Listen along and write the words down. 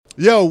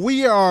Yo,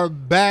 we are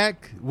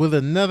back with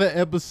another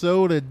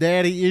episode of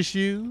Daddy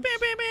Issues.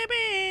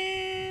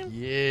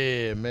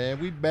 Yeah, man,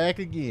 we back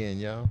again,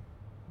 y'all.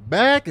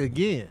 Back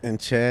again. And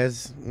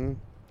Chaz.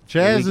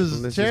 Chaz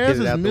let's just get is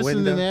it out the missing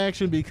window. in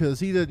action because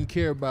he doesn't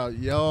care about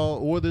y'all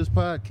or this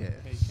podcast.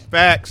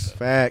 Facts.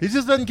 He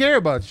just doesn't care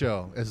about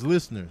y'all as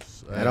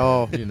listeners At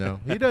all. You know,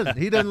 he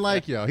doesn't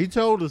like y'all. He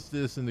told us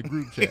this in the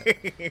group chat.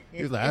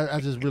 He was like, I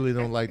just really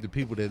don't like the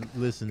people that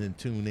listen and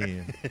tune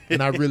in,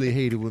 and I really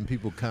hate it when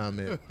people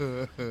comment. You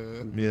know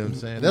what I'm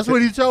saying? That's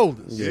what he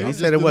told us. Yeah, he just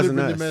said it wasn't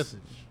delivered the us. message.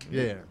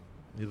 Yeah,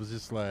 it was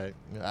just like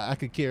I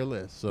could care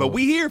less. So But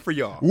we here for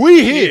y'all.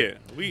 we here.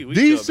 Yeah, we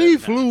DC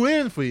flew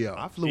in for y'all.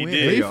 I flew He in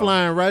did. for They y'all.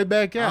 flying right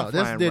back out. I'm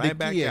That's flying right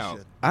back dedication. out.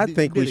 I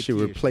think we should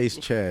Dedication. replace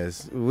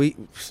Chaz.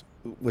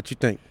 What you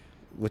think?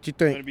 What you Want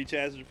to think? be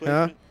Chaz's Huh?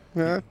 replacement?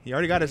 Huh? He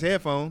already got his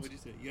headphones. What'd you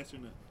say? Yes or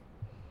no?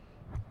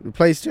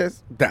 Replace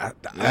Chaz?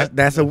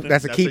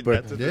 That's a keeper.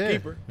 That's a Yeah,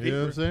 keeper. you know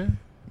what I'm saying?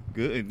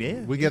 Good.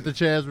 Yeah. We got the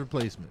Chaz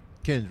replacement,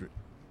 Kendrick.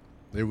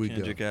 There we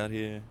Kendrick out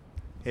here.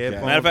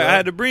 headphones. Matter of fact, up. I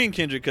had to bring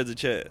Kendrick because of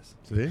Chaz.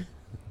 go. See?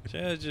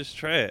 Chaz just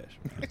trash.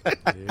 There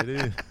it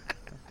is.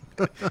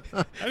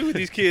 I be with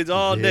these kids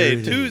all Yeah, day. it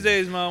is.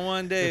 Tuesday's my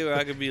one day where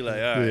I could be like,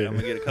 all right, Yeah. I'm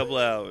gonna get a couple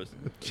hours.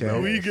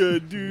 Chaz. We gotta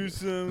do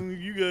something.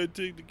 You gotta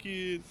take the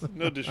kids.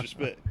 No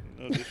disrespect.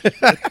 No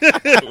disrespect. Look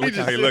how he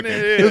sitting looking.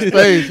 there. His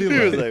face, he He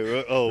was like-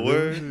 like, oh,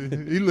 word.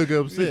 He look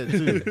upset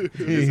too.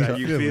 This how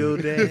you feel,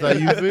 Dad? That's how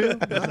you feel?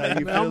 That's how you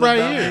I'm feel right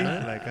about here.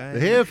 me? Like, I The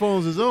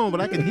headphones is on,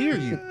 but I can hear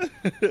you.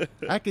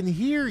 I can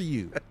hear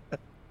you.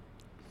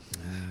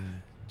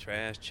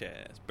 Trash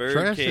Chaz.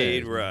 Trash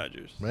Birdcade Chaz.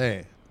 Rogers.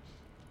 Man.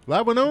 A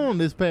lot went on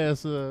this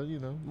past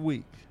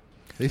week.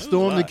 They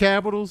stormed the lot.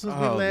 Capitol since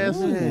we Oh, last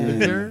man.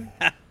 returned.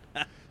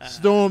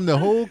 Stormed the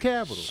whole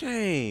Capitol.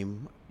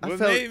 Shame. What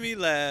made me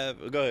laugh?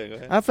 Go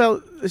ahead. I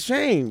felt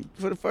ashamed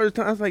for the first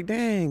time. I was like,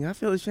 dang, I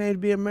feel ashamed to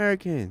be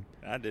American.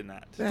 I did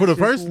not. For the That's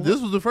first, just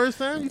this was the first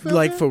time you felt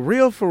like that?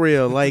 for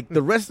real. Like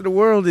the rest of the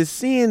world is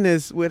seeing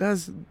this with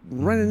us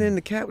running in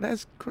the cap.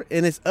 That's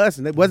and it's us,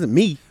 and it wasn't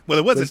me. Well,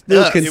 it wasn't But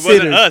still us. con- It wasn't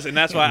considered- us, and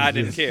that's why I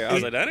didn't care. I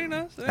was like, that ain't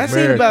us. I That seen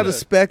America. about a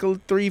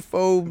speckled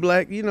threefold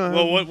black. You know,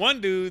 Well,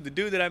 one dude, the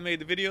dude that I made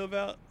the video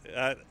about,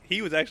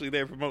 he was actually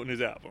there promoting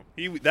his album.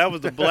 That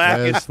was the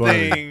blackest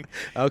funny. thing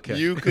okay.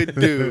 you could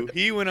do.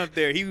 He went up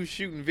there. He was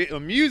shooting a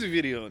music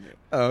video on there.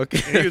 Oh,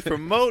 okay. And he was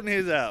promoting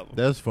his album.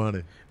 That's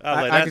funny. I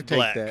was like, I that's can take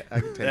black. that. I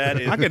can take That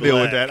that. is I can deal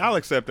with black. that. I'll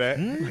accept that.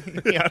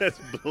 Yeah, that's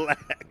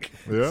black.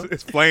 Yeah.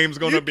 His flames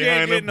going You up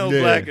can't behind get him. no Yeah.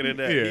 blacker than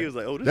that. Yeah. He was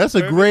like, oh, this That's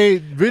is a perfect.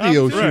 great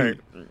video I'm shoot.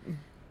 Right.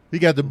 He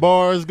got the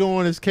bars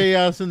going, his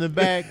chaos in the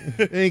back.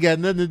 It ain't got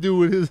nothing to do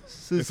with his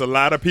It's a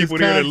lot of people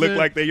his there that look content.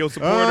 like they're your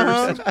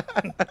supporters.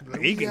 Uh-huh.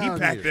 He We out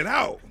packed here. it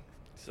out.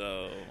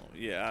 So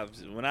yeah,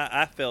 when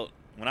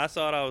I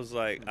saw it, I was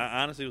like,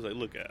 I honestly was like,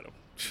 look at him.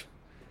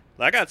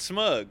 Like I got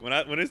smug when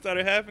it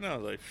started happening. I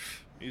was like,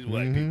 these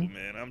white Mhm. people,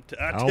 man.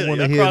 I I don't want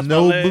to I hear crossed my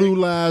no leg. Blue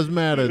Lives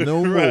Matter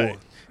no Right. more.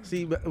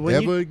 See, but when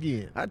Ever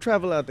again. I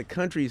travel out the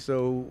country,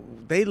 so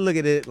they look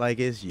at it like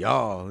it's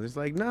y'all. It's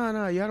like,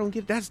 nah, y'all don't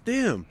get. That's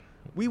them.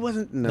 We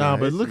wasn't. Nah,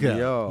 but it's look at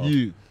y'all.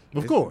 you.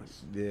 Of It's-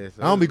 course. Yeah,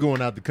 so I don't be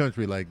going out the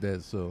country like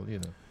that, so, you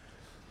know.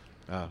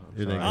 Oh,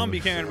 It ain't I don't be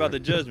caring about the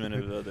judgment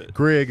of other.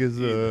 Greg is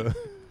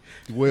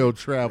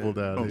well-traveled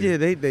out yeah,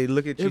 here. they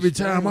look at you. Every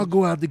time I strange.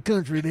 go out the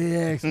country,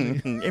 they ask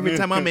me. Every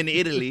time I'm in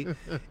Italy,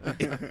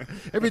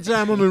 Every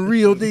time I'm in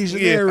Rio de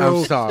Janeiro,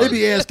 I'm sorry. they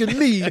be asking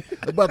me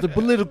about the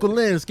political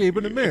landscape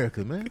in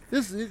America, man.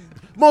 This is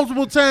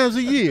multiple times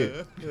a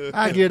year.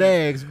 I get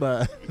asked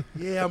by.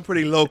 yeah, I'm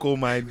pretty local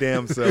my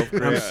damn self. I'm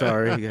Craig.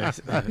 sorry,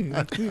 guys. Craig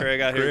out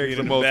here Craig's being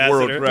the an most ambassador.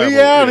 world travel. We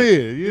out Yeah.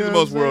 here. You He's know the what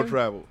most I'm world saying?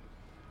 travel.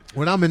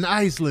 When I'm in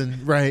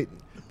Iceland, right,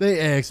 they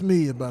ask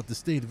me about the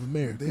state of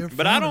America.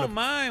 But I don't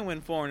mind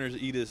when foreigners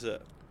eat us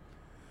up.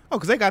 Oh,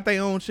 because they got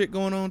their own shit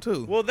going on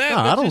too. Well, that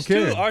Nah, but I don't just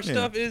care. too. Our Yeah.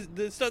 stuff is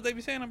the stuff they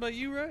be saying. I'm like,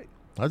 you right.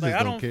 I just Like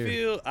I don't don't care.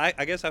 feel.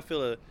 I guess I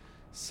feel a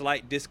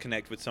slight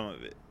disconnect with some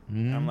of it.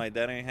 Mhm. I'm like,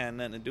 that ain't had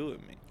nothing to do with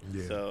me.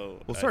 Yeah. So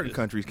Well, I certain just-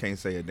 countries can't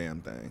say a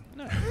damn thing.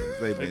 No,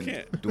 They've they been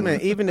can't. doing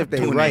Man, even if they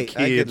doing right,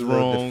 their I get kids a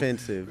little wrong.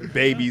 defensive.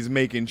 Babies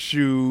making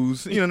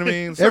shoes. You know what I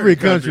mean? Every Certain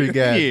country countries-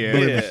 got yeah.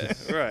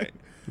 blemishes. Yeah, right.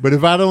 But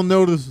if I don't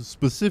notice a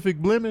specific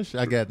blemish,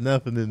 I got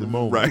nothing in the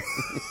moment. Right.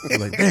 I'm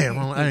like, damn,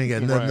 I ain't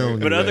got nothing Right. on you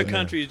But other right now.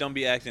 countries don't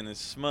be acting as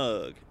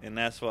smug, and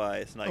that's why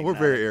it's like Oh, we're nah,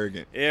 very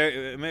arrogant.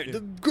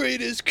 The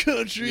greatest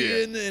country,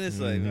 Yeah. and then it's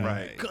like, Mhm. all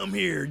Right. Come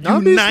here,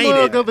 I'll be smug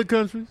united. other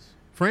countries.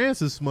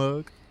 France is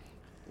smug.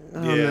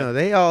 Oh Yeah. no,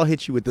 they all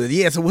hit you with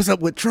the So what's up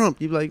with Trump?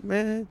 You be like,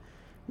 man,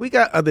 we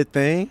got other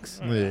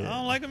things. I Yeah.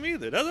 don't like them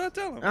either. That's what I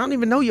tell them. I don't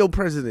even know your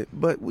president,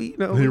 but we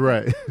know. You're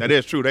right. That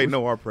is true. They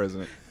know our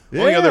president.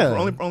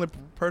 Yeah. Only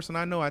person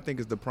I know, I think,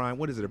 is the prime.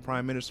 What is it? The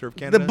prime minister of The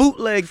Canada.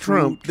 bootleg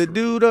Trump, the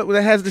dude that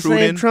has the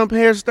same Truden. Trump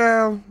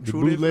hairstyle. The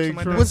Trudeau or bootleg something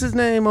like Trump. What's his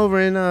name over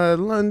in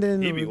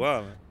London? He be or-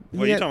 wild.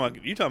 Well, Yeah.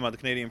 you talking about the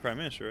Canadian Prime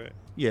Minister, right?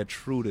 Yeah,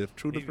 Trudeau or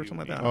something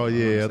like that. Oh,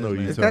 yeah, I know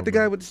you. Is that the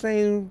guy with the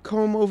same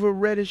comb over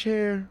reddish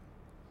hair?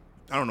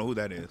 I don't know who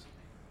that is.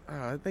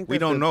 I think We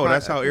that's don't the know. pri-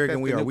 That's I how think arrogant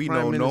that's we the are. new We prime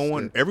know no minister.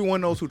 one.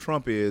 Everyone knows who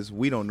Trump is.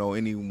 We don't know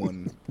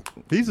anyone.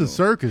 He's a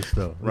circus,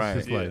 though. It's Right.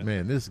 just like, Yeah.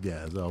 man, this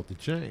guy's off the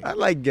chain. I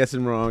like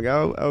guessing wrong.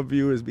 Our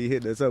viewers be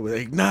hitting us up with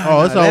like, nah.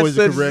 Oh, it's nah, always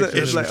that's a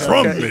correction. it's like,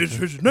 Trump okay. is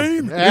his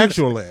name.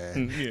 Actually.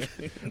 Yeah.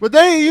 But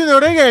they,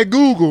 they got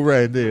Google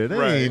right there. They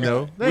Right. ain't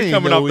know. They We ain't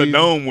coming know off the either.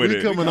 dome with we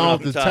it. coming We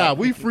off the top.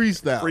 We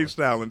freestyle.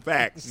 Freestyling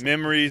facts.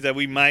 Memories that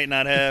we might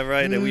not have,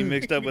 right? That we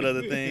mixed up with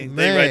other things.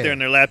 They Man. right there in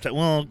their laptop.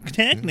 Well,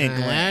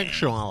 technically,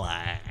 Actually.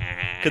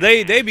 because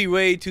they be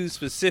way too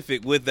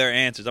specific with their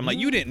answers. I'm like,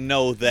 you didn't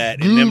know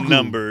that in Google. them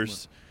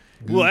numbers.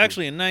 Well,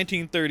 actually, in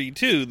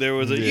 1932, there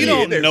was a. Yeah. You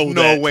don't There's know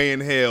no that way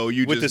in hell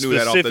you with just the knew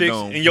that off the specifics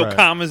dome. and your Right.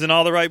 commas in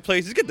all the right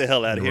places. Get the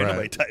hell out of here. Right.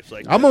 Nobody types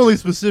like I'm that. only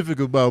specific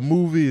about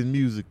movie and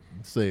music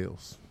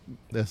sales.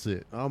 That's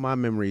it. All my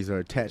memories are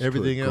attached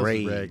Everything to a else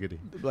grade. is raggedy.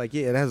 Like,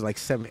 yeah, that was like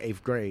 7th,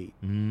 8th grade.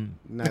 Mm.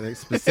 Not a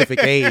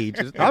specific age.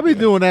 It's I be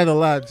doing that a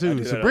lot I too.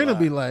 do that a Sabrina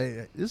lot. be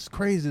like, "It's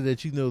crazy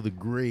that you know the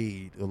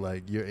grade or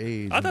like your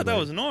age." I And thought be that like,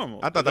 was normal.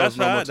 I thought that That's was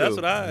normal, how That's too.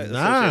 what I. associate a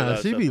lot Nah,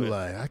 of she stuff be with.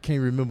 like, I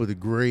can't remember the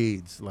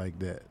grades like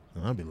that.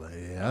 And I'll be like,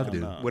 yeah, I don't do.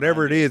 know.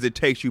 Whatever it is, it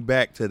takes you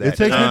back to that. It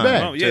takes me time,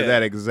 back. Oh, yeah. to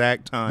that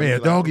exact time. Man, You're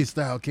like, Doggy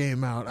Style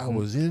came out. I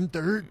was in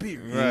third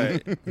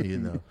period. Right. You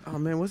know. Oh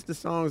man, what's the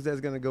songs that's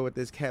gonna go with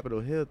this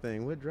Capitol Hill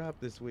thing? What dropped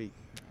this week?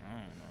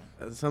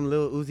 Some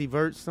little Uzi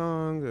Vert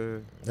song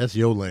or That's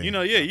your lane. You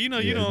know, you know,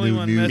 you Yeah, the only new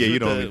one music. mess Yeah, you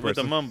with, the only with the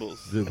person.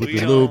 mumbles. With We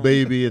the little don't-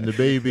 baby and the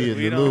baby and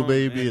we the little don't-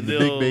 baby and the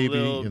little- big baby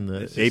little- and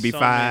it's the just AB so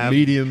 5. many.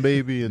 medium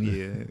baby and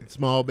Yeah. the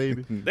small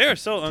baby. They are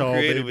so Tall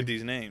uncreative baby. with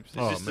these names. It's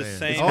Oh, just the man.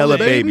 same. It's Hella all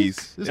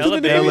babies. There's Hella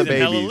too many babies babies.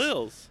 and hella babies.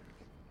 lils.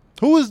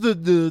 Who is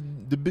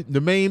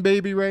the main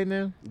baby right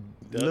now?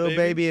 Lil Baby?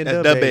 Baby and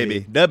That's Da the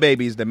baby. The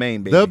baby's the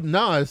main baby.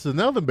 No, it's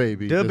another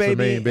baby. Da that's the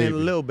main Baby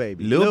and Lil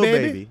Baby. Lil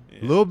Baby?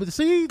 Little bit.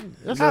 See,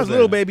 that's How's what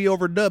Lil I'm saying. Baby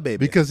over Da Baby?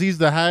 Because he's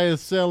the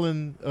highest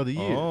selling of the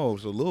year. Oh,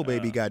 so Lil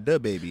Baby got Da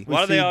Baby.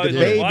 Why do see, they the always?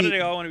 baby- Why do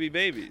they all want to be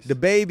babies? The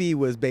Baby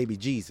was Baby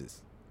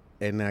Jesus,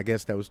 and I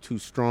guess that was too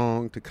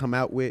strong to come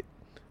out with,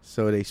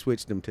 so they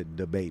switched him to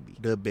Da Baby.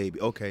 Da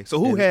Baby. Okay, so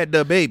who And- had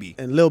Da Baby?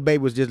 And Lil Baby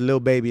was just Lil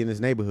Baby in his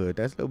neighborhood.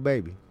 That's Lil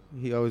Baby.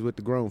 He always with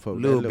the grown folk.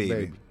 Lil That's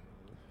Baby.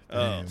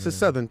 Oh. It's a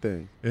Southern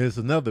thing. And it's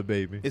another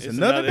baby. It's It's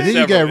another another- Then baby.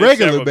 you got several-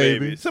 regular several baby.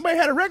 babies. Somebody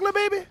had a regular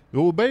baby.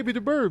 Little baby the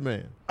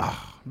Birdman. Da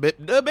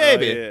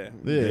Baby. Oh, yeah.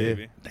 Yeah.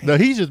 Baby. No,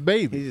 he's just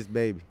baby. He's just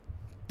Baby.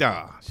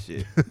 Ah,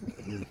 shit.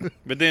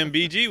 But then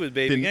BG was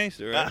Baby Didn't-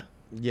 Gangster, right?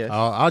 Yes.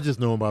 I just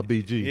know him by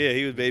BG. Yeah,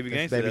 he was Baby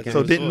Gangster. Baby That's Gangster. So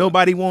what it didn't was.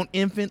 nobody want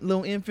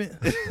little infant?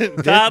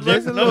 Toddler?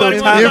 Just a Nobody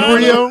little wants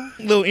embryo.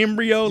 little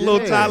embryo, Yeah,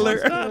 little toddler.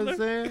 you know what I'm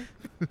saying?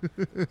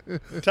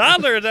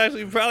 Toddler is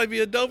actually probably be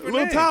a doper Little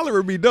name. toddler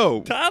would be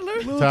dope. Toddler?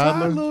 Little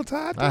Toddler? Little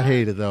toddler. I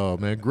hate it all,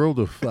 man. Grow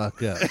the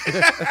fuck up.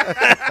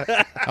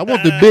 I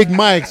want the big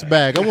mics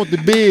back. I want the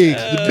bigs,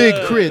 the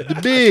big crit, the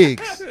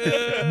bigs.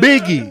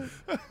 Biggie.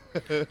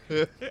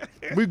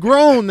 We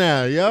grown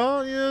now,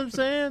 y'all. You know what I'm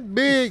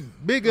saying?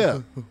 Big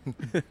up.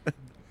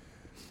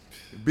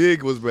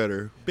 Big was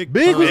better. Big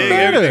Big was Papa.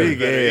 better.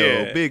 Big L.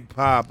 Yeah. Big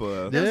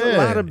Papa. There's Yeah. a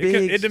lot of It,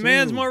 bigs. it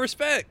demands too. more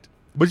respect.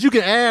 But you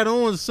can add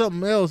on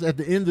something else at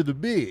the end of the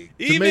big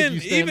to make Even you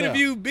stand if out.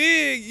 you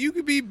big, you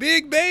could be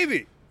Big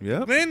Baby.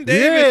 Yep. Glenn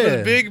Davis Yeah.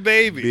 was Big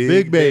Baby.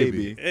 Big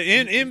baby.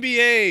 In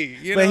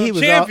NBA, But know, he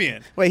was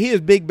champion. he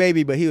was Big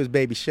Baby, but he was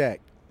Baby Shaq.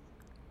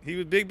 He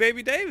was Big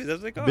Baby Davis.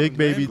 That's what they call Big him.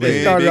 Baby man. They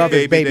Davis. started Big off as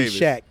Baby Baby Davis.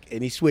 Shaq,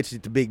 and he switched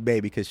it to Big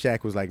Baby because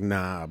Shaq was like,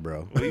 "Nah,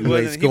 bro, He you ain't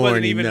wasn't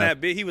scoring even enough." that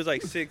big. He was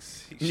like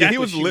 6. Shaq Yeah, he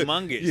was lit-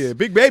 humongous. Yeah,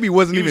 Big Baby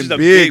wasn't He was even just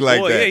a big like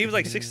boy. that. Yeah, he was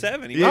like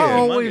 6'7". He Yeah.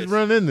 I was always humongous.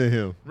 run into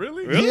him.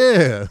 Really? Really?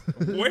 Yeah.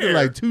 Where?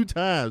 Like 2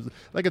 times.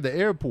 Like at the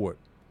airport.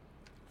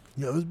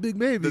 Yo, it's Big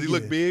Baby. Does he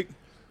look again. big?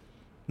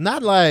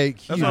 Not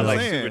like, That's you what know, I'm Like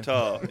saying. super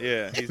tall.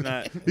 Yeah, he's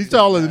not. he's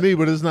taller than me,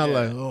 but it's not Yeah.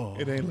 like, oh.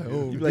 It ain't like,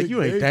 oh, You like,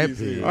 you ain't that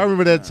big. I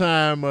remember that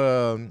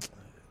time,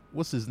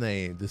 what's his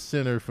name? The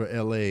center for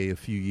LA a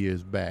few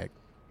years back.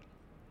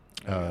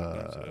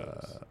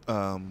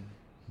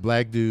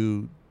 Black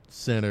dude,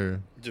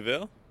 center.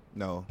 JaVale?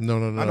 No. No.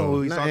 I know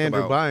who he's Not talking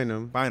Andrew about.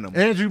 Bynum. Bynum.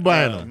 Andrew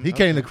Bynum. He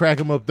came to crack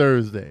him up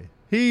Thursday.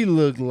 He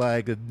looked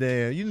like a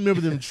damn. You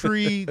remember them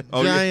tree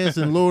Oh, yeah. giants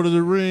in Lord of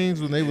the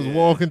Rings when they was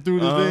walking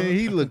through the Uh-huh. thing?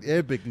 He looked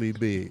epically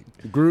big.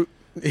 Groot.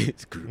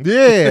 It's Groot.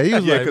 Yeah, he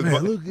was Yeah, like, 'cause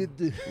man, Bu- look at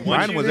this.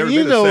 Bynum was you- every You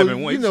bit know, of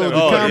 7'1". you know the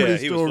Oh, yeah, comedy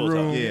he was store full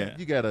room. time. Yeah.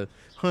 You gotta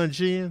hunch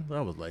in.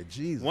 I was like,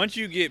 Jesus. Once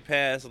you get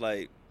past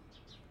like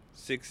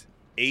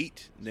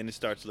 6'8", then it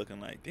starts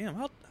looking like, damn,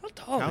 how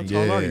tall How are you?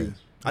 tall are Yeah. you?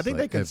 I It's think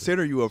like they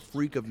consider you a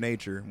freak of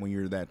nature when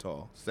you're that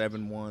tall.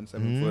 7'1",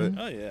 7 foot.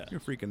 Oh yeah. You're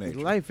a freak of nature.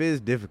 Life is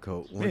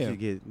difficult once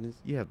Yeah.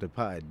 you have to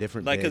apply a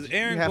different Like, 'cause edge.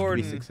 Aaron you have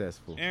Gordon- to be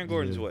successful. Aaron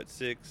Gordon's Yeah. what,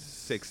 6'?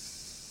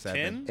 6'7".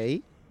 10?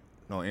 8?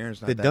 No,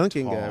 Aaron's not The that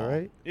dunking tall. guy,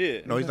 right? Yeah.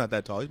 No, he's not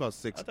that tall. He's about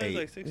I thought he was 6'8".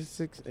 like 6. It's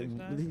 6.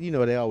 6'9"? You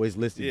know they always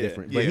listed Yeah.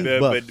 different, Yeah. but he's But,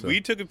 buff. but so.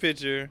 we took a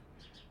picture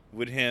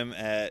with him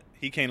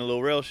he came to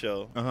Lil Rel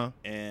show Uh-huh.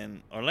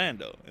 in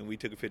Orlando, and we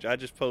took a picture. I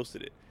just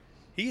posted it.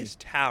 He is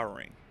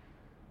towering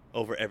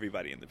over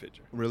everybody in the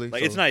picture. Really? Like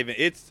So- it's not even.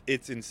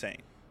 It's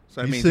insane.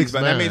 So that He's means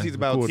 6'9",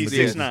 about according He's to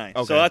six- 6'9".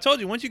 Okay. So I told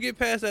you, once you get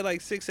past that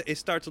like 6, it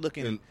starts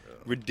looking And-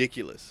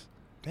 ridiculous.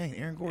 Dang,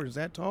 Aaron Gordon's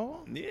that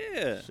tall?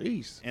 Yeah.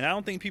 Jeez. And I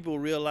don't think people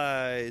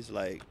realize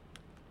like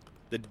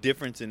the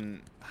difference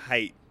in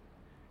height.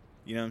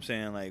 You know what I'm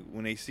saying? Like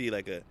when they see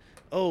like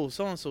so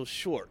and so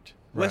short.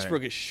 Right.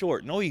 Westbrook is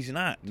short. No, he's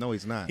not. No,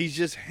 he's not. He's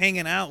just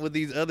hanging out with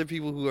these other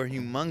people who are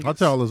humongous. How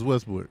tall is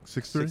Westbrook?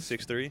 6'3"?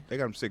 6'3". They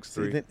got him See,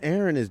 6'3". then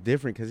Aaron is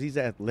different because he's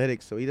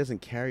athletic, so he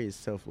doesn't carry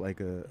himself like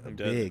a He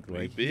doesn't. big. He's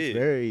Like big. he's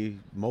very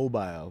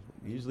mobile.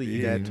 Usually,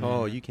 you that Big.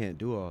 tall, you can't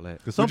do all that.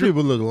 Because some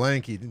people look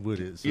lanky with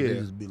it, so they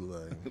Yeah. just be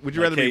like Would you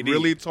Like rather be KD.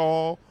 really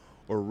tall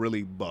or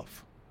really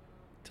buff?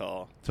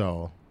 Tall.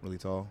 tall. Really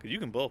tall. Cause you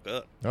can bulk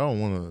up, I don't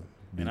want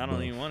to. and I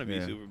don't even want to be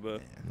Yeah. super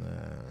buff.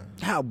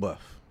 Nah. How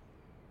buff?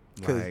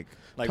 'Cause Like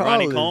Like Tall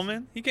Ronnie is-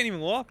 Coleman, he can't even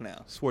walk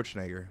now.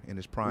 Schwarzenegger in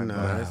his prime. No,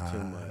 time. that's too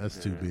much. That's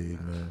too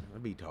big, man.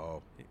 I'd be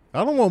tall.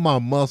 I don't want my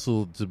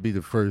muscle to be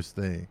the first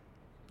thing.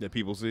 That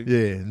people see.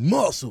 Yeah,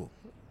 muscle.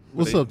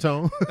 What's up,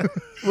 Tone?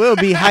 We'll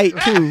be height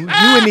too. You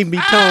wouldn't even be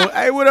tall.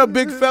 Hey, what up,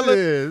 big fella?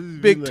 Yeah,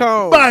 Big like,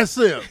 Tone.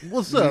 Bicep.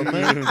 What's up,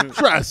 man?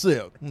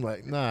 Tricep. I'm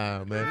like,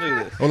 nah, man.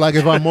 Look at this. Or like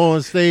if I'm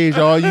on stage,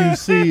 all you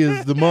see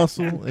is the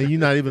muscle, and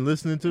you're not even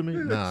listening to me.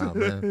 Nah,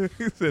 man.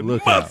 He said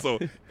Look out. muscle.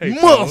 Hey,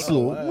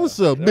 Muscle. What's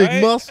up, big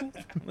Right? muscle?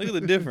 Look at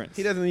the difference.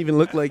 He doesn't even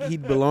look like he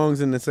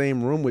belongs in the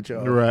same room with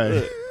y'all.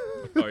 Right.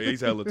 Oh, yeah,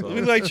 he's hella tall.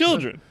 Look like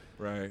children.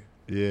 Right.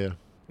 Yeah.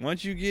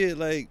 Once you get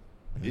like,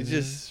 it's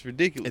just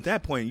ridiculous. At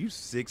that point, you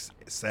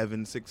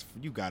 6'7", 6.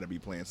 You got to be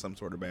playing some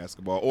sort of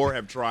basketball or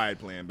have tried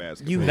playing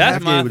basketball. You That's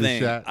have to my give it a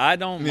thing. shot. I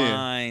don't Yeah.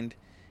 mind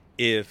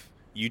if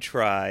you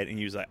tried and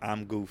you was like,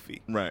 I'm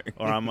goofy. Right.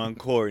 Or I'm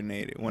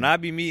uncoordinated. When I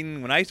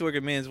used to work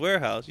at Men's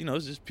Warehouse,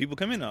 it's just people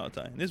come in all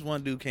the time. This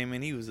one dude came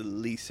in, he was at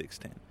least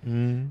 6'10". Mm.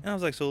 And I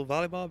was like, so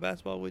volleyball,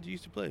 basketball, what you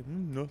used to play?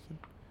 Nothing.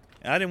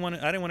 And I didn't want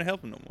to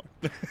help him no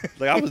more.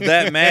 Like I was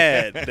that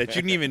mad that you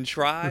didn't even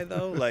try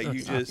though. Like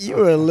you just You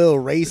were a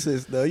little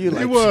racist though. You're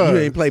like, was. you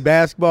ain't play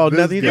basketball, This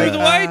nothing. guy. You're He was a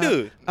like, white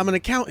dude. I'm an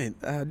accountant.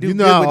 I do You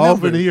know good how with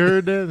often numbers. he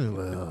heard that? And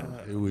well,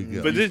 here we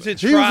go. But just to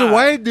he was a try.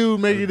 white dude,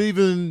 make it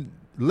even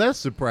less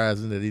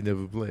surprising that he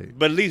never played.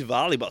 But at least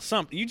volleyball,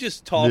 something you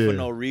just talk Yeah. for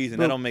no reason.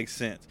 That don't make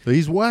sense. But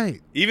he's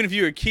white. Even if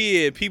you're a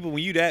kid, people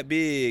when you that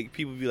big,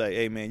 people be like,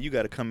 "Hey man, you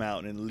got to come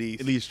out and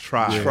At least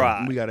try. Yeah.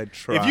 Try. We got to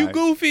try. If you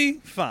goofy,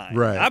 fine.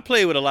 Right. I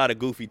played with a lot of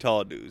goofy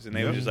tall dudes, and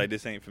they were Yeah. just like,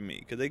 "This ain't for me,"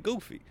 because they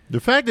goofy. The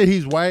fact that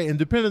he's white, and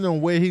depending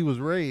on where he was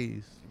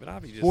raised, But I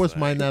be just sports like,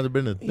 might not have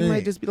been a He thing.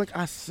 might just be like,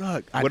 I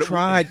suck. I What-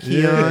 tried,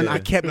 Yeah. Keon. I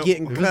kept No,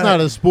 getting if cut. it's not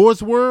a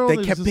sports world, They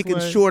it's kept just picking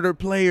like, shorter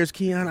players,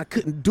 Keon. I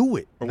couldn't do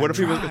it. Or what if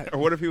I he was? tried. Or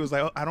what if he was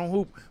like, oh, I don't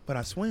hoop, but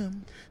I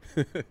swim.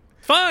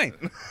 Fine,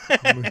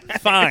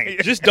 fine.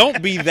 Just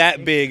don't be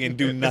that big and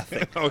do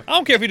nothing. I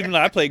don't care if you didn't.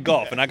 Like, I play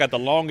golf and I got the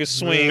longest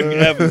swing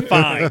ever.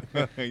 Fine.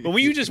 But when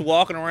you just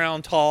walking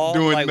around tall,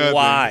 Doing like nothing.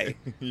 why?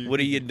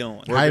 What are you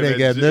doing? Height ain't got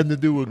Working at nothing to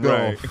do with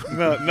Right. golf.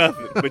 No,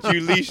 nothing. But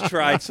you at least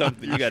tried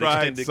something. You got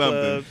tried extended something.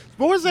 clubs.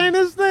 Sports ain't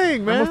his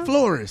thing, man. I'm a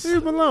florist. Leave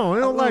him alone.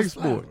 He don't I love like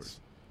flowers. sports.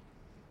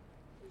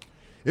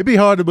 It'd be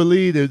hard to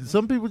believe that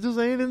some people just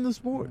ain't into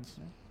sports.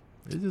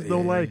 They just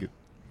don't Yeah. like it.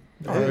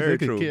 Oh, They very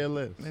could true. care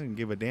less. They didn't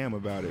give a damn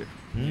about it.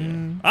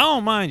 I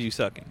don't mind you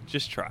sucking.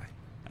 Just try.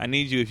 I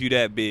need you if you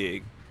that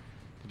big.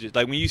 Just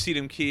like when you see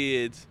them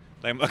kids,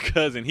 like my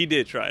cousin, he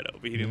did try though,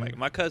 but he didn't like it.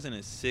 My cousin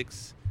is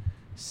 6'7",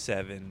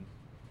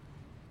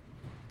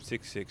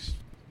 6'6",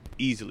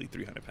 easily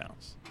 300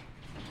 pounds.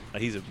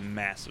 Like he's a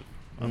massive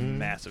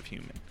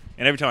human.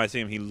 And every time I see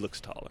him, he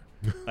looks taller.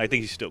 I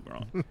think he's still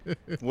growing.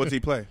 What's he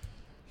play?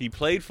 He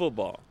played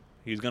football.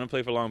 He was going to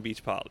play for Long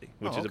Beach Poly,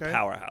 which Oh, is a okay.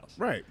 powerhouse.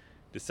 Right.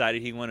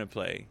 Decided he wanted to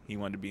play. He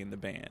wanted to be in the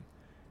band.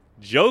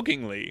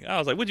 Jokingly, I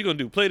was like, what you going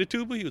to do, play the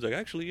tuba? He was like,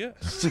 actually,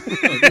 yes.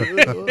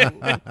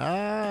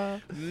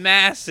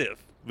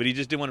 Massive. But he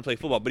just didn't want to play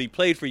football. But he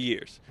played for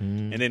years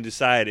and then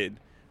decided,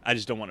 I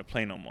just don't want to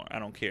play no more. I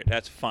don't care.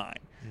 That's fine.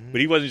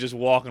 But he wasn't just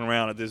walking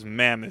around at this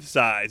mammoth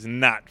size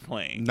not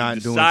playing. Not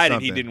he doing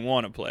decided he something. didn't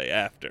want to play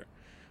after.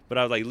 But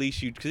I was like, at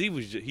least you, because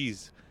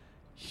he's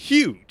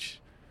huge.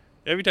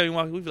 Every time you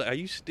walk, we'd be like, are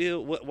you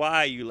still, why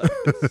are you like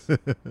this?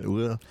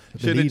 Well,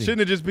 Shouldn't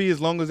it just be as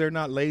long as they're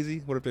not lazy?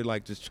 What if they're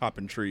like just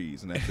chopping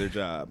trees and that's their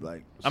job?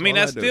 Like, I mean,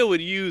 that's that all I do. still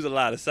would use a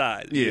lot of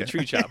size. Yeah. Yeah. A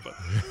tree chopper.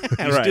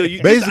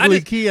 Right.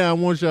 Basically,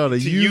 Keon wants y'all to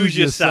use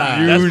your size.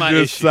 size. That's Use my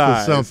your issue.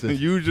 size. For something.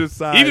 Use your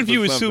size. Even if you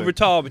for was something. super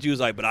tall, but you was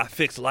like, but I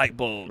fix light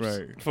bulbs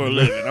Right. for a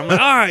living. I'm like,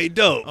 all right,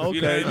 dope.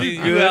 You know, Okay,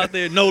 you good. out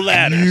there, no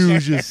ladders.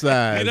 Use your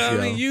size. You know what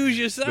I yo. mean? Use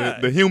your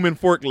size. The human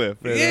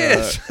forklift. At,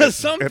 Yes,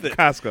 something. At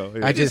Costco.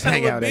 Yeah. I just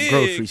hang hella out at big.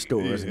 grocery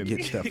stores and Yeah.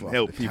 get stuff off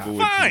help the people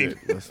top. with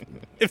Fine. shit.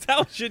 If that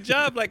was your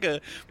job, like a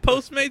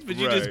Postmates, but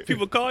you just Right.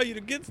 people call you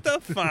to get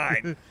stuff,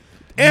 fine.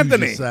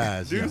 Anthony. Use your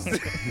size,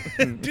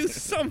 yo. Do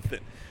something.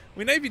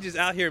 We may be just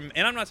out here,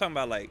 and I'm not talking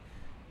about like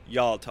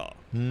y'all tall.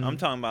 Mm. I'm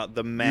talking about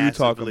the You massively.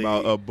 talking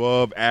about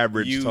above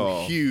average you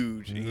tall,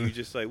 huge, and you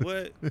just like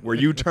what? where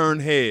you turn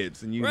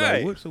heads and you Right.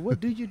 like, what, so what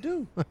do you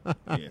do?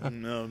 Yeah.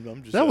 No,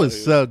 I'm just. That out would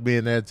here. suck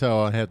being that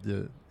tall and have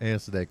to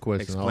answer that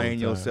question. all the Explain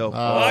time. yourself Oh,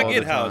 Well, I all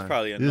get the how it's time.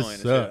 probably this annoying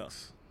as hell.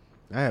 sucks.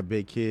 I have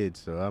big kids,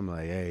 so I'm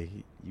like, hey,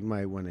 you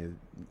might want to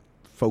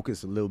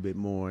focus a little bit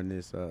more on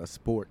this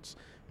sports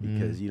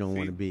because you don't See,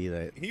 want to be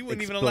like. he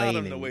wouldn't even allow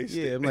them to explaining. waste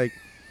Yeah, it. I'm like,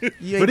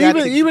 you ain't But got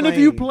to even if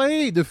you explain.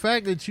 played, the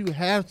fact that you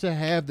have to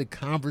have the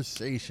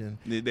conversation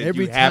That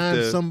every you have time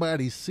to-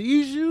 somebody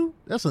sees you,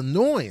 that's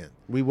annoying.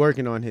 we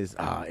working on his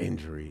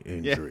injury.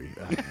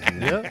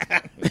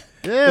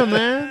 Yeah,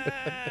 man.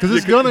 Because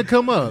it's gonna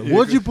come up.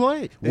 What'd you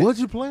play? What'd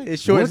you play? It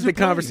shortens What'd you the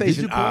play? conversation.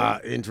 Did you play?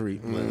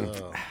 Injury.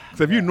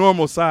 So if you're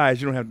normal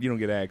size, you don't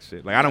get asked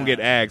shit. Like I don't get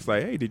asked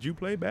like, hey, did you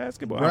play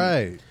basketball?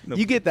 Right. No.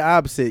 You get the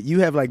opposite.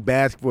 You have like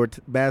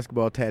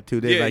basketball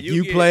tattoo. They're Yeah, like, you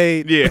you get-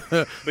 played. Yeah.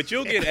 But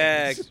you'll get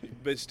asked,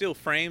 but still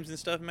frames and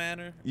stuff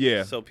matter.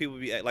 Yeah. So people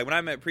be like when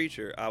I met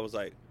Preacher, I was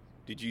like,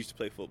 "Did you used to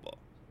play football?"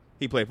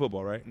 He played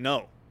football, right?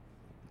 No,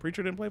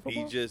 Preacher didn't play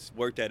football. he just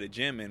worked at a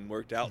gym and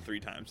worked out 3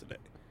 times a day.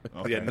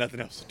 Okay. He had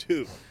nothing else to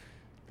do.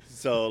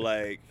 So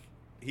like,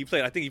 he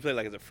played. I think he played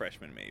like as a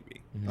freshman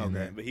maybe.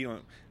 Okay. But he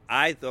don't.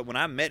 I thought when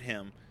I met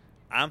him,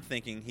 I'm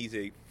thinking he's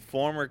a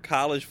former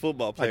college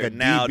football player Like a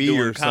now DB doing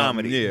or something,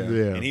 comedy. yeah.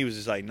 Yeah. And he was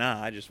just like,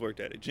 "Nah, I just worked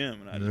at a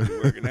gym and I just be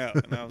working out."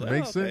 And I was like,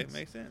 Makes "Oh, okay, sense.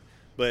 makes sense."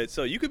 But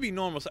so you could be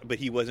normal, but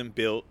he wasn't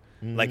built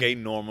like a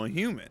normal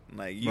human.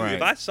 Like you, Right.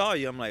 if I saw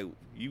you, I'm like,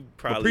 you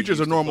probably. But Preacher's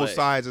a used to normal play.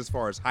 size as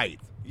far as height.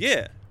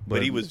 Yeah, but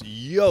But- he was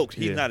yoked.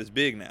 He's Yeah. not as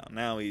big now.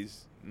 Now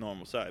he's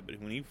normal size.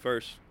 But when I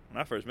first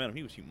met him,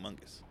 he was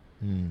humongous.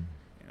 Mm.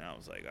 And I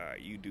was like, all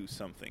right, you do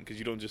something because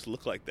you don't just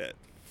look like that.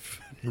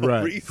 For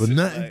Right. reason. For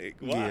nothing. Like,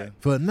 why? Yeah.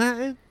 For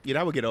nothing? Yeah,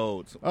 that would get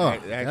old. So Oh,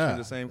 actually God.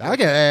 the same. I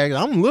get asked.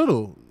 I'm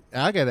little.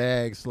 I get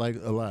asked like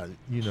a lot.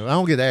 You know, I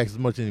don't get asked as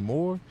much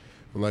anymore.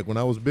 But like when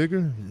I was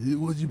bigger,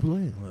 what'd you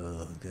play?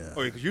 Oh God.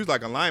 Oh, because you was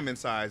like a lineman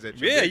size at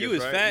your Yeah, biggest, you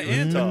was right? fat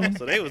and tall.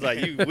 So they was like,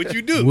 "What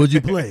you do?" What'd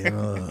you play?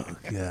 Oh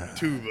God.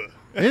 Tuba.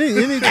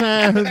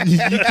 Anytime you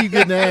keep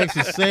getting asked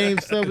the same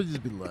stuff, it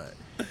just be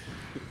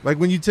like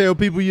when you tell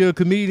people you're a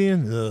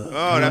comedian.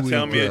 that's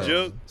Tell me a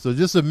joke. So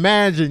just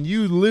imagine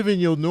you living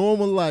your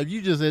normal life.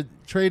 You just at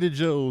Trader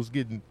Joe's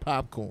getting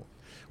popcorn.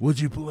 What'd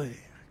you play?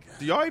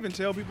 Do y'all even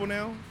tell people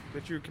now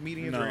that you're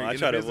comedians? No, or I in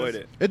try the to avoid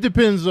business? it. It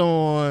depends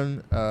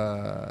on,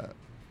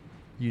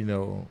 you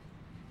know,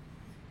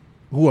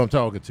 who I'm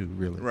talking to,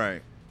 really.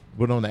 Right.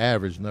 But on the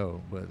average,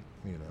 no. But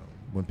you know,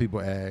 when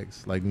people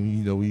ask, like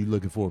when you're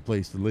looking for a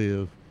place to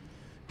live,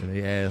 and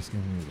they ask,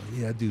 and you're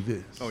like, yeah, I do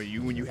this. Oh,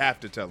 when you have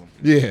to tell them.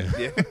 Yeah.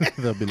 Yeah.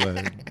 They'll be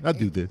like, I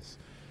do this.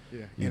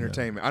 Yeah. You know.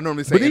 Entertainment. I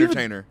normally say But even-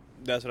 entertainer.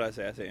 That's what I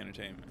say. I say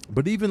entertainment.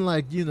 But even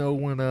like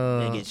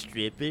when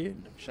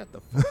stripping. Shut the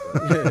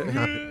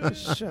fuck up.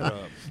 Shut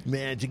up.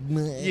 Magic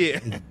Mike. Yeah.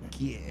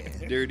 Yeah.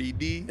 Dirty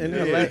D.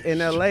 In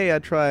LA, I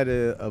try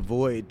to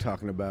avoid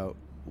talking about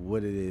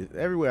what it is.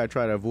 Everywhere I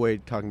try to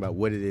avoid talking about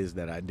what it is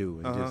that I do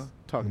and just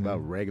talk about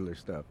regular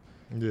stuff.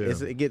 Yeah.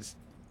 It gets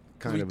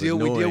kind We of deal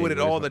annoying with it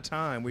where all it's the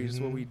time. We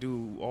just what we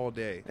do all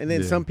day. And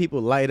then Yeah. some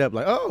people light up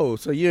like, oh,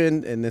 so you're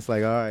in, and it's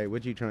like, all right,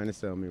 what you trying to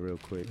sell me real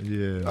quick?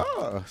 Yeah.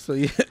 Oh, so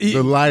you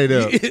The light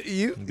up.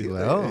 you Be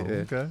like, oh, yeah.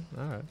 okay,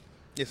 all right.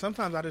 Yeah,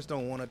 sometimes I just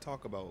don't want to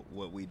talk about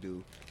what we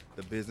do,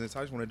 the business.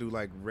 I just want to do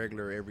like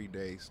regular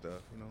everyday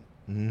stuff, you know.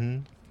 Mm-hmm.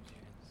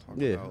 Talk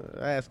Yeah,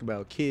 about I ask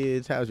about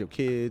kids. How's your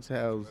kids?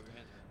 How's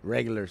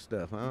regular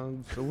stuff? Huh?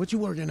 So what you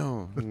working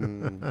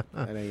on?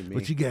 That ain't me.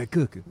 What you got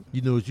cooking?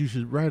 You know what you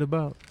should write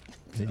about?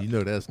 And you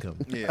know that's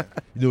coming. yeah.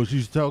 You know what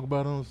you should talk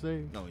about on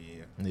stage? Oh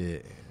yeah. Yeah.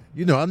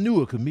 You know, I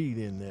knew a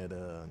comedian that,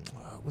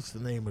 what's the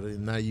name of it?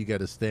 Now you got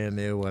to stand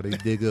there while they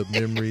dig up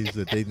memories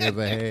that they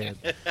never had.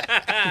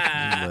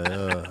 I'm like,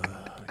 oh,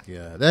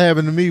 God. That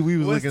happened to me. We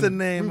was What's looking, the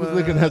name, we was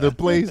looking at a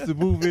place to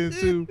move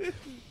into.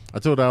 I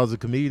told her I was a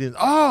comedian.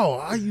 Oh,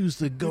 I used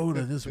to go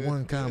to this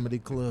one comedy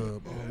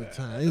club all the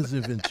time. It was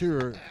in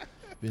Ventura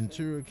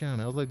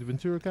County. I was like, the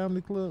Ventura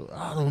Comedy Club?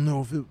 I don't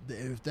know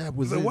if that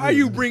was So it. why are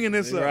you bringing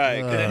this up? Right,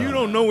 'cause you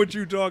don't know what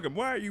you're talking.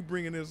 Why are you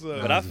bringing this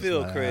up? But I was just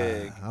feel like,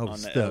 Craig I was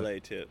on the stuck. LA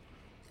tip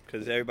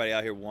because everybody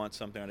out here wants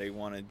something or they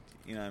want to,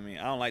 you know what I mean?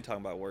 I don't like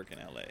talking about work in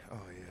LA oh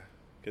yeah.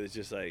 because it's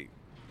just like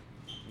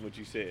what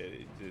you said.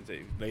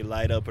 They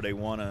light up or they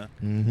want to.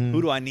 Mhm.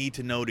 Who do I need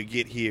to know to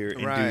get here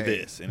and Right. do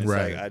this? And it's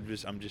Right.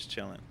 like I'm just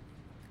chilling.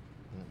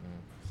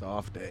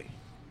 Soft day.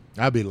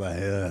 I'd be like,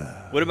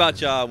 What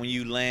about y'all when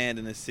you land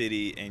in the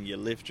city and your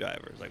Lyft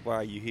drivers? Like, why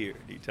are you here?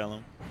 Do you tell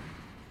them?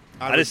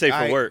 I just say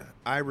for work.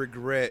 I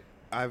regret.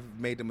 I've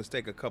made the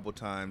mistake a couple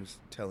times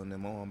telling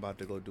them, "Oh, I'm about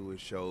to go do a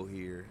show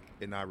here,"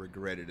 and I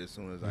regret it as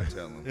soon as I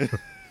tell them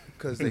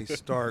because they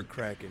start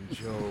cracking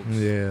jokes.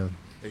 yeah.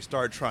 They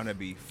start trying to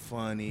be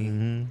funny.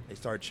 Mhm. They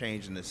start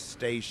changing the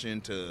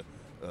station to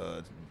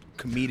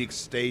comedic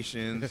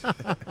stations.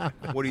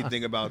 What do you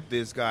think about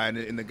this guy?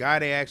 And the guy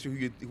they ask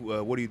you,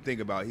 what do you think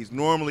about? He's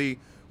normally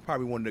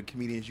probably one of the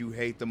comedians you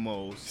hate the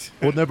most.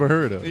 Or never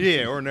heard of.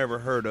 Yeah, or never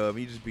heard of.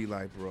 You just be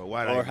like, bro,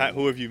 why? Or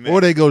who have you met? Or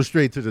they go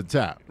straight to the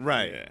top.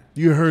 Right. Yeah.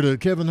 You heard of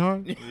Kevin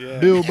Hart? Yeah.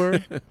 Bill Burr?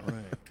 Right.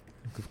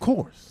 Of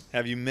course.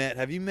 Have you met?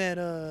 That's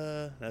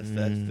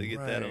they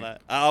get that a Right.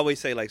 lot. I always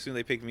say, like, as soon as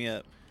they pick me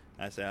up,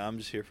 I say I'm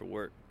just here for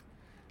work.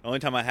 The only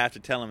time I have to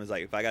tell them is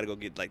like if I got to go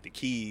get like the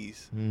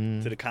keys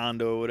to the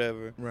condo or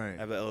whatever. Right.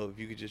 I'm like, oh, if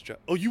you could just drive.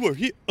 Oh, you are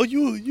here. Oh,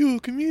 you a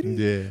comedian?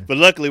 Yeah. But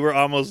luckily we're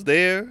almost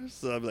there,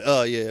 so I'm like,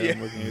 oh yeah,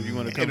 I'm working here. If you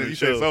want to come to the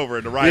show, It's over.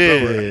 The ride's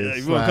yeah, over.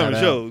 if you want to come to the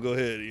slide show, go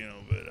ahead. You know,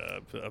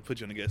 but I'll put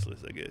you on the guest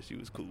list. I guess she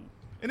was cool.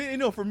 And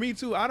then, for me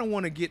too, I don't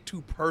want to get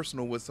too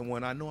personal with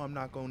someone I know I'm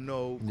not gonna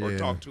know or Yeah.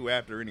 talk to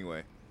after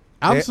anyway.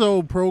 I'm Yeah.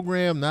 so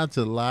programmed not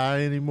to lie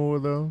anymore,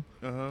 though.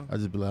 Uh-huh. I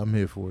just be like, I'm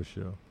here for a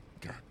show.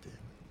 God damn.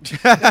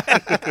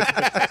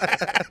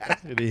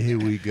 And then here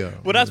we go.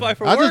 Well, that's why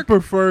for I work, just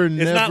prefer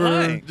never. not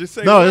lying. Just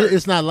say no, work.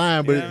 it's not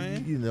lying, but You know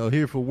what I mean?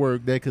 here for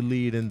work that could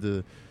lead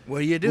into What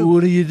do you do?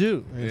 what do you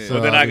do? And Yeah. so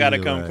But then I be gotta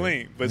like, come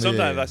clean. But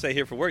sometimes yeah. I say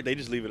here for work, they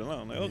just leave it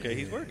alone. Like, okay,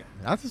 he's working.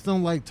 I just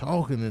don't like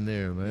talking in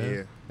there, man.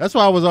 Yeah. That's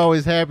why I was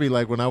always happy,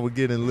 like when I would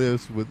get in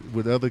lifts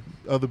with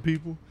other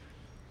people,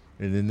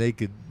 and then they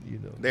could,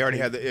 They already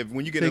have the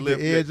when you get a take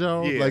lift the edge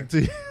off. Yeah. Like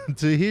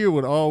to hear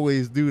would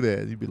always do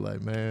that. You'd be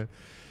like, man,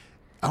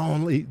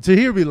 to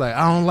hear be like,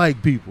 I don't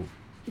like people.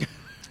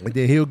 And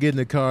then he'll get in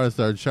the car and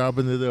start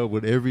chopping it up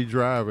with every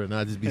driver, and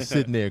I just be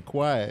sitting there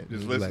quiet,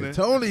 Just and be listening? like,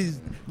 Tony's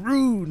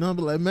rude, and I'll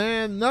be like,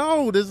 man,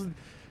 no, this is.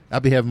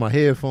 I'll be having my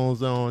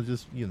headphones on,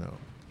 just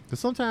because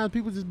sometimes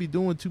people just be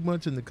doing too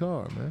much in the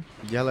car, man.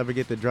 Y'all ever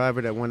get the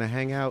driver that want to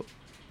hang out?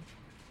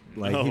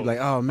 Like No. he like,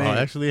 oh man,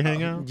 actually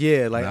hang out?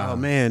 Yeah, like Nah. oh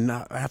man,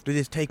 after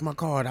this, take my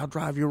card. I'll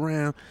drive you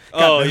around.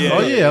 Oh, the- yeah. Oh,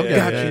 yeah, okay.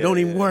 got Yeah, you. Don't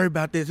even worry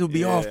about this. It'll be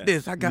Yeah. off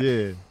this. I got.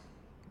 Yeah.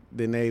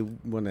 Then they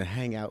want to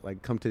hang out,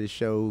 like come to the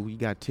show. You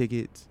got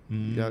tickets.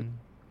 You got,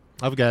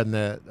 I've gotten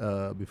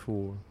that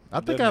before. I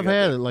think Definitely I've got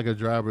had that. like a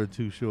driver or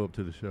two show up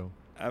to the show.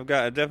 I've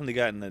definitely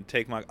gotten to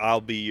take my.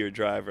 I'll be your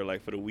driver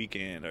like for the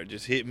weekend, or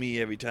just hit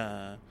me every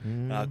time.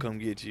 I'll come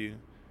get you.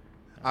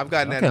 I've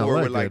gotten I that kinda more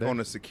like with like that. on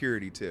a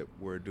security tip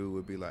where a dude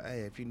would be like,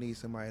 "Hey, if you need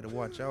somebody to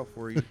watch out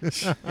for you,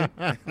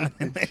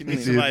 If you need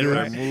Yeah, somebody yeah.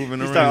 right, moving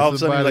you around." start all of a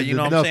sudden Somebody like, you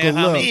know to what I'm saying?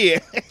 knuckle Homie?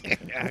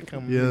 up. I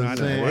come, You know what I'm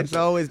saying? it's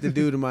always the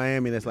dude in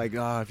Miami that's like,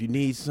 oh, if you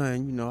need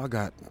something, I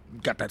got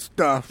that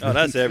stuff. Oh,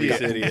 that's every Yeah.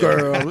 city.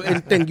 Girl,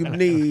 anything you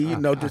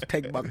need, just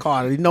take my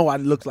car. You know, I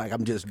look like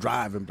I'm just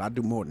driving, but I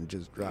do more than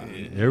just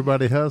driving.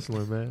 Everybody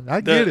hustling, man.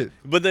 I get it.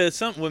 But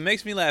what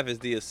makes me laugh is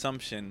the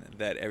assumption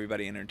that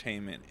everybody in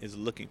entertainment is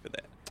looking for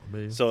that.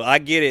 Man. So I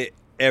get it.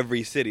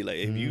 Every city, like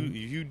if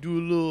you do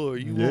a little, or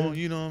you Yeah. want,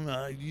 you know what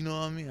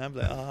I mean. I'm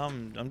like, oh,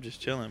 I'm just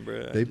chilling,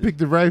 bro. They picked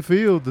the right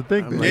field to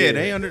think I'm that.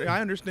 Yeah,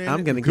 I understand. I'm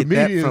it. gonna get that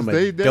Comedians, from a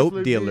they dope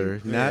definitely dealer,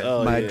 do. not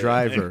Oh, my yeah.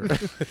 driver.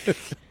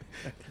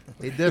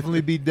 They definitely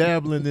be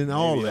dabbling in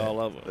all Maybe that.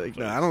 all of them. Like,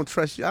 no, I don't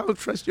trust you. I don't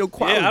trust your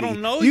quality. I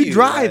don't know you you,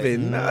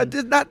 driving. like- No,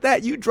 just not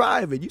that. You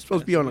driving. You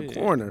supposed to be on a Yeah.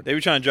 corner. They were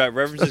trying to drive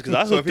references because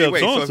I So hooked if he, up wait,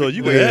 so and so. if he-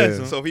 You could yeah. ask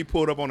him. So if he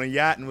pulled up on a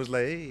yacht and was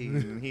like,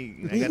 "Hey,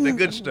 I got the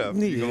good stuff,"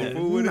 you gonna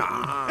fool with it?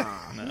 Nah.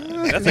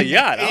 That's a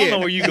yacht. I don't know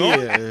where you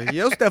going. Yeah,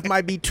 your stuff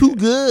might be too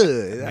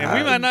good. And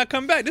we might not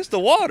come back. This the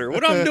water.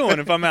 What I'm doing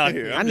if I'm out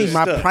here? I I'm need just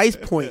my stuck. price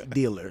point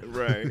dealer.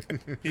 Right.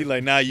 He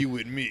like, now you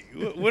with me.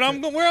 Where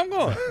I'm going? I'm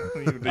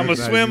gonna Now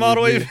swim you all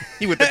the with way. me.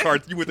 You with the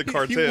cartel? You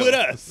with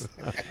us.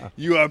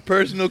 You are a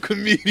personal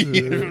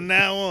comedian from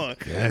now on.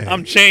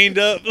 I'm chained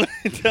up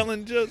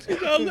telling jokes.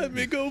 Y'all let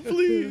me go,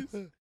 please.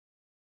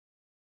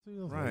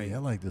 Right. Yeah, I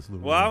like this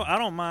little. Well, one. I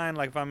don't mind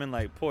like if I'm in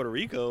like Puerto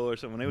Rico or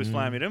something. When they was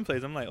flying me them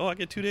places, I'm like, oh, I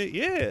get 2 days.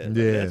 Yeah,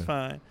 Yeah. that's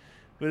fine.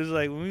 But it's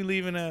like when we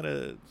leaving at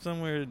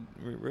somewhere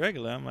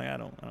regular, I'm like, I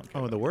don't care.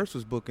 Oh, the worst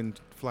was booking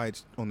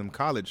flights on them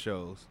college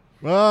shows.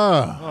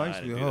 Ah, Oh,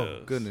 actually, I do oh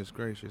those. goodness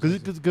gracious.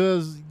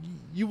 because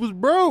you was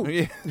broke.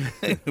 yeah,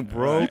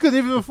 bro. You couldn't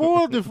even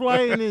afford the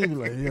flight, and then you be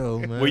like, yo,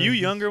 man. Were you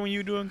younger when you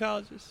were doing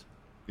colleges?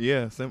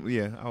 Yeah,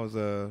 I was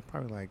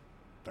probably like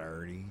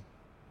 30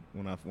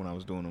 when I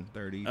was doing them.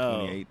 30, Oh.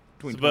 28,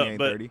 between But- 28 and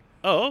but- 30.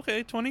 Oh,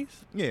 okay, 20s.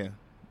 Yeah,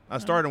 I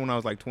started when I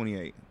was like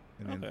 28,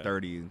 and then Okay.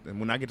 30. And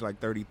when I get to like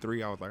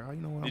 33, I was like, oh,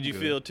 you know what? Did I'm you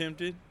good. feel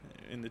tempted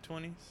in the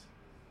 20s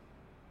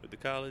with the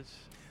college?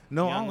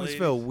 No, I young always ladies?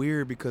 felt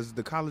weird because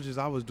the colleges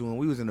I was doing,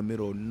 we was in the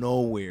middle of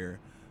nowhere,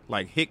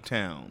 like hick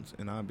towns,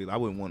 and I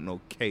wouldn't want no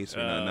case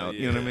or nothing else.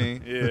 You know what I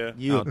mean? Yeah.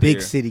 You a Out big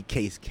there. city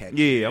case cat.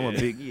 Yeah, I'm a Yeah.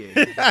 big yeah.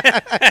 Big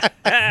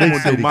I'm gonna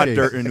do city my case.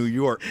 dirt in New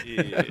York.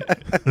 Yeah.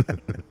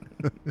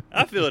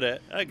 I feel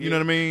that. I get You know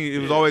what I mean? It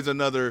was Yeah. always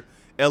another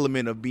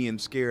element of being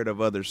scared of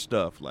other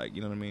stuff. Like,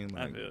 you know what I mean?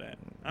 I Like, feel that.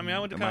 I mean, I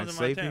went to am I college in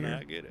safe Montana. here?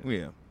 I get it.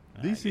 Yeah.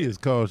 I DC get is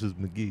cautious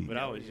McGee. it. But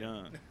I was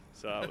young,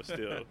 so I was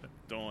still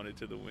throwing it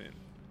to the wind.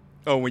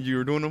 Oh, when you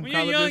were doing them When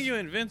colleges? you're young, you're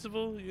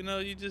invincible. You know,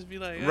 you just be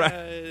like,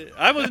 Right.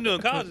 I wasn't doing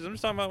colleges. I'm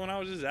just talking about when I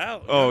was just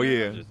out. Oh, you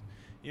know? yeah. Just,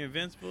 You're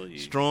invincible.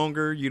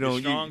 Stronger. You know,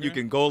 stronger. you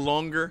can go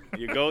longer.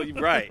 You go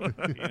right. You know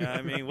what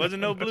I mean?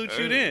 Wasn't no Blue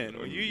Chew then.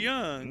 When you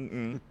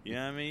young, you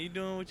know what I mean? You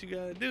doing what you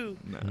gotta do.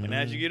 And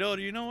as you get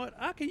older, you know what?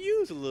 I can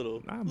use a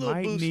little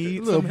might booster. need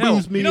A little some help.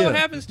 boost me You know up. what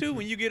happens too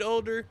when you get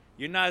older?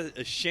 You're not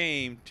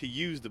ashamed to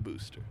use the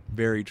booster.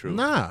 Very true.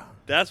 Nah.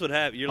 That's what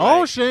happens. You're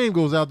All like, shame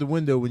goes out the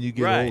window when you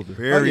get Right. older.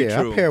 Very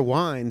true. I pair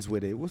wines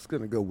with it. What's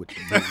gonna go with the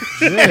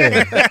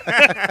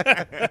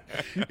Yeah.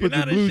 You put the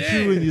not Blue ashamed.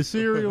 Chew in your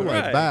cereal,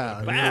 like, Right. bow.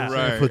 You know what I'm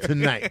Bow. saying? For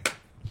tonight.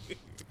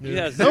 you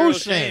have No zero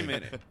shame. shame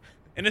in it.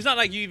 And it's not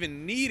like you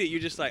even need it. You're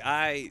just like,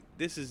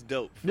 this is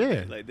dope. for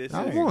Yeah. me. Like this.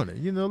 I is, want it.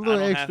 You know, a I little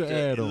don't extra have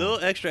to, add A on. little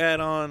extra add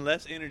on,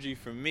 less energy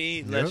for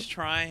me, less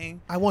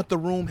trying. I want the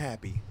room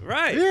happy.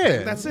 Right.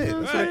 Yeah. That's it.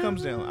 That's what it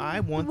comes down. I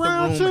want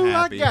Round the two, room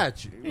happy. I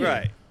got you.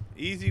 Right.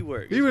 Easy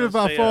work. It's Even gonna if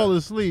I stay fall up.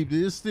 asleep,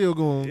 it's still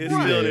going to It's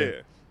still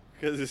there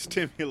because it's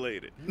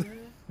stimulated.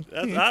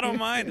 I don't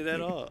mind it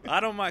at all. I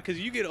don't mind because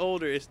you get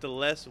older, it's the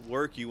less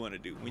work you want to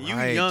do. When you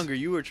were Right. younger,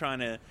 you were trying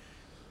to.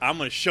 I'm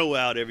gonna show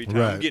out every time.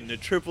 Right. I'm getting a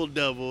triple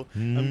double.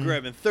 I'm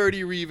grabbing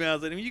 30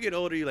 rebounds. And when you get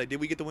older, you're like, did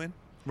we get the win?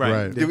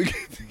 Right. Did we You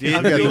get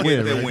got the the win,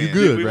 win? right? win. You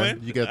good, Did we right?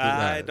 win? You got the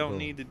I right. don't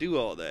need to do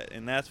all that,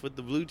 and that's what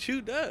the Blue Chew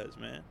does,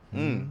 man.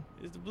 Mm.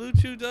 It's the Blue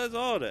Chew does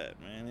all that,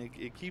 man.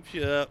 It keeps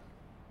you up.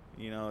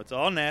 You know, it's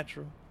all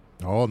natural.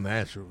 All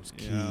natural is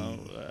key. You know,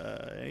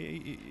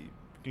 it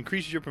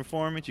increases your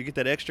performance. You get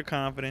that extra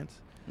confidence.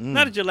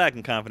 Not that you're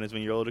lacking confidence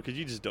when you're older, because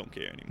you just don't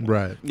care anymore.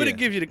 Right. But Yeah. it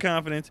gives you the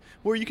confidence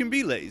where you can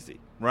be lazy,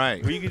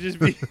 Right. where you can just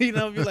be, be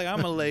like, I'm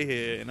gonna lay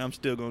here and I'm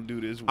still gonna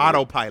do this. Work.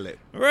 Autopilot.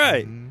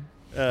 Right.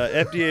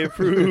 FDA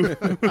approved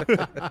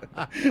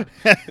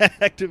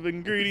active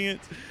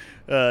ingredients.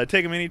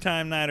 Take them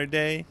anytime, night or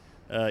day.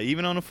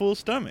 Even on a full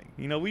stomach.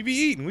 You know, we be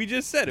eating. We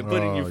just said it.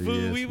 Put in your Oh,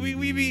 food. yes,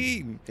 we be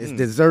eating. It's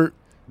dessert,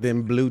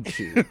 then Blue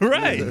Chew.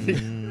 Right.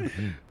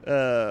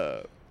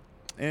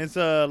 And it's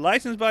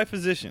licensed by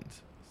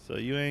physicians. So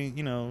you ain't,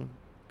 you know,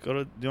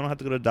 you don't have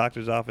to go to the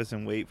doctor's office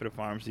and wait for the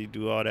pharmacy to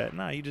do all that.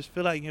 Nah, you just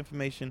fill out your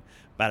information.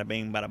 Bada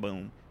bing, bada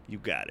boom. You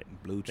got it.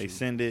 Blue They Chew.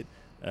 send it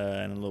in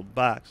a little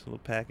box, a little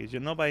package.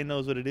 Nobody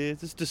knows what it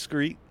is. It's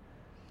discreet.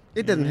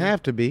 It doesn't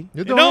have to be.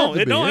 It don't- don't have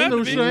to it be. don't Ain't have no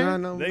to be.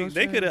 shame. No, They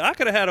shame. could have. I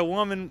could have had a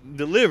woman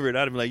delivered.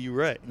 I'd be like, you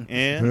right.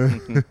 And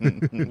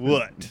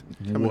what?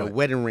 Come in a What?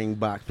 wedding ring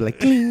box. Like,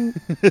 ding.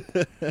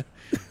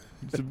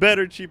 It's a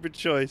better, cheaper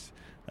choice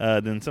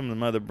than some of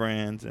them other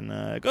brands. And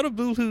go to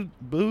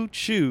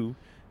BlueChew.com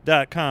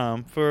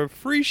for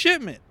free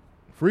shipment.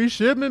 Free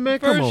shipment, man?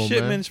 Come First on,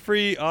 shipment's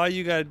free. All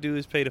you got to do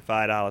is pay the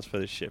 $5 for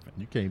the shipping.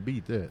 man. You can't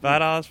beat that.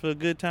 $5 for a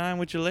good time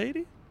with your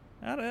lady?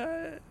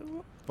 $5.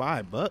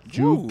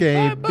 You Ooh,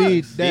 can't $5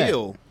 beat that.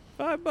 Deal.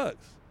 $5.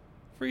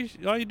 Free.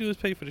 All you do is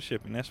pay for the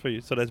shipping. That's for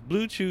you. So that's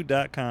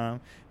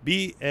BlueChew.com.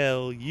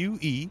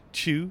 BLUE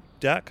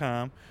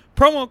Chew.com.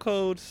 Promo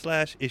code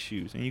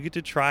 /issues. And you get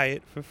to try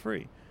it for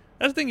free.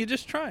 That's the thing. You're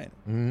just trying it.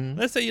 Mhm.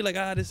 Let's say you're like,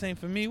 this ain't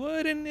for me. Well,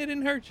 it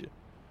didn't hurt you.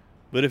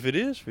 But if it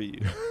is for you,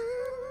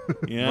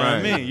 you know what I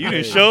Right. mean? You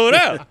didn't show it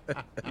out.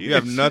 You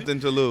have nothing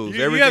to lose.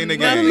 You Everything to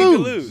have gain. nothing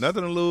to lose.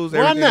 Nothing to lose. Why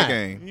Everything not? to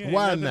gain. Yeah,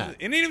 Why nothing- not?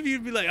 And even if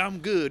you'd be like, I'm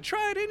good,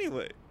 try it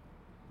anyway.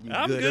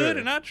 I'm good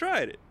and I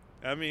tried it.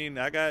 I mean,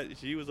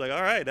 she was like,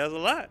 all right, that's a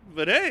lot.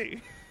 But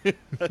hey,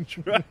 I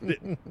tried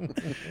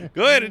it.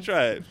 Go ahead and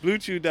try it.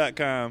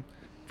 BlueChew.com,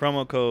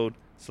 promo code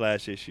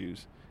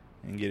 /issues,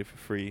 and get it for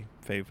free.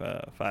 Pay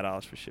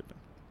 $5 for shipping.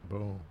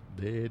 Boom.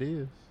 There it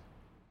is.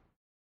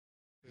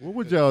 What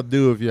would y'all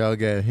do if y'all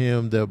got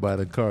hemmed up by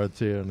the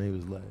cartel and they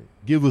was like,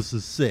 give us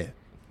a set?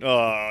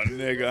 Oh,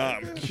 nigga,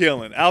 I'm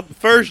killing.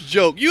 First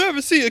joke. You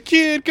ever see a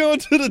kid going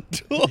to the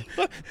door?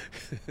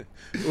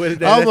 What is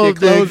that? I'm That's your up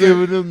there closer?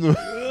 giving them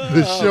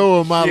the show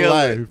of my Kill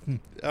life. it.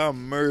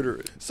 I'm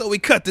murdering. So we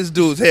cut this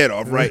dude's head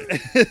off, right?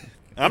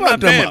 I'm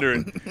not Fucked him up.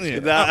 pandering.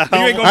 Yeah.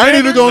 I You ain't don't- I ain't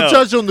even going to No.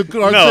 touch on the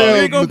cartel No,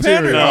 you ain't gonna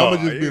material. pander? I'm No,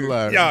 going to just be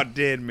like, Y'all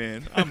dead,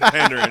 man. I'm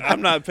pandering.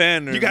 I'm not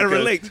pandering. You gotta because-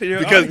 relate to your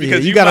because audience. Yeah,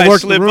 you you gotta might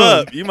work the slip room.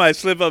 up. You might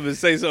slip up and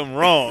say something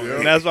wrong,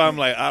 and that's why I'm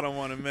like, I don't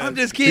want to mess. I'm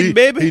just he, kidding,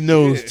 baby. he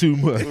knows too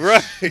much.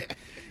 right.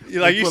 You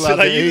like you pull said, out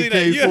like the you see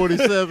that.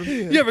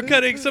 AK-47. You ever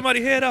cut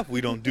somebody's head off?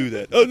 We don't do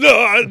that. Oh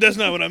no, that's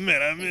not what I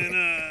meant. I mean,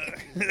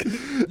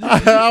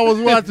 I was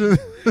watching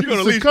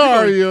gonna leave-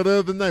 Sicario the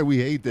other night. We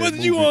hate that wasn't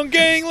movie. you on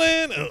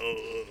Gangland?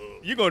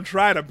 You're going to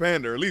try to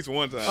pander at least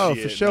one time. Oh,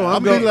 Shit, for sure. nah. I'm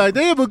I'm be going like,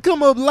 they ever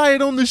come up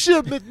light on the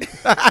shipment?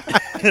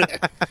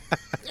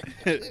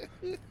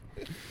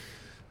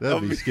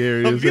 That'd be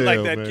scary I'm as be hell,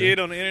 like that man. kid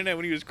on the internet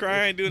when he was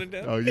crying, doing it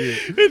down. Oh, yeah.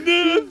 And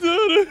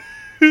then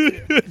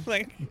I thought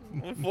like, I'm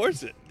gonna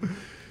force it.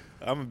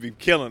 I'm gonna be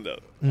killing though.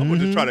 I'm going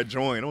to just try to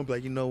join. I'm going to be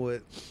like, you know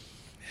what?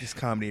 This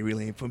comedy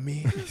really ain't for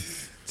me.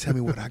 Tell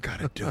me what I got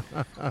to do.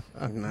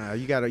 Nah,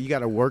 you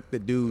gotta work the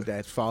dude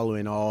that's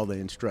following all the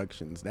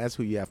instructions. That's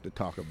who you have to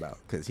talk about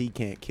because he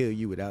can't kill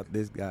you without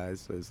this guy.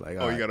 So it's like,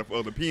 Oh, you got to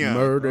follow the peon.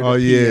 murder. Oh,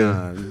 the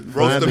yeah. peon. Roast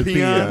Find the the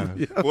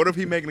peon. What if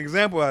he make an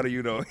example out of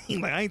you, though? He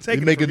like, I ain't He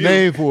taking make it a from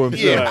name you. for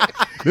himself.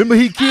 Yeah. Remember,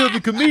 he killed the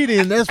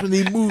comedian. That's when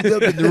he moved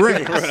up in the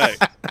ranks. Right.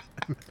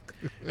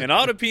 And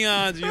all the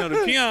peons,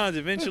 the peons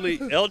eventually,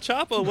 El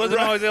Chapo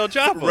wasn't always El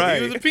Chapo.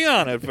 Right. He was a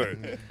peon at first.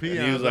 And he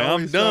Peons was like, I'm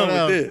always done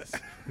start with out-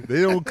 this.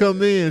 They don't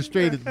come in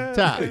straight at the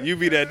top. You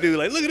be that dude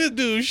like, look at this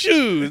dude's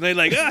shoes. And they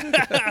like,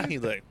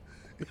 he's like,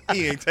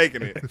 He ain't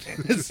taking it.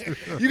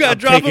 you got to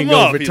drop him taking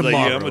off. over He's like, yeah,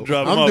 I'm tomorrow. going to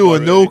drop him off. I'm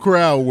doing no already.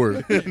 crowd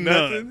work.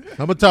 Nothing. I'm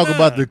gonna talk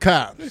about the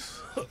cops.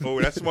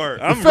 Oh, that's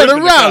smart. I'm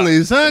ripping the cop.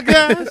 Federales, huh,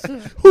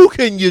 guys? Who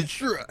can you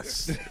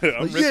trust?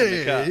 I'm ripping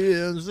the yeah, cop. you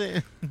know what I'm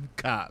saying?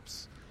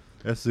 Cops.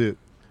 That's it.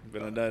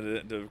 But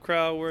the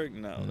crowd work,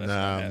 no. That's not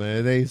Nah, happening.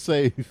 man, it ain't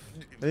safe.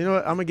 You know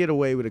what? I'm gonna get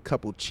away with a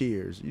couple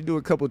cheers. You do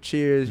a couple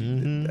cheers.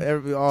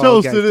 Mhm. All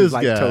Toast to gangsters this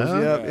like guy, toast. huh?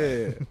 Yep,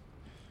 yeah.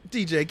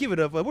 DJ, give it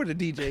up. Where the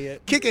DJ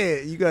at? Kick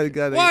it. You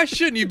gotta. Why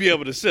shouldn't you be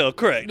able to sell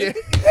crack? Yeah,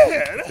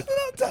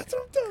 that's what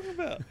I'm talking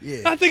about.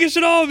 Yeah. I think it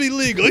should all be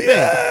legal.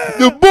 Yeah.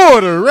 The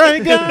border,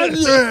 right,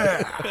 guys?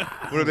 Yeah.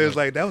 What if there's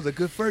like, that was a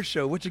good first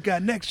show. What you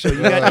got next show?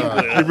 You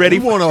got you ready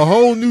You want a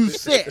whole new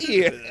set?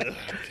 Yeah.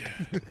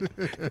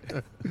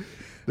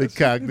 They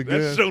cocked the gun.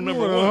 That's show You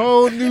number want one. a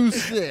whole new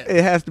set.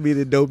 It has to be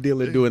the dope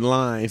dealer doing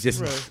lines.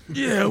 Just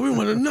yeah, we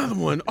want another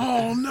one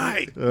all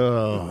night.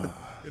 Oh,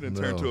 It done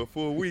turned to a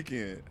full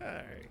weekend. All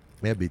right.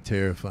 that'd be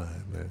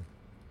terrifying, man.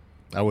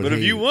 I would. But if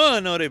hate you it.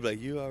 won, no, they'd be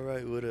like, you all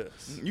right with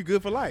us. You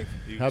good for life.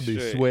 You I'd be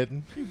straight.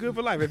 sweating. You good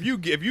for life. If you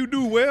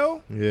do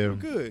well, Yeah, you're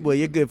good. Well,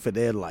 you're good for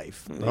their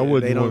life. I They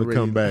wouldn't don't want to really-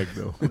 come back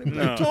though.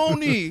 No.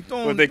 Tony,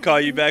 Would they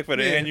call you back for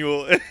the Yeah.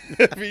 annual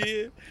every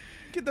year?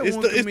 Get that It's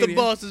one the comedian.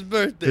 boss's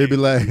birthday. They'd be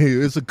like,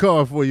 "It's a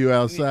car for you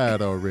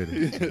outside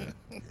already."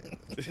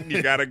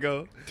 You gotta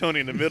go. Tony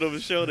in the middle of the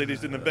show, they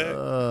just in the back.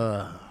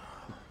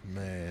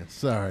 Man,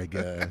 sorry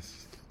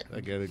guys.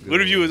 I gotta go.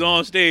 What if you was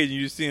on stage and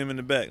you just see him in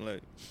the back,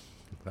 like,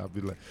 I'll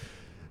be like,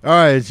 "All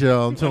right,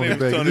 y'all, I'm Tony name is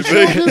Baker." Tony The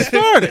show Baker. just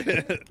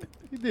started.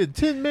 You did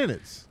 10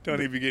 minutes.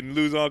 Tony be getting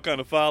lose all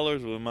kind of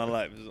followers? Well, my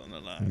life is on the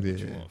line. What you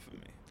Yeah. want from me?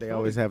 They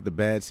always have the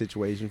bad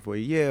situation for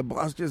you. Yeah,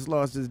 boss just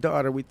lost his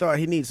daughter. We thought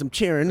he needs some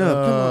cheering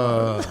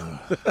up. Come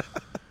on.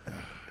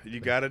 You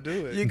gotta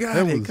do it. You got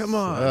that it. was Come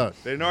on.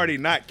 suck. They done already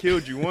not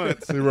killed you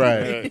once.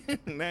 Right.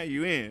 Now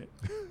you in.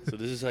 So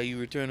this is how you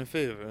return a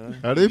favor,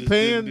 huh? Are they You just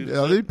paying? do the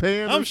Are same- they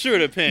paying? I'm us? sure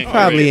they're paying.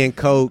 Probably great. in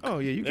coke. Oh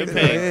yeah, you They're get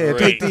paying that. Yeah, great.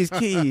 take these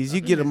keys.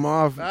 You get them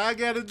off. I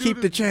gotta do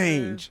Keep the this,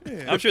 change.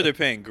 I'm sure they're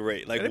paying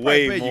great, like They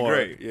probably way pay you more.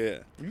 great. Yeah,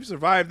 You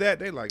survive that,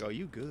 they like, oh,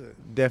 you good.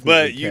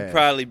 Definitely. but you'd cash.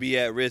 probably be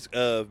at risk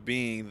of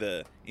being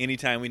the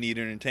anytime we need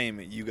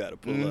entertainment, you got to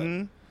pull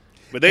Mhm. up.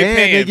 But they And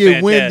paying they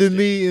get wind fantastic. of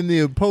me in the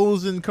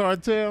opposing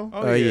cartel.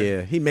 Oh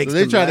yeah, he makes. So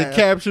they them try to laugh.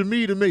 capture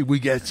me to make. We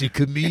got your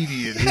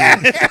comedian here,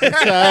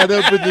 tied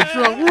up in the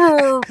trunk.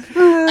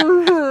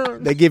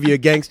 They give you a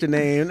gangster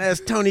name. That's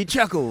Tony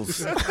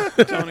Chuckles.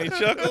 Tony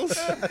Chuckles.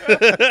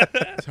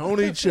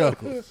 Tony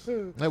Chuckles.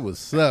 That would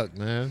suck,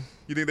 man.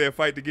 You think they'll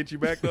fight to get you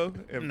back though?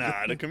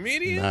 Nah, the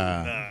comedian.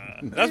 Nah.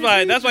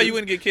 That's why you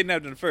wouldn't get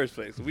kidnapped in the first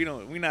place.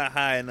 We're not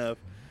high enough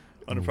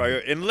on the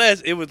priority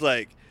unless it was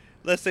like,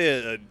 let's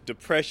say a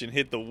depression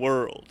hit the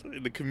world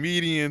and the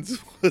comedians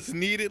was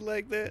needed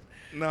like that.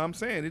 No, I'm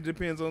saying it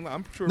depends on.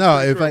 I'm sure. No,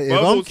 pretty if sure I'm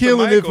Bubbles to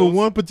killing it for Michaels-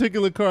 one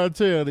particular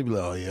cartel, they be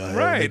like, "Oh yeah, I had a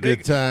Right, good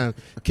they- time.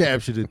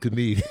 Capture the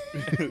comedian."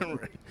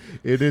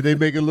 And then they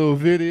make a little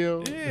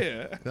video.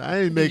 Yeah,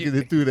 I ain't making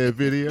it through that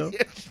video.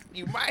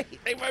 you might.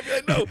 They might be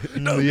like, no,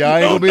 no, Y'all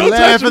ain't gonna be don't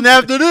touch laughing him.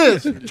 after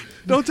this.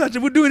 Don't touch it.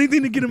 We'll do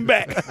anything to get him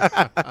back.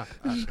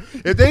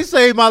 If they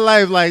save my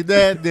life like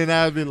that, then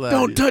I'd be like,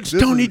 Don't touch this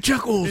Tony is-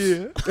 Chuckles.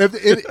 Yeah.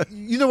 If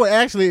you know what?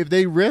 Actually, if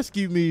they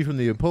rescue me from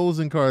the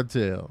opposing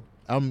cartel,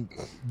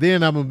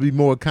 then I'm gonna be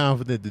more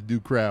confident to do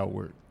crowd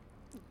work.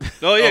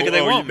 Oh yeah, because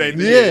they Oh, want they-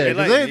 me. Yeah, 'cause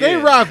like they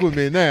me, rock with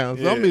me now,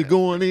 so I'm Yeah. be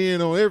going in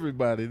on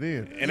everybody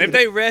then. And if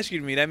they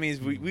rescued me, that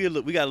means we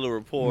got a little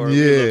rapport. we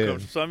a Yeah. little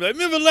comfortable. So I'm like,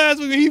 remember last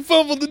week when he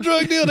fumbled the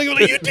drug deal? They go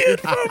like, you did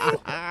fumble.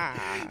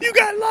 You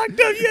got locked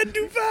up. You had to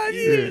do 5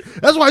 years. Yeah.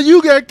 That's why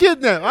you got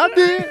kidnapped. I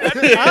did.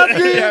 I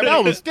did. I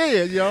was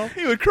scared, y'all.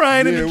 He was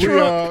crying in Yeah, the we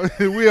trunk.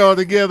 all we all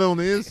together on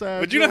the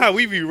inside. But you know how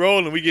we be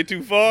rolling, we get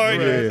too far. You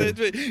know what I'm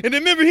saying? And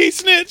then remember he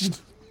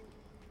snitched.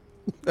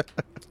 The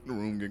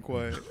room get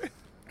quiet.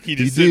 he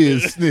just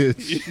did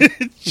said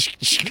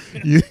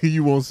snitch.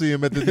 you won't see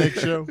him at the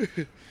next show.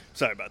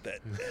 Sorry about that.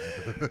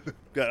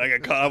 I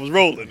got caught. I was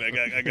rolling.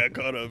 I got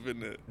caught up in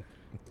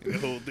the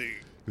whole thing.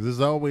 'Cause there's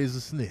always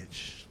a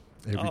snitch.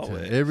 Every Always.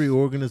 time, every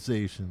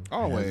organization has a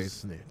Always.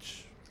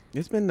 snitch.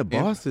 It's been the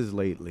bosses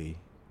lately.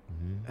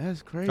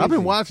 That's crazy. I've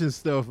been watching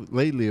stuff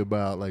lately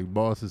about like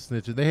bosses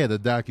snitching. They had a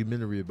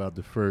documentary about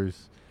the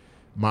first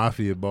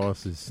mafia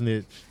boss that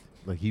snitched.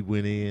 Like he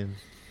went in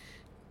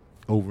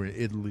over in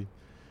Italy.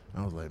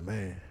 I was like,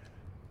 man,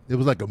 it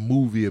was like a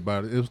movie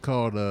about it. It was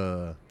called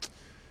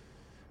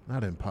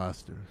not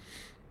Imposter.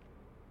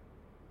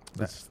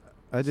 It's-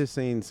 I just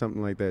seen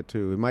something like that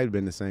too. It might have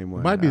been the same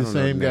one. Might be I the don't know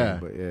same name, guy.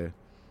 but yeah.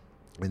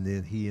 and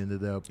then he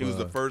ended up. He was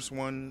the first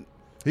one.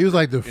 He was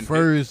like the In-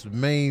 first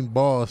main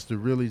boss to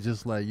really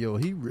just like, yo,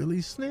 he really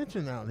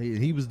snitching out here.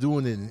 He was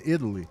doing it in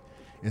Italy,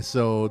 and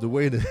so the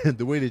way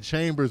the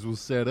chambers was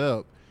set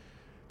up,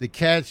 the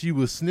cats you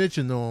was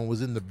snitching on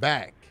was in the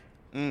back,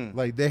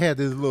 Like they had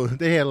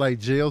they had like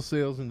jail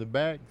cells in the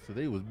back, so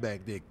they was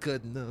back there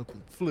cutting up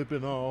and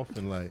flipping off,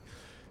 and like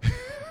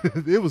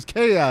it was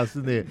chaos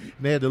in there. And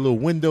they had the little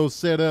window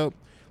set up,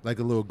 like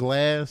a little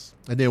glass,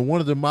 and then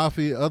one of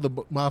the other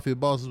mafia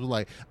bosses was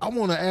like, "I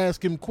want to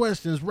ask him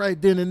questions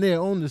right then and there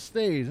on the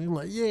stage." And he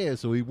was like, "Yeah."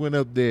 So he went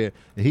up there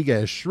and he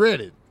got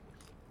shredded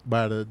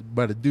by the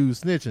dude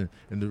snitching,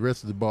 and the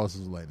rest of the bosses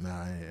was like, "Nah,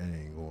 I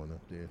ain't going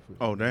up there."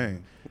 Oh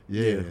dang.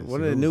 Yeah, One so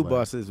of the it new was like-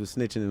 bosses was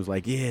snitching and was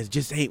like, "Yeah, it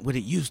just ain't what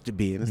it used to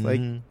be." And it's like,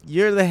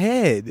 you're the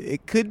head.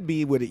 It could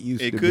be what it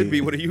used to be. It could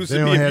be what it used They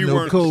to don't be if have you no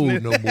weren't code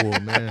snitching. no more,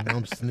 man.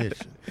 I'm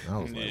snitching. I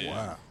was like, Yeah.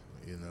 wow,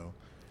 you know.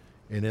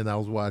 And then I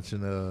was watching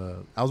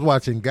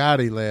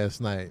Gotti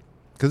last night,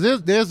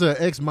 because there's an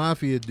ex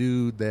mafia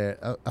dude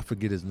that I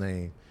forget his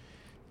name,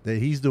 that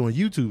he's doing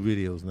YouTube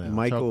videos now.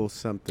 Michael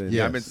something.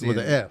 Yeah, I've been seeing with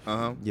an F.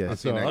 Uh-huh. Yeah. I've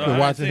So seen that. I've I been ain't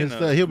watching seen his that.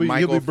 stuff. He'll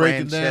be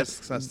breaking down.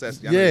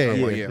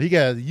 Yeah. He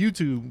got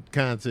YouTube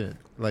content.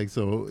 Like,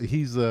 so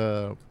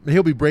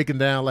he'll be breaking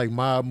down like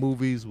mob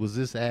movies. Was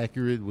this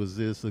accurate? Was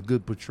this a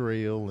good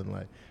portrayal? And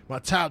like my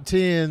top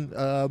 10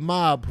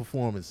 mob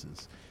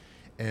performances.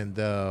 And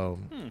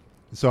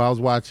so I was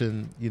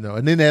watching,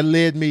 and then that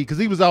led me, because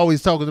he was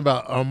always talking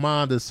about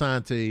Armand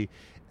Asante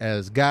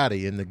as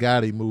Gotti in the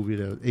Gotti movie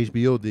that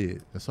HBO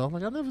did. And so I'm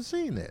like, I've never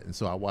seen that. And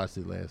so I watched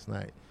it last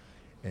night.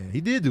 And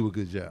he did do a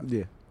good job.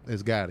 Yeah.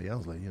 As Gotti. I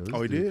was like, this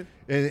Oh, he dude.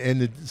 did? And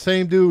the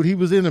same dude, he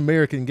was in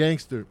American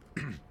Gangster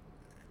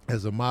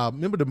as a mob.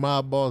 Remember the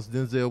mob boss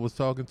Denzel was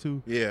talking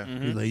to? Yeah.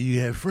 He's like,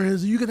 you have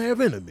friends, you can have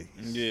enemies.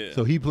 Yeah.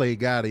 So he played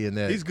Gotti in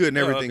that. He's good in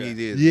everything okay. he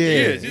did. Yeah. He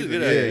is. He's a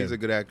good actor. He's a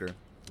good actor.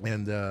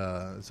 And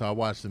so I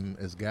watched him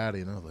as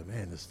Gotti, and I was like,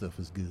 man, this stuff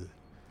is good.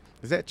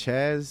 Is that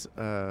Chaz?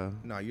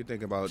 No, you're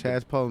thinking about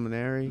Chaz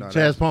Palminteri? No,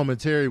 Chaz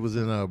Palminteri was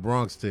in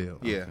Bronx Tale.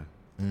 Yeah.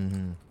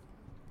 Mm-hmm.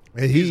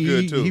 And He's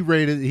good, too. he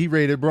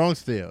rated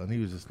Bronx Tale, and he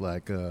was just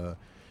like, he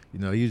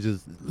was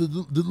just the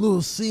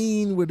little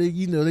scene where they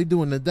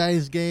doing the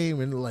dice game,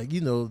 and like,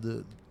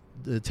 the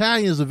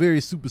Italians are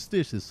very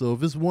superstitious. So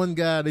if it's one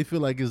guy they feel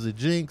like is a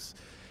jinx,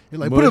 they're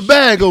like, put a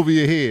bag over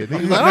your head.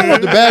 And he's like, I don't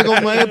want the bag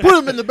over my head. Put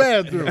him in the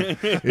bathroom.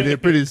 And then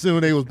pretty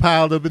soon they was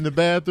piled up in the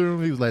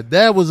bathroom. He was like,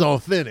 that was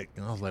authentic.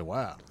 And I was like,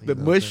 wow. The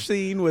mush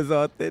scene was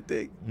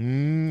authentic.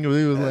 He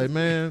was like,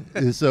 man.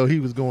 And so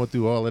he was going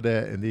through all of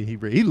that, and then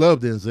he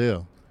loved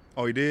Denzel.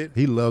 Oh, he did?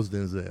 He loves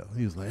Denzel.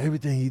 He was like,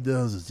 everything he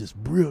does is just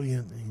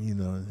brilliant.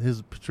 And,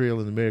 his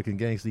portrayal in American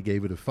Gangster, he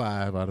gave it a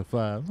 5 out of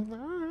 5. I'm like,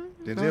 all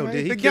right. Denzel all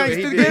did. He The killed-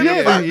 gangster he did.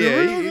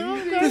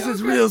 Yeah. This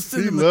is real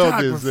He loved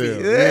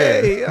cinematography. Denzel.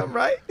 Hey, all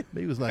right.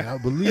 He was like, I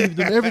believe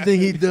him. Everything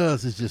he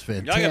does is just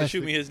fantastic. Y'all gotta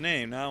shoot me his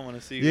name. Now I want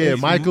to see. Yeah, who-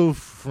 Michael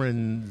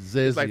Franzese.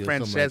 It's like or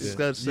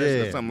Francesca, something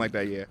like that. something like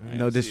that, yeah. I ain't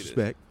No see this.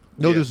 disrespect.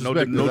 No Yeah,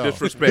 disrespect. no at all.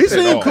 disrespect He at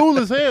seemed all. cool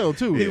as hell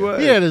too. He was.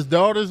 He had his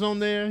daughters on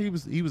there. He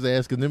was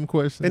asking them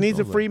questions. And he's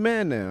I a was free like,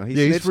 man now. He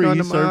Yeah, he's snitched free. on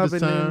He the served mob his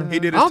and then, time. He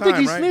did I his don't think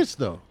he time, right? snitched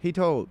though. He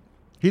told.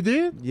 He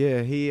did.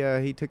 Yeah,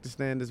 he took the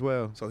stand as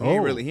well. So he Oh.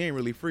 ain't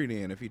really free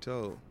then if he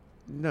told.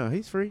 No,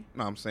 he's free.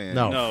 No, I'm saying.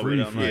 No. No, free,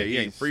 but I'm free. like, Yeah, he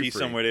ain't free, He's free.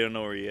 somewhere they don't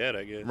know where he at.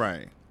 I guess.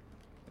 Right.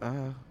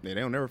 Yeah, they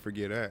don't never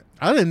forget that.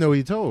 I didn't know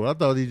he told. I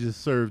thought he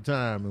just served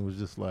time and was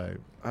just like,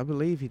 I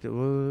believe he did.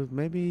 Well,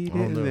 maybe he I don't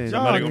didn't. know. then.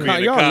 Somebody gonna be in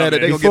the y'all let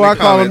it. They comments. gonna Before I get in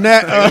the call him comments.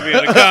 that, They're gonna be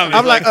in the comments.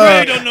 I'm like,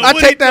 "We don't know I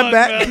what take he that talking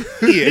back."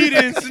 about. He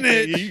didn't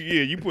snitch.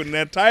 Yeah, you putting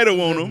that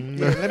title on him.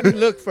 Yeah, let me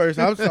look first.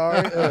 I'm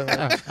sorry.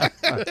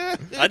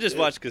 I just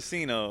watched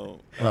Casino.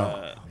 oh,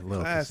 I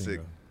love classic.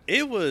 Casino.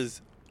 It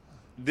was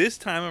this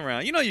time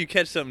around. You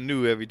catch something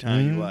new every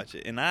time Mhm. you watch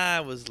it, and I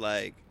was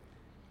like,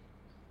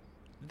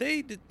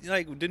 De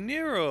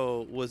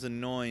Niro was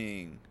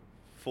annoying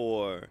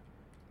for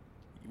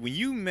when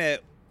you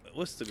met.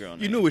 What's the girl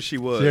name? You knew what she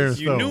was. Sharon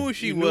You Stone. knew who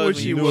she You knew was. what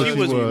when she you- was. She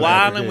was She was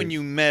wilding at when the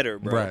you met her,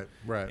 bro.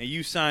 Right. And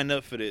you signed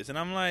up for this, and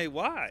I'm like,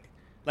 why?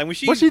 Like when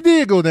she, But she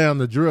did go down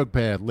the drug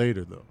path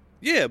later though.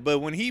 yeah, but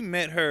when he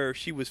met her,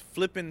 she was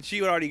flipping.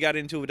 She already got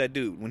into it with that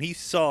dude. When he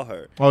saw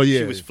her, Oh yeah.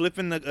 she was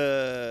flipping the,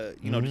 the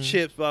Mhm.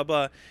 chips, blah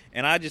blah.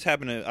 And I just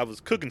happened to, I was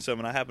cooking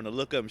something. I happened to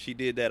look up, and she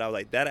did that. I was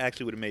like, that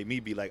actually would have made me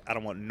be like, I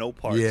don't want no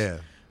parts Yeah.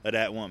 of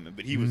that woman.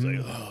 But he was like,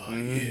 oh yeah,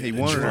 He the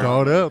wanted drug. her.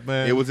 Caught up,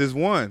 man. It was his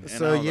one. And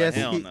So I was yes,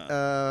 like, hell he,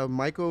 no.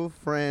 Michael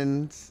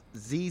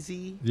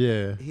Franzese.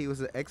 Yeah. He was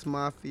an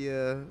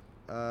ex-mafia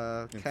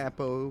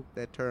capo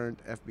that turned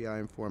FBI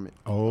informant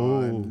Oh.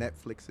 on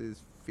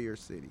Netflix's Fear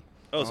City.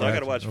 Oh, so I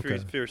gotta Gotcha. watch Okay.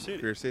 Fear City.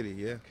 Fear City,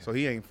 yeah. So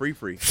he ain't free.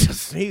 He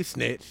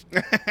snitched.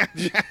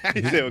 He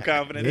said with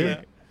confidence.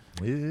 Yeah.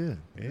 Yeah.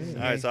 Yeah.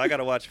 All right, so I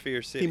gotta watch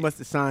Fear City. He must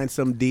have signed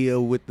some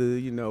deal with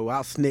the,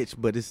 I'll snitch,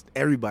 but it's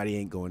everybody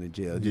ain't going to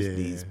jail, just Yeah.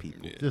 these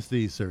people. Yeah. Just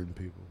these certain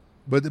people.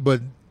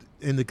 But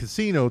in the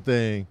Casino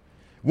thing,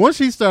 once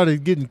he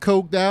started getting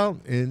coked out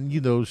and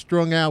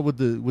strung out with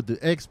the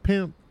ex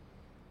pimp,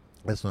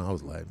 that's when I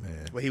was like,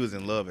 man, But he was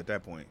in love at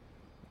that point.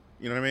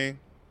 You know what I mean?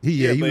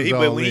 he was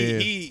all in.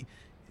 he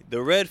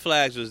the red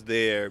flags was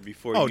there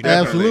before Oh, you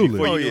definitely.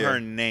 before you Oh, knew yeah. her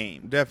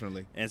name.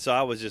 Definitely. And so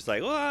I was just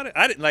like, well,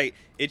 I didn't like.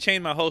 It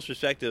changed my whole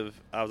perspective.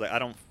 I was like, I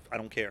I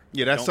don't care.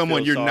 Yeah, I that's don't someone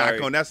feel you're sorry. not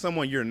going. That's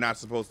someone you're not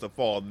supposed to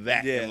fall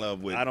that Yeah, in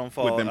love with. I don't With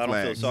fall. them I don't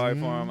feel flags. sorry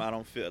for him. I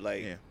don't feel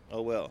like, Yeah.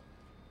 oh well,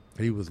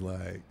 He was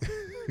like,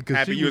 'cause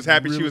Happy she you was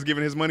happy she really- was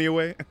giving his money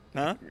away.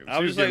 huh?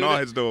 She was giving all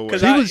his dough away.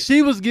 'Cause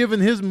She was giving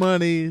his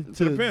money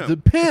to the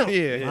pimp.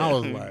 Yeah, I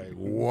was like,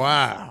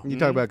 wow. You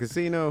talk about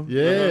Casino?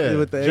 Yeah.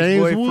 With the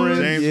James ex-boyfriend? Woods.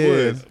 James yeah.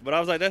 Woods. But I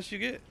was like, that's what you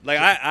get. Like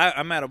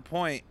I'm at a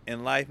point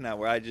in life now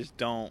where I just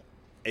don't.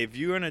 If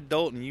you're an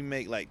adult and you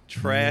make like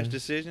trash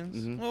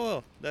decisions,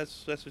 well,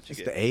 that's what you It's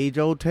get. the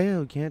age-old tale.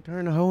 You can't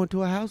turn a hoe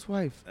into a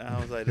housewife. I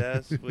was like,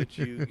 that's what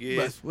you get.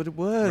 That's what it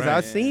was. Right.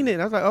 I seen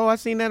it. I was like, oh, I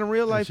seen that in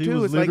real life she too.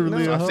 was It's like,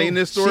 literally no, a I've hoe. seen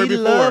this story she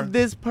before. loved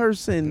this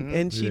person,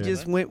 and she Yeah.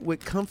 just went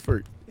with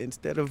comfort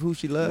instead of who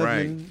she loved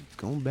Right. and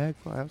going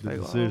back for. I was The like,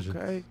 decision.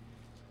 oh, okay.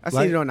 I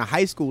Like- seen it on the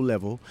high school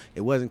level. It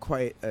wasn't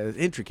quite as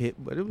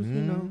intricate, but it was, you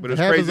know. But It it's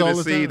happens crazy all to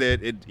the see time.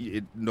 that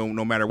it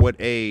no matter what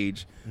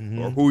age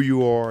or who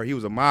you are, he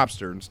was a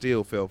mobster and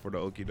still fell for the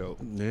okie doke.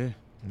 Yeah.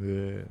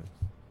 Yeah.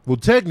 Well,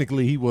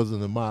 technically, he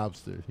wasn't a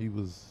mobster. He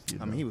was.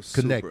 I mean, he was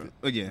connected, super.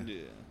 Oh, yeah. Yeah.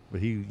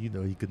 but he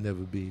could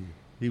never be.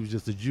 He was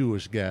just a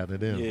Jewish guy to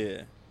them.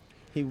 Yeah.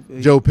 He,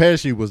 Joe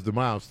Pesci was the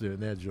mobster in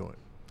that joint.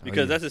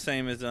 Because that's the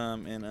same as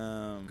in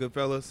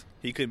Goodfellas.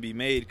 he couldn't be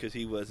made because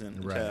he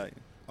wasn't Right. Italian.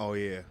 Oh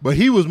yeah. But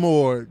he was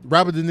more.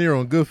 Robert De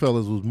Niro in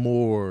Goodfellas was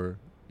more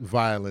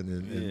violent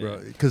and Yeah.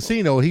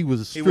 Casino. He was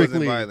He strictly.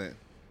 wasn't violent.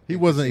 He in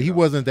wasn't. He Casino.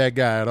 wasn't that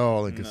guy at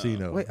all in No.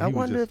 Casino. wait, He I was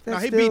wonder just- if that No,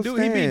 he still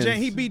beat stands.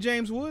 he beat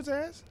James Woods'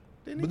 ass.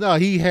 Didn't he? But no,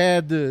 he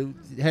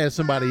had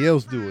somebody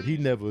else do it. He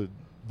never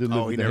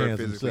delivered he the never hands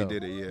physically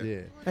himself. did it, yeah.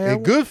 Yeah. Hey,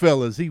 In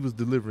Goodfellas, he was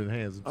delivering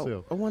hands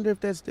himself. I wonder if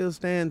that still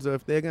stands, or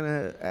if they're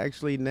gonna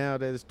actually, now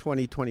that it's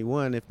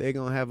 2021, if they're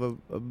gonna have a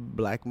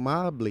black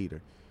mob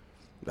leader.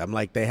 I'm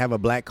like, they have a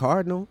black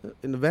cardinal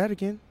in the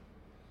Vatican.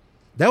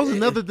 That was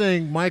another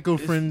thing. Michael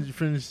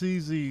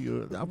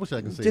Francesi. I wish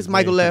I could say. Just his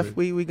Michael name left.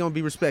 correctly. We gonna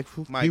be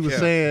respectful. Mike He was Keller.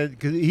 saying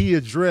because he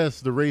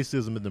addressed the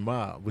racism in the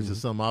mob, which is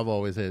something I've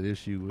always had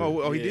issue with.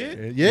 Oh, he Yeah. did.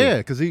 And yeah,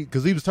 because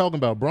he was talking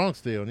about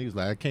Bronxdale, and he was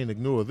like, I can't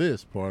ignore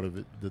this part of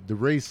it, the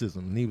racism.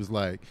 And he was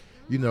like,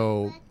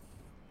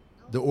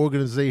 the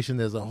organization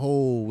as a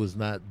whole was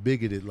not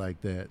bigoted like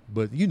that,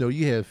 but you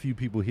had a few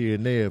people here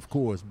and there, of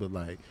course, but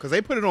like Because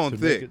they put it on To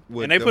thick. make it-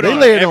 with And they the put it They on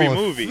laid it every on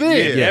movie. thick.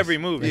 Yeah, Yes. every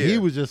movie. and he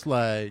was just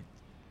like,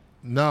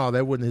 no,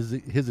 that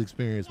wasn't his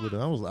experience with it.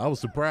 I was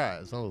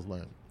surprised. I was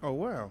like, Oh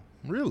wow.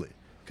 really?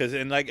 Because I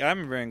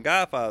remember in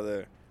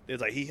Godfather, it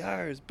was like he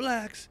hires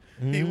blacks.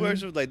 He Mhm.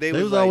 works with they They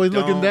was like, always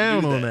looking "Don't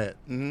down do on that.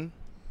 Mm-hmm.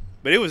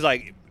 But it was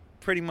like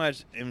pretty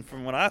much, and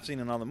from what I've seen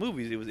in all the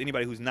movies, it was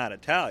anybody who's not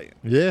Italian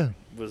Yeah.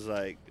 was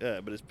like,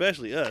 but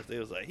especially us, they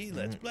was like he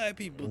lets black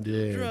people do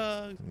Yeah.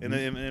 drugs. And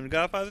then in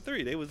Godfather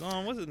 3, they was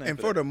on what's his name? And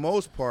for the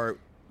most part,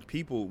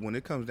 people when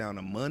it comes down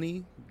to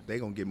money, they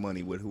gonna get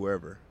money with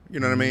whoever. You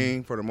know what I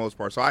mean? For the most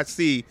part. So I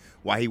see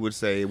why he would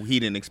say he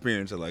didn't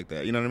experience it like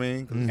that. You know what I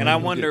mean? 'Cause And I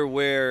you wonder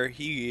where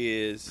he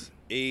is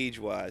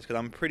age-wise, because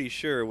I'm pretty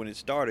sure when it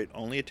started,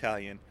 only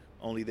Italian,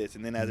 only this,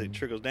 and then as it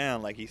trickles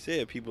down, like he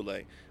said, people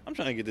like, I'm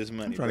trying to get this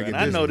money, trying to bro. get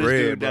And this I know this bread,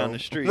 dude bro. down the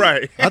street,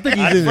 Right. I think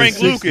he's in Frank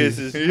his 60s. Lucas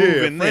is Yeah,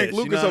 moving Frank this.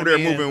 Lucas you know over what there I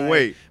mean? moving Like,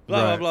 weight.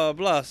 Blah Right. blah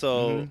blah.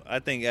 So I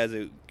think as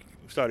it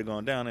started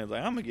going down, it was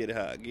like I'm gonna get it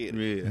how I get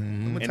it. Yeah.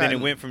 Mhm. And then it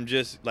went from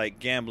just like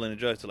gambling and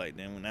drugs to like,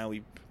 then now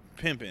we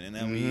pimping, and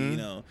now we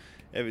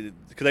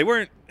because they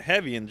weren't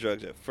heavy in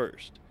drugs at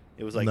first.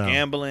 It was like No.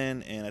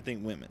 gambling and I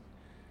think women.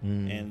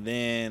 And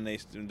then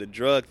the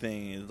drug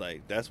thing is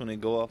like that's when they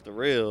go off the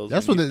rails.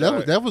 That's and when you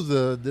start- that was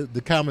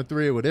the common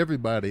thread with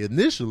everybody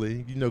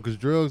initially, because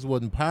drugs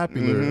wasn't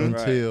popular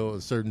until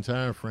a certain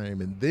time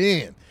frame, and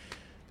then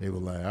they were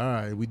like, all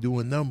right, we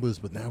doing numbers,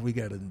 but now we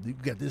got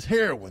this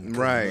heroin, coming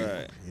Right. in,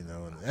 Right.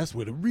 and that's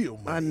where the real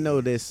money. I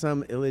know there's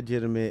some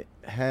illegitimate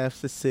half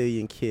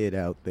Sicilian kid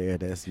out there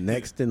that's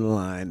next in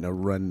line to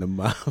run the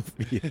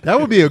mafia.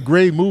 That would be a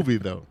great movie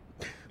though.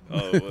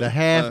 Oh, The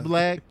half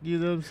black, you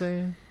know what I'm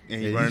saying?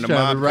 And Yeah, he's running he's the trying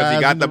mob to because rise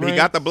he got in the the he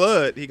got the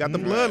blood. He got the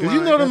blood. 'Cause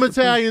you know them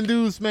Italian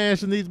dudes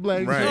smashing these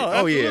black Right. chicks. Oh,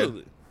 Oh, yeah.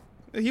 absolutely.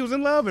 He was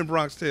in love in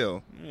Bronx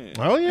Tale. Yeah.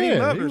 Oh yeah, He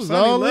loved her. was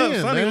Sonny all loved,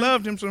 in, Sonny man.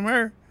 loved him some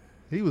her.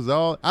 He was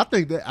all. I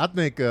think that's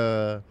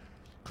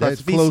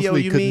Classificio,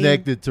 closely you mean?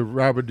 connected to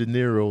Robert De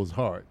Niro's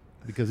heart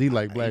because he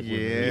liked black women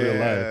in real life.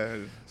 Yeah.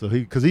 So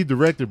because he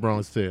directed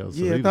Bronx Tale.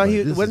 So Yeah, I was thought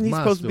like, this wasn't is he my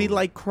supposed to be story.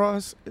 like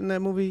Cross in that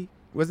movie?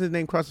 Wasn't his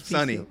name Cross?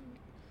 Sonny.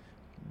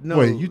 No,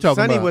 Wait, you talking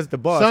Sonny about- was the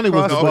boss. Sonny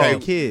was Cross the was boss. the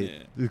kid.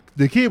 Yeah.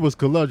 the kid was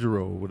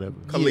Calogero or whatever.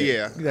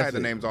 Yeah, I that's had the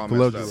it. names all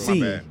Blood messed up. C.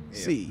 My bad. Yeah.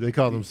 C. They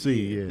called him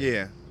C. Yeah.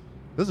 Yeah.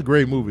 That's a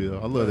great movie though.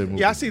 I love that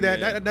movie. Yeah, I see that.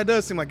 Yeah. That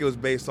does seem like it was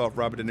based off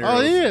Robert De Niro's.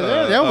 Oh yeah,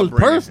 that was upbringing.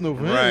 personal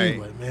for him. Right. He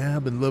was like, man,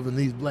 I've been loving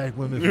these black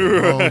women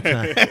for a long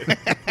time.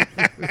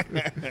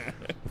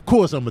 Of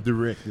course, I'm gonna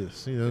direct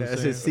this. You know what I'm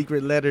That's saying? his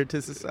secret letter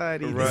to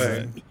society.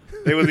 Right.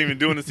 They wasn't even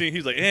doing the scene. He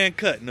was like, and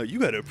cut. No, you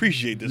got to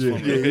appreciate this Yeah.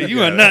 woman. Okay?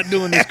 You are not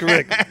doing this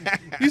correctly.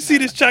 You see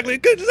this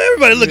chocolate? Good.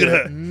 Everybody look at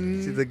her.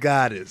 She's a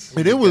goddess.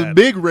 And it was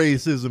big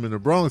racism in the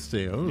Bronx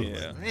Tale. It was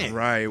Yeah. like, man.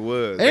 Right, it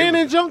was. And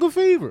in Jungle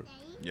Fever.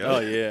 Oh,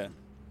 yeah.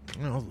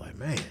 And I was like,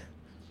 man.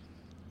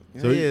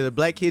 So yeah, the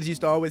black kids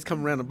used to always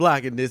come around the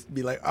block and just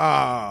be like,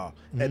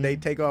 and they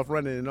take off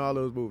running in all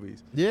those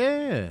movies.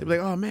 Yeah. They'd be like,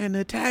 oh man, the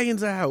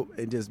Italians are out,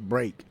 and just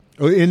break.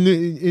 Oh, in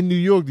New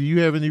York, do you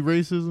have any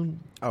racism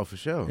Oh, for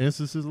sure.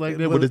 instances like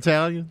that Well, with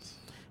Italians?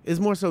 It's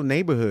more so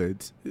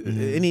neighborhoods.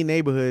 Mhm. Any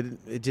neighborhood,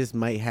 it just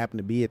might happen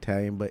to be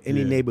Italian, but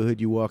any Yeah.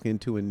 neighborhood you walk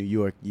into in New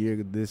York, you're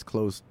this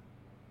close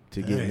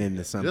to getting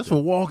into something. Just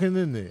for walking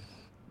in there.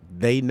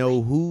 They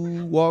know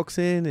who walks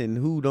in and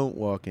who don't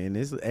walk in.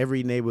 It's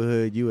every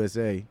neighborhood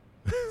USA.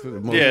 for the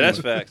most Yeah, that's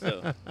part. facts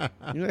though.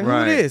 You're like,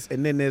 Right. who this?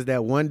 And then there's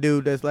that one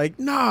dude that's like,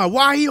 nah,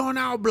 why he on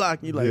our block?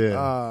 And you're like,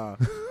 Yeah.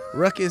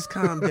 Ruckus,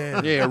 calm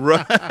down. Yeah,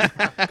 right.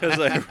 Because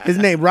like, His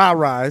name Ra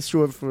Ra is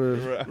short for.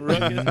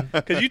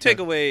 because you take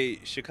away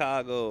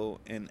Chicago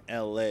and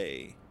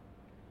L.A.,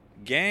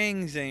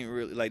 gangs ain't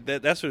really like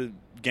that. That's where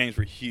gangs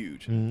were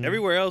huge. Mhm.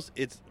 Everywhere else,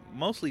 it's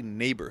mostly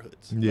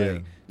neighborhoods. Yeah.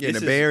 Like, Yeah, in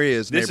this the Bay Area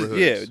is this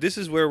neighborhoods. yeah, this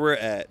is where we're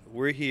at.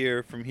 We're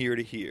here from here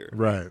to here.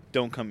 Right.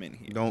 Don't come in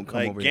here. Don't come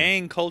like, over here.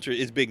 gang culture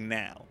is big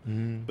now,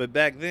 Mhm. but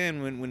back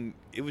then when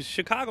it was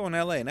Chicago and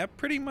L.A., and that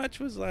pretty much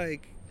was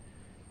like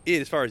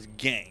it as far as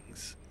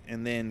gangs.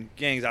 And then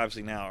gangs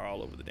obviously now are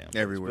all over the damn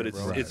place. Everywhere, but it's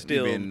bro. it's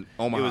still Even it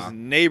Omaha. was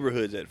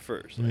neighborhoods at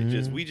first. Like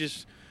Mhm. we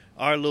just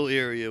our little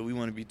area. We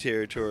want to be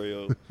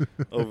territorial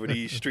over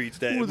these streets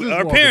that Who was this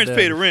our walking parents down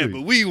pay the the rent,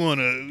 street? but we want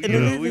to. And You it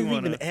know, isn't we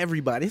want even to.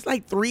 everybody. It's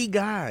like 3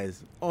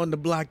 guys on the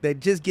block that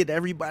just get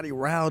everybody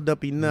riled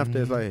up enough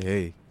that's like,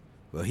 hey,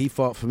 well, he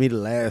fought for me the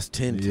last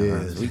 10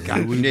 times. We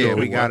got Yeah,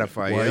 we gotta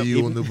fight. Why Yep.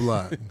 you on the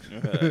block?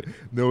 Right.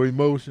 No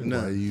emotion.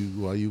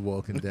 None. Why you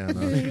walking down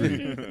our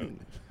street?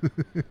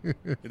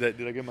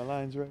 Did I get my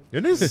lines right?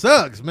 And this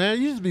sucks,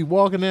 man. You just be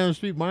walking down the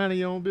street minding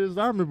your own business.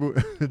 I remember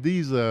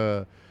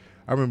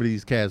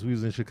these cats. We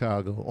was in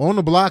Chicago. On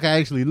the block I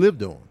actually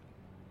lived on.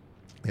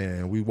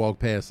 And we walked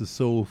past the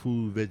soul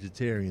food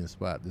vegetarian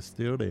spot that's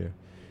still there.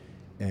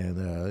 And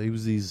it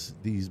was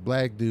these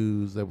black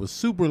dudes that was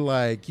super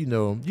like, you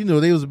know,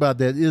 they was about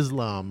that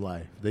Islam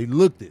life. They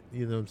looked it,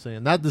 you know what I'm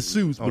saying? Not the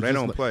suits, Oh, but they just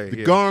don't like play, the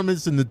yeah.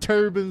 garments and the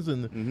turbans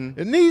and Mhm.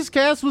 and these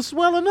cats was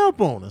swelling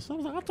up on us. I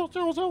was like, I thought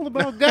y'all was all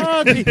about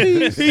God and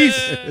peace.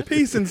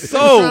 Peace and They was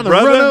soul, trying to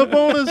brother. run up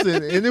on us,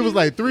 and it was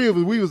like 3 of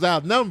us. We was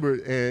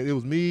outnumbered, and it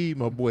was me,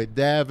 my boy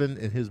Davin,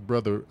 and his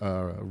brother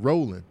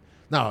Roland.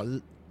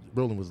 No,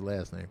 Roland was the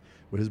last name,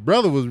 but his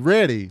brother was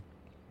ready,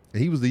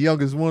 and he was the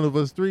youngest one of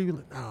us 3. We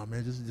like, nah,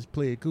 man, just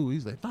play it cool.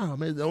 He's like, nah,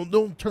 man,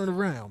 don't turn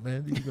around,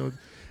 man. You know,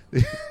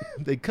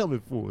 they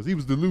coming for us. He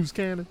was the loose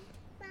cannon.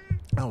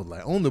 I was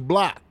like, on the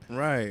block.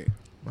 Right.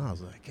 I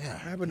was like, yeah.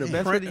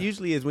 That's what it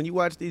usually is. When you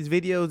watch these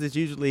videos, it's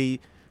usually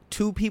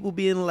 2 people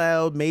being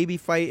loud, maybe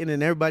fighting,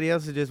 and everybody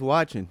else is just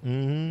watching.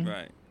 Mm-hmm.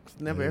 Right. It's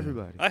never Yeah.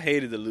 everybody. I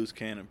hated the loose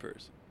cannon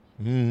person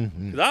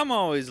Mm-hmm. because I'm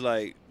always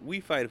like, we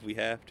fight if we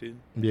have to.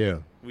 Yeah.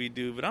 We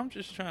do, but I'm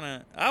just trying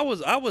to. I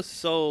was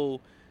so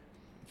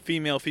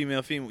female.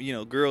 You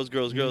know, girls.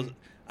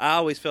 I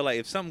always felt like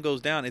if something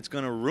goes down, it's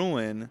gonna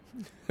ruin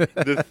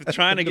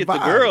trying to The get the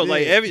vibe, girls.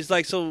 Like yeah. it's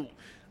like so.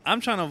 I'm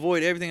trying to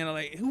avoid everything, and I'm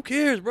like, who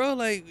cares, bro?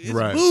 Like it's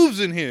Right. boobs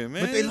in here,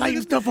 man. But they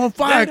lighting It's- stuff on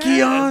fire, that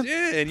Keon. ass,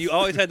 yeah, and you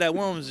always had that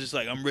woman who's just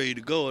like, I'm ready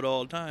to go at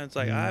all times. It's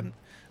like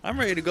I'm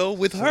ready to go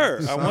with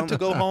her. I want to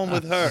go home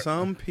with her.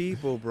 Some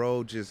people,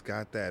 bro, just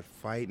got that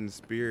fighting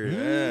spirit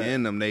Yeah.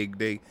 in them.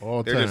 They're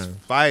All just time.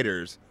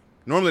 fighters.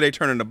 Normally they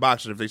turn into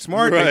boxers. If they're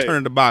smart, they Right. turn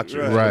into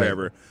boxers, Right.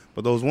 whatever.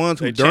 But those ones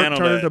who They don't channel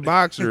turn that. into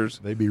boxers,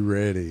 They be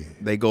ready.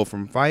 they go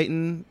from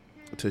fighting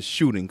to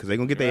shooting because they're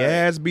gonna get their Right.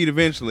 ass beat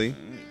eventually.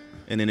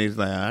 And then it's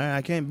like,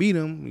 I can't beat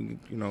him,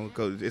 you know,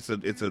 because it's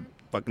a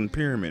fucking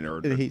pyramid. Or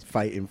And he's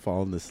fighting,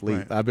 falling asleep.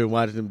 Right. I've been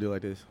watching him do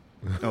like this.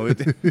 oh, it,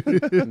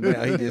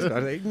 Now he just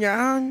started like,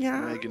 yeah,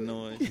 yeah. Making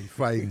noise. He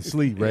fighting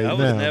sleep right I now.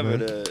 was never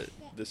man.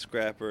 the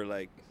scrapper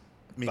like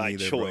me by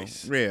neither, bro.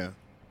 choice. Yeah,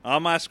 All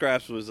my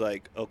scraps was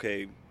like,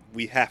 okay,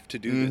 we have to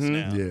do this Mhm.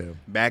 now. Yeah.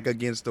 back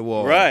against the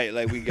wall. Right,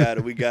 like we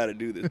gotta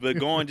do this. But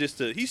going just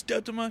to he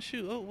stepped on my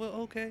shoe. Oh well,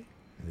 okay.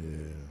 Yeah.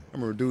 I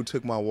remember a dude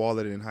took my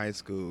wallet in high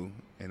school,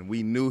 and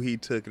we knew he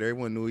took it.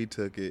 Everyone knew he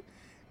took it,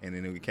 and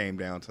then it came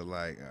down to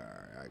like, all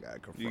right, I gotta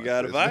confront You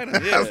gotta this. fight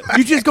him. Yeah.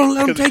 You just gonna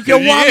let him take your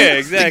Yeah, wallet?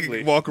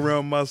 exactly. Walk around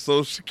with my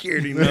social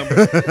security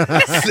number.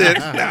 I said,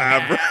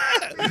 nah, bro.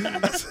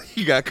 I said,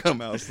 you gotta come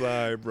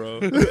outside,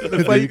 bro.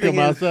 Did funny you thing come is-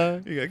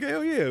 outside? He like,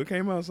 hell yeah, we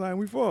came outside and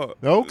we fought.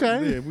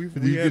 Okay. Yeah, we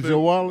Did you had get your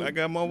wallet? I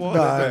got my wallet.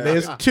 Nah, back.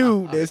 there's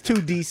two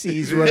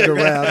DCs running I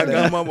around.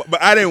 got my, but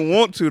I didn't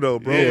want to though,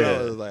 bro. Yeah.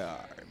 I was like, all right,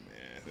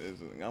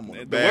 man, I'm on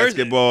a The worst-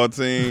 basketball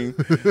team.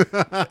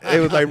 It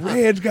was like,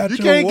 Reg got You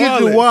your can't wallet.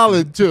 get your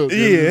wallet took. Yeah.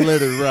 Yeah.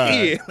 Let it ride.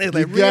 Yeah. They You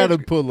like, gotta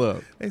Reg- pull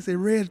up. They say,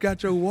 Reg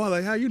got your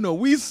wallet. How you know?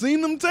 We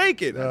seen them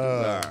take it. I just,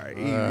 all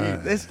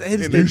right. That's the And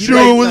instant. you sure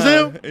like, it was nah.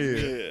 him?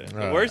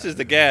 Yeah. The worst is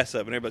the gas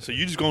up and everybody. So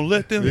you just gonna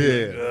let them?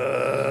 Yeah.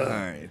 All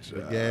right.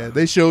 Yeah.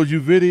 They showed you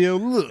video.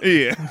 Look.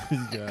 Yeah.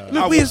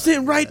 Look, we were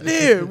sitting right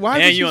there. Why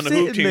And was you you on the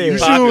sitting hoop team, there? you You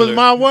pop- sure it was Popular.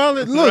 my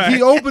wallet? Look, he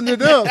Right. opened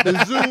it up. They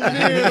zoomed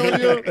in on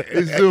your.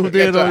 They zoomed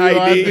in Got on your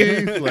your ID. ID.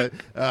 It's like,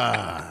 all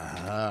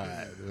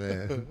right.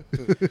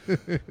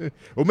 man.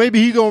 Or maybe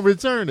he gonna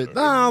return it.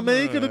 Nah,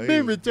 man, he could have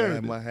been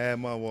returned. Had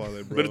my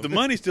wallet, bro. But if the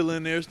money's still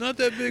in there, it's not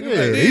that big of Yeah,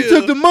 a deal. he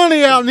took the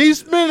money out and he's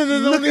spending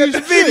it on these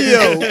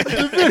video.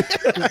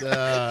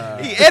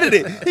 he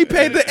edited. He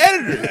paid the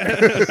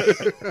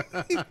editor.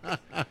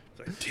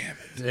 Like, damn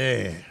it.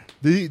 Damn.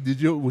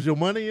 Was your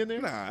money in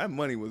there? Nah, that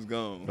money was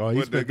gone. Oh, he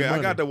But spent the I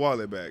money. got the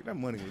wallet back. That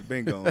money was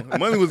been gone. The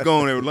money was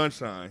gone at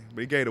lunchtime,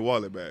 but he gave the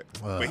wallet back.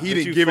 But he But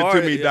didn't you give it to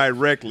farted, me yeah.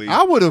 directly.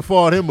 I would have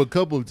fought him a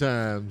couple of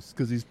times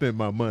because he spent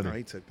my money. No,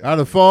 he took that. I'd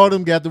have fought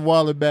him, got the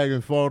wallet back,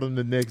 and fought him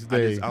the next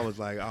day I was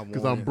like, I want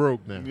because I'm it.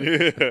 broke now.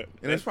 Yeah.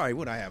 And it's probably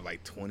what I have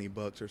like $20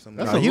 or something.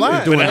 That's No, a you lot.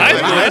 was doing But in that high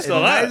school, that's a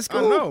in lot. high I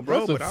school. know, bro.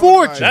 That's a but I was like,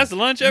 fortune. That's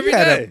lunch every You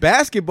day. had a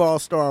basketball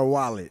star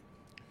wallet.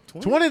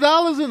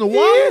 $20 in the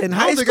wallet? in I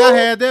high don't think school. I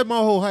had that my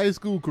whole high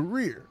school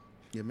career.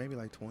 Yeah, maybe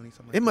like 20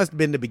 something. It must have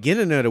been the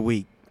beginning of the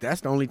week.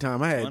 That's the only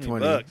time I had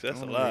 20. $20.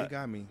 That's a He lot.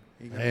 got me.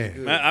 He got Man. me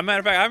good. Matter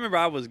of fact, I remember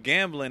I was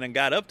gambling and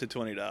got up to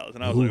 $20,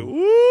 and I was like, Ooh.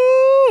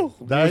 "Woo!"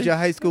 What was your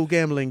high school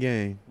gambling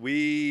game?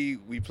 We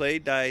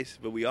played dice,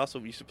 but we also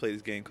used to play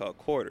this game called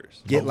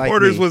quarters. Get like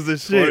Quarters me. was the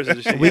shit. Quarters is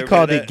the shit. We You ever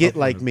called heard it that? Get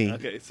Like Me.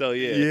 Okay, so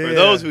yeah, Yeah. for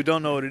those who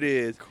don't know what it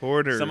is,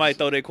 Quarters. somebody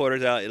throw their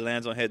quarters out, it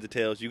lands on heads or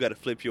tails. You got to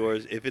flip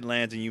yours. If it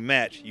lands and you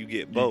match, you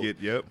get both.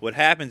 Yep. What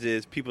happens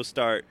is people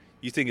start.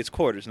 You think it's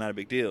quarters, not a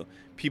big deal.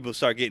 People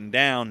start getting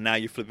down. Now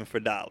you're flipping for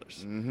dollars.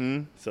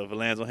 Mm-hmm. So if it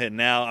lands on head,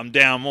 now I'm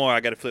down more. I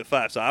got to flip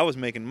 5. So I was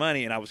making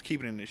money and I was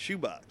keeping it in the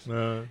shoebox.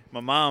 My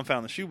mom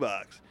found the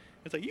shoebox.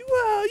 It's like, you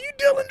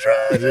dealing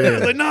drugs? Yeah. I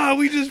was like, nah,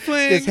 we just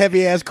playing. This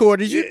heavy ass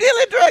quarters. You Yeah.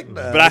 dealing drug?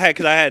 But I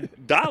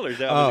had dollars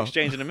that I was Oh.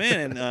 exchanging them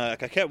in, and I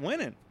kept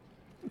winning.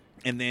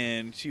 And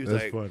then she was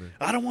That's like, funny.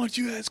 I don't want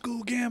you at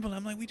school gambling.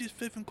 I'm like, we just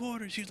flipping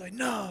quarters. She was like,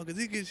 no, because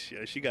it gets.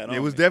 She got on It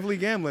was me. definitely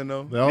gambling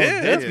though. That was Yeah,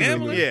 it's definitely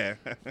gambling. Yeah.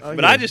 Oh,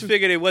 But yeah. I just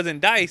figured it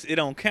wasn't dice. It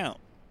don't count.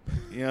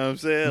 You know what I'm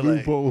saying? Like,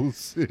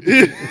 Loopholes.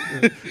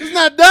 It's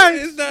not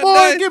dice. it's not Boy,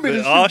 dice. give me But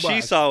the all shoebox.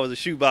 she saw was a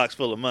shoebox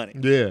full of money.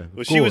 Yeah.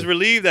 Well, of she was course.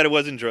 relieved that it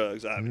wasn't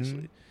drugs, obviously.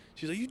 Mhm.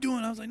 She's like, you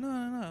doing? I was like, no,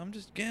 I'm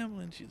just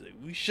gambling. She's like,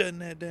 we shutting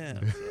that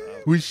down. So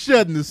We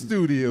shutting the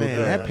studio Man,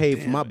 down. that paid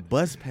for damn my it.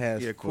 bus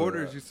pass. Yeah, for-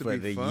 quarters used to for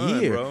be the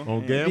fun, year. bro. On Yeah.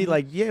 It'd gamble? be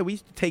like, yeah, we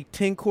used to take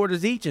 10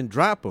 quarters each and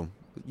drop them.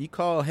 You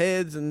call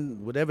heads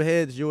and whatever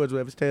heads yours,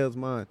 whatever's tails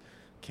mine,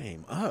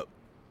 came up.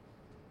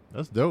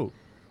 That's dope.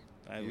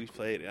 we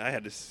played it. I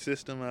had the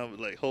system. I would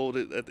like hold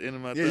it at the end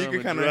of my Yeah, you thumb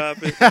could and kinda-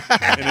 drop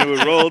it, and it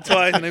would roll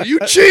twice. And then you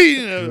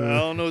cheating. I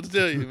don't know what to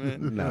tell you,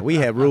 man. Nah, we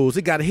had rules.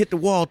 It got to hit the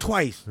wall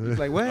twice. It's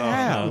like, well, Oh,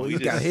 how? no, we You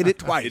got to just- hit it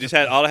twice. It just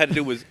had all I had to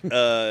do was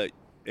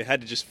it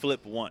had to just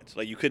flip once.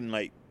 Like you couldn't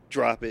like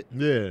drop it.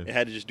 Yeah. It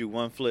had to just do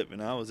one flip,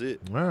 and that was it.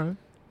 All right. And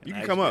You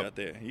I can used come to be up. out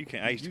there. You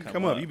can. I used You to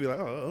come up. You be like,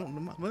 I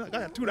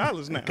got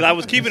 $2 now. because I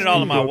was keeping it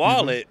all in my Screwed up,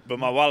 wallet, but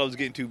my wallet was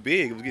getting too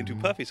big. It was getting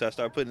too puffy, so I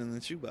started putting it in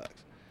the shoebox.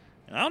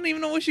 And I don't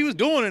even know what she was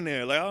doing in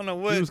there. Like I don't know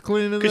what. He was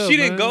cleaning it up, Because she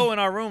didn't man. go in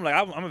our room. Like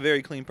I'm a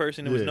very clean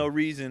person. There was Yeah. no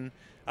reason.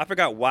 I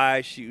forgot why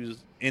she was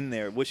in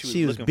there. What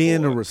she was looking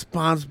being for. a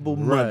responsible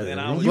Right. mother. And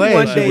I I'm was You glad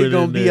one she day went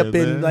gonna in be there, up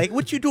in man. like,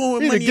 what you doing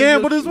with He money? done in your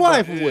gambled his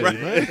wife shoebox?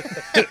 away, man.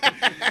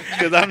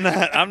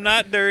 Because I'm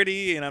not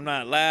dirty and I'm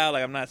not loud.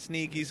 Like I'm not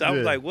sneaky. So I was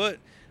Yeah. like, what?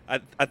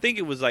 I think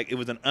it was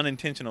an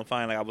unintentional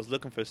find. Like I was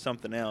looking for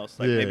something else.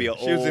 Like Yeah. maybe an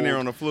She was in there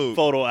old on the fluke.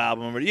 photo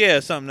album or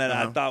something that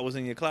I Uh-huh. thought was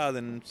in your closet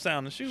and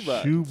found the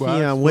shoebox. Shoebox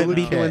Keon full wouldn't of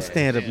be cash. doing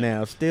stand up Yeah.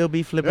 now. Still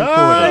be flipping Oh, he'd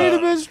quarters.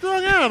 have been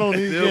strung out on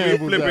these They'll be gambles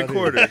flipping out here.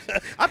 quarters.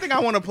 I think I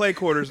want to play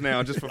quarters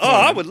now just for fun. Oh,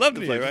 I would love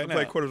to play just right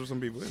Play now. quarters with some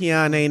people.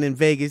 Keon ain't in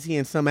Vegas. He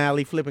in some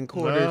alley flipping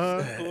quarters.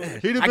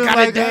 He'd have I been got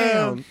it like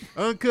down.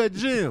 Uncut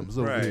Gems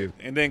over Right. here.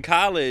 And then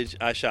college,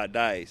 I shot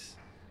dice,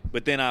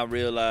 but then I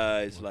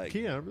realized like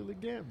Keon really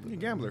gambling. You a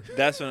gambler.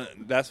 that's when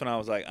I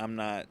was like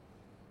I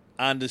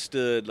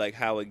understood like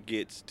how it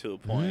gets to a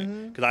point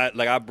Mhm. because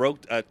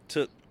I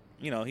took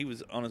he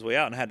was on his way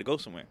out and I had to go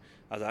somewhere.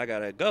 I was like I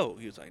gotta go.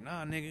 He was like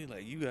nah nigga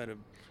like you gotta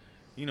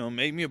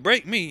make me or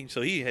break me.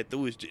 So he had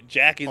threw his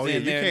jackets Oh, yeah, in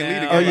you there. can't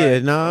leave now. the Oh game. yeah,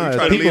 You nah.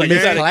 try to People leave you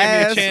miss gotta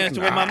class. give me a chance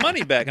to win my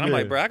money back. And I'm Yeah.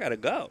 like, bro, I gotta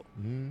go.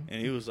 Mhm.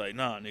 And he was like,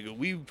 nah, nigga,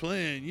 we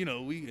playing, and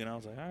I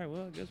was like, all right,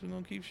 well, I guess we're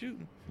gonna keep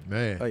shooting.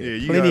 Man. Oh, Yeah, yeah,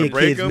 you plenty gotta of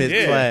break kids 'em. miss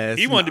Yeah, class.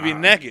 he wanted to be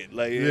naked.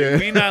 Like, Yeah.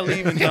 we not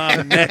leaving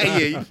Tom naked. Yeah,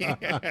 you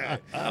can't.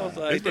 I was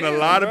like, There's been a damn,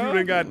 lot of bro.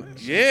 people that got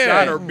Yeah.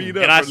 shot or beat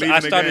up And I for leaving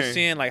the started game.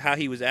 seeing like how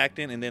he was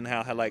acting, and then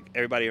how like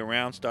everybody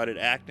around started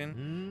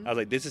acting. Mhm. I was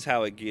like, this is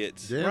how it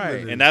gets. Gambling Right.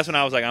 is- And that's when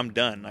I was like, I'm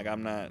done. Like,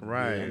 I'm not.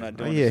 Right. I'm not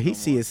Oh doing yeah, this he no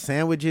see more. his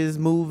sandwiches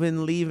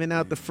moving, leaving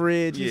out the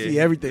fridge. You Yeah. see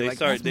everything. They like,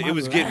 started. that's It my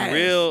was getting last.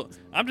 real.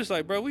 I'm just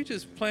like, bro, we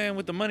just playing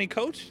with the money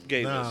coach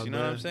gave Nah, us. You know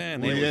what man. I'm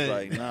saying? We They was ain't.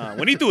 like, nah.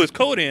 When he threw his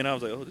coat in, I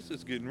was like, oh, this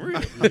is getting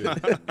real.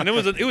 And it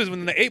was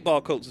when the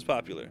 8-ball coats was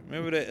popular.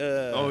 Remember that?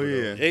 Oh,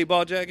 yeah.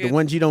 8-ball jacket. The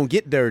ones you don't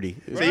get dirty.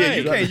 So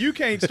yeah, Right. you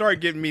can't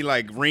start giving me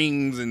like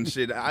rings and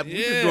shit. We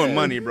just Yeah. doing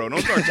money, bro.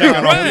 Don't start taking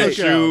off Right. your Look out,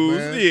 shoes.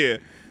 man. Yeah,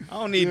 I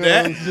don't need You know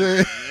what I'm that.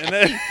 saying? And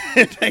then,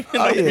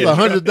 Oh, yeah.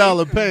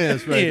 $100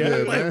 pants right Yeah,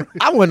 there, I'm like, man.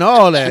 I want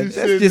all that. He's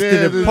That's sitting just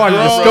there in in a part of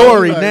the his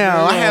story drawers,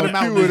 now. like, I had him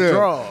out in cue his it up.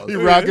 drawers. He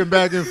rocking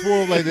back and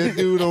forth like that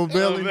dude on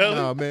Belly. Belly.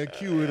 Nah, man,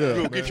 cue it up.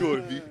 Go man. get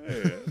yours, B.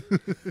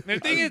 And the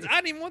thing is, I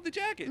didn't even want the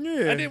jacket.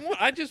 Yeah. I didn't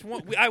want. I just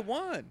want. I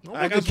won.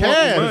 I the just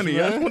cash, want the money.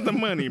 I man. just want the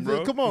money,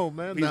 bro. Come on,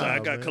 man. He's Nah, like, I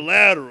got man.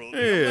 collateral. I'm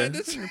Yeah, like,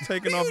 this-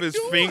 taking what off you his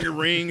doing? finger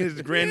ring, his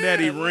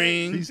granddaddy Yeah, like-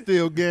 ring. He's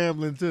still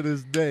gambling to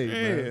this day, Yeah.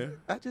 man.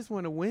 I just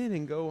want to win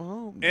and go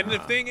home. And the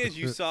thing is,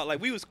 you saw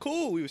like we was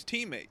cool. We was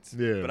teammates.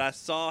 Yeah. But I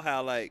saw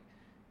how like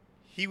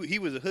he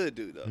was a hood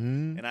dude though,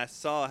 Mhm. and I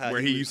saw how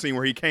Where he you was, seen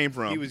where he came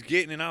from. he was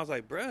getting, and I was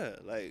like,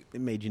 bruh, like. It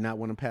made you not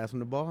want to pass him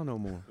the ball no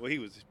more. Well, he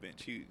was just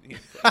bench. He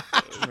didn't play,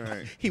 so-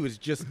 right. He was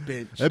just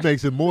benched. That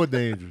makes it more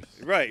dangerous.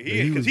 right.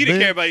 He Because was he didn't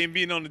care bench. about him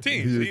being on the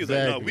team. So he was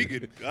like, no, we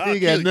could. He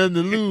ain't got nothing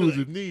to lose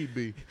if need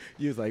be.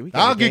 He was like, we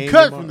I'll got a get game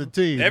cut tomorrow. from the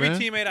team. Every man.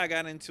 teammate I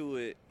got into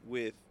it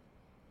with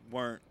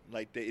weren't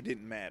like it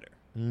didn't matter.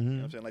 You know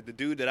what I'm saying? Like the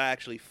dude that I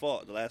actually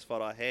fought, the last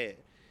fight I had,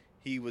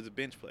 he was a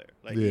bench player.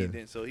 Like he Yeah.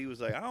 didn't, so he was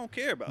like, I don't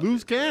care about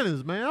Loose this.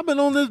 cannons, man. I've been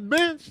on this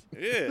bench. Yeah.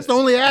 It's the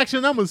only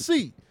action I'm gonna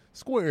see.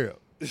 Square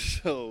up.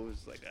 So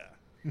it's like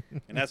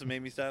and that's what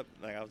made me stop.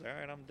 Like I was like, all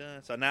right, I'm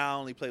done. So now I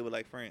only play with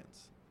like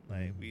friends.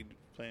 Like we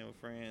playing with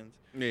friends.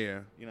 Yeah.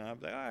 You know, I'm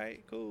like, all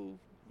right, cool.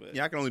 But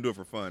Yeah, I can only do it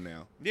for fun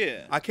now.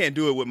 yeah. I can't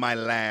do it with my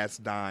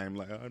last dime.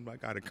 Like, I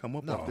got to come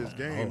up off this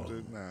game.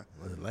 Nah.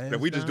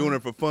 If we just doing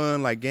it for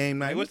fun, like game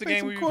night. Hey, what's the play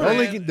game some we cards.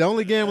 playing? The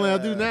only gambling I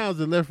do now is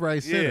the left,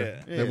 right,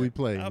 center Yeah. that we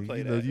play. I'll play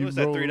you that. know, you What's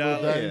that, roll a little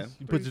 $3? dice, Yeah.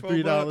 you put your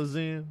 $3, $3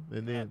 in, and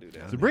I'll then do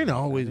that. Sabrina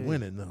always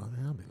winning though.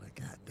 Man, I'll be like,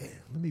 God damn,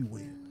 let me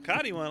win.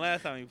 Cotty won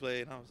last time we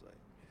played, and I was like,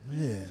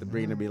 Yeah,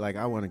 Sabrina be like,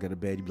 I want to go to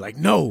bed. You be like,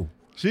 no.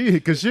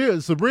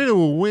 Sabrina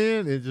will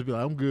win and just be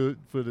like, I'm good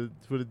for the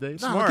day. Nah,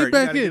 Smart. get You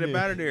back gotta in get it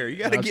there. out of there. You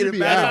got to Nah, get she it be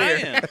back out. out I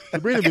of there. am.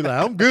 Sabrina be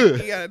like, I'm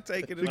good. You got to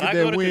take it. Look When at I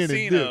that go to win and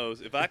dip.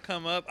 casinos, if I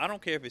come up, I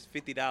don't care if it's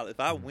 $50. If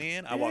I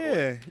win, I walk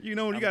away. Yeah, you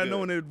know, you I'm got to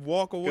know good. when to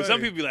walk away. Because some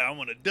people be like, I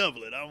want to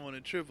double it. I want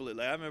to triple it.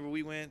 Like, I remember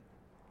we went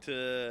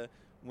to,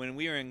 when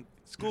we were in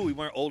school, we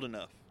weren't old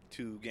enough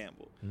to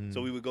gamble.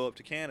 So we would go up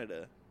to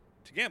Canada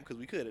to gamble because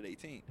we could at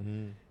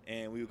 18.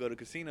 And we would go to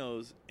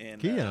casinos.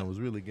 And Keon was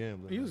really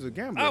gambling. He was a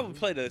gambler. I would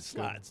play the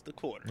slots, the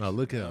quarters. Oh,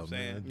 look You know out, what I'm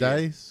man. saying?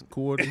 Dice,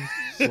 quarters,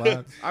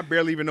 slots. I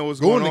barely even know what's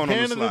Going going to on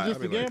Canada on the slide. just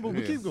I'd to be like, gamble,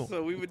 but yeah. keep going.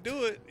 So we would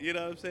do it, you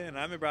know what I'm saying?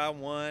 I remember I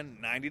won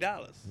 $90.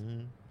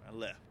 I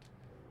left.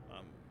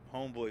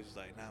 Homeboys was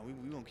like, nah, we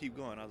going to keep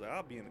going. I was like,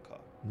 I'll be in the car.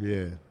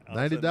 Yeah, All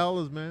of a sudden-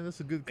 $90, man. That's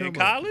a good come In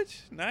up.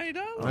 college? $90?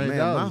 Oh, $90 man, is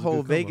my a whole good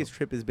come Vegas up.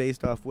 trip is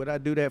based off what I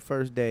do that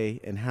first day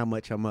and how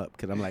much I'm up.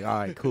 Because I'm like, all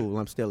right, cool.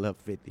 I'm still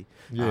up 50.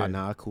 Yeah.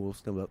 Nah, cool.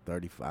 Still up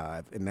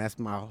 35. And that's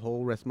my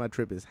whole rest of my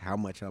trip is how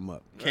much I'm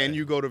up. Can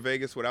you go to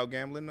Vegas without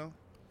gambling though?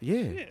 Yeah.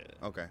 Yeah.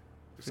 Okay.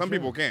 Some sure.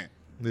 people can't.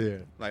 Yeah.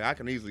 Like I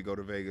can easily go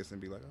to Vegas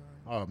and be like, all right.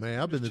 Oh man,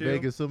 I've been to Just chill.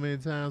 Vegas so many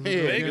times.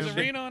 Yeah, Vegas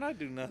Gambling. Arena, and I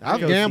do nothing.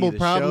 I've go see gambled the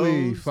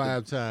probably shows,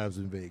 5 times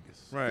in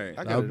Vegas. Right.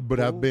 I got a But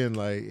I've pool. been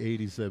like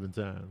 87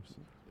 times.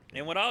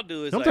 And what I'll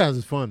do is Sometimes like,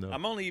 it's fun though.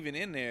 I'm only even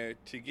in there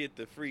to get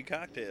the free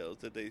cocktails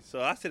that they.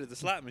 So I sit at the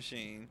slot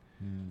machine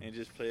and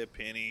just play a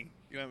penny.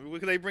 You know,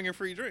 because they bring in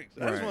free drinks.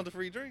 I just Right. want the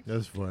free drinks.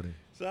 That's funny.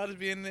 So I'll just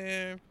be in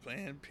there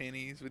playing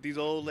pennies with these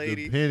old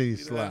ladies. penny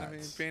you know what I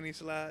mean? slots. Penny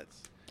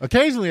slots.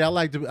 Occasionally,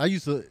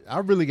 I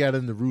really got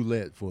into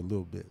roulette for a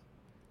little bit.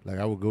 Like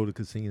I would go to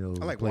casinos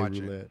I like and play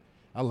watching. roulette.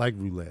 I like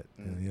roulette.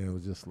 And, it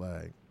was just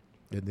like,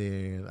 and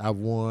then I've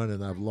won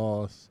and I've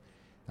lost.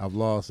 I've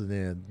lost and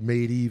then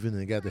made even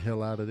and got the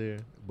hell out of there.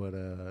 But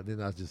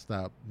then I just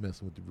stopped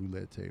messing with the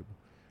roulette table.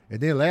 And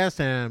then last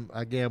time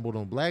I gambled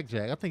on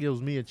blackjack, I think it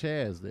was me and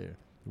Chaz there.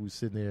 We was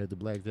sitting there at the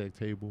blackjack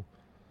table.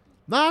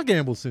 Nah, I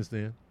gambled since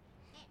then.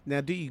 Now,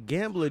 do you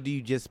gamble or do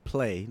you just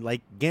play?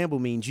 Like, gamble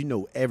means you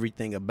know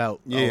everything about,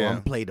 oh, Yeah.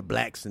 I'm play the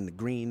blacks and the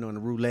green on the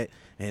roulette.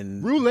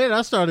 And Roulette,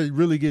 I started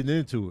really getting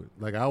into it.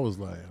 Like I was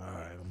like, all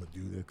right, I'm gonna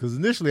do this. Because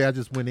initially I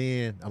just went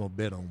in, I'm gonna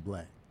bet on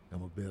black.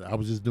 I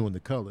was just doing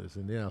the colors,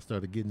 and then I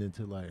started getting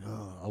into like,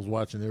 I was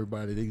watching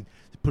everybody. They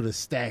put a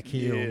stack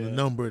here on the Yeah.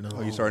 number, and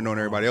Oh, you started knowing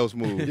everybody else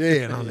move.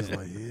 Yeah, and I was just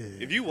like, yeah.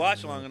 If you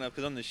watch long enough,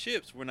 because on the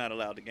ships we're not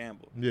allowed to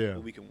gamble. Yeah.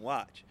 But we can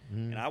watch.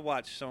 And I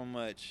watched so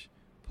much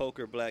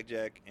poker,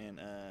 blackjack, and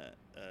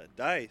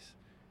dice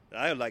that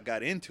I like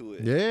got into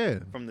it. Yeah.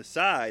 From the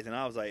size, and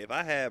I was like, if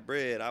I had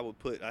bread,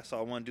 I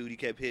saw one dude, he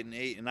kept hitting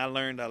 8, and I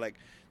learned how like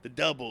the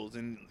doubles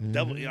and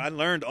double. I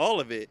learned all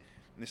of it,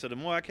 and so the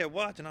more I kept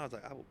watching, I was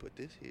like, I will put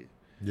this here,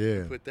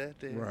 Yeah. put that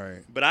there.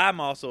 Right. But I'm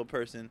also a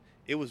person.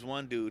 It was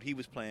one dude. He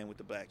was playing with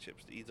the black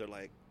chips. These are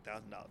like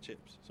 $1,000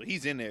 chips. So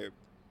he's in there,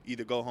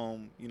 either go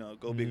home,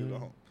 go big or go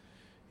home,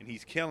 and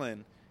he's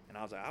killing. And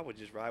I was like, I would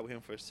just ride with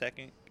him for a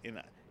second,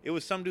 and it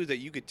was some dudes that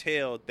you could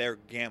tell they're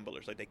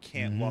gamblers, like they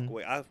can't walk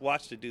away. I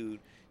watched a dude.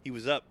 He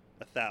was up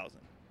 1,000.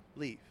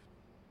 Leave.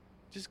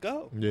 Just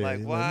go. Yeah, like,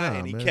 he's why? like, nah,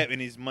 and he man. kept in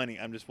his money.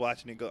 I'm just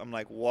watching it go. I'm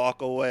like,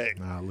 walk away.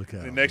 Nah, look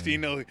out. The next thing you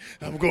know,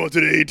 I'm going to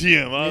the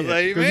ATM. I was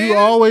like, because man. you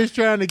always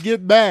trying to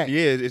get back.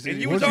 Yeah, it's,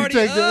 And you Once was you already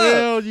take the up.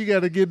 L, you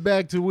got to get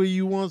back to where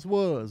you once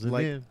was. And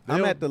Like then I'm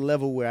they'll- at the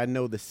level where I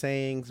know the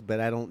sayings,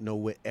 but I don't know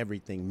what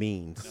everything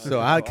means. No, So you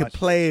I watch could it.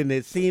 play, and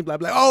it seems like,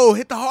 oh,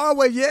 hit the hard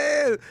way,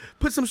 yeah,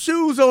 put some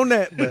shoes on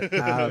that. But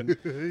I'm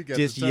He got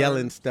just the turn.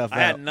 yelling stuff I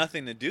had out.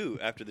 nothing to do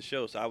after the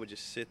show, so I would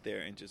just sit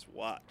there and just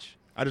watch.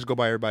 I just go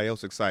by everybody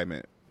else's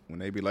excitement when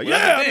they be like, Well,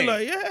 yeah, that's I the be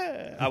like,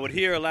 thing. yeah. I would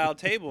hear a loud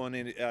table, and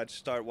then I'd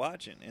start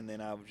watching, and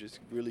then I would just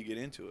really get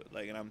into it.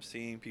 Like, and I'm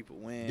seeing people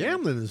win.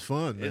 Gambling is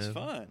fun, man. It's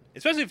fun,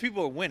 especially if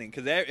people are winning,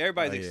 because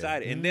everybody's Oh, yeah.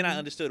 excited. And then I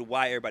understood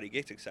why everybody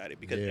gets excited,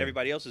 because Yeah.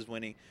 everybody else is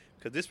winning,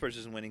 because this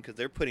person's winning, because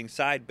they're putting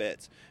side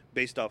bets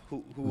based off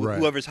Right.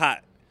 whoever's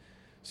hot.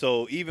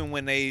 So even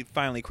when they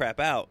finally crap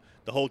out,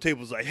 the whole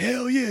table's like,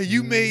 hell yeah,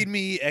 you made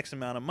me X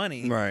amount of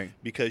money Right.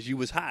 because you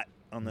was hot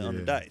on the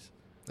Yeah. dice.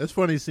 That's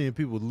funny seeing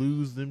people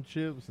lose them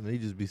chips and they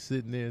just be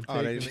sitting there and Oh,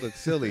 they taking just it. look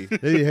silly.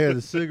 They had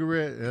a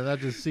cigarette and I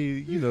just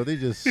see, they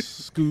just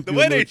scoop The your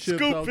way little they chips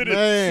scoop off. it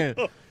Man, is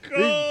so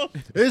cool.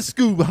 they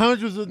scoop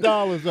hundreds of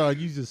dollars out.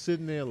 You just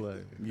sitting there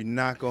like. You're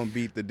not gonna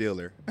beat the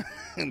dealer.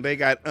 They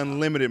got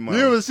unlimited money.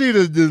 You ever see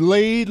the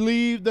delayed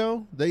leave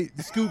though? They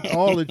scoop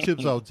all the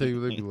chips off the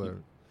table. They be like,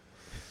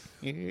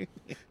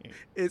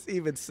 It's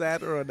even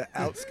sadder on the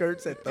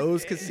outskirts at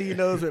those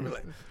casinos. Where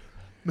like,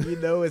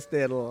 it's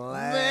that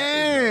last.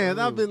 man,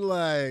 I've been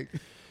like,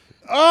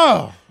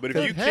 oh. But if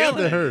that you had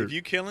to hurt.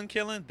 killing,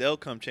 they'll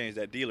come change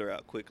that dealer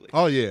out quickly.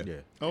 Oh yeah.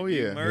 Oh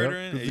You yeah.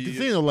 murdering, Because the you-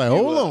 casino like, you,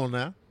 hold uh, on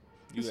now.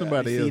 you Get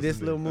somebody See else. this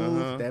in little there.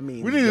 move? Uh-huh. That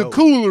means We need a go.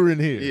 cooler in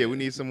here. Yeah, we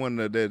need someone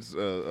that's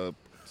So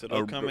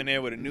they'll come in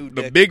there with a new the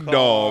deck of big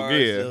dog,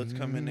 cards, yeah. They'll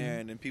come in there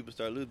and then people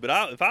start losing.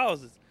 But if I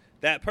was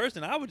that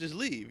person, I would just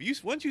leave.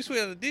 Once you switch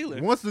on the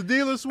dealer, Once the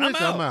dealer switch, I'm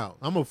I'm out. out.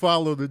 I'm gonna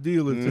follow the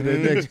dealer to the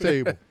next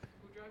table.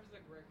 Who drives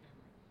that red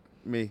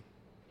Camry? me. You're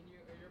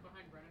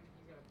behind Brennan.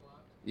 He's got a clock.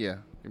 Yeah.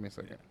 Give me a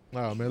second.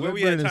 Oh man, Where let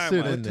we at Brennan sit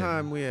time-wise? in What there.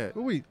 time we at?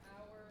 Where we? Hour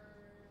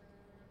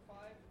 5.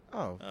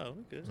 Oh, oh,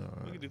 we good. All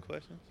We right. can do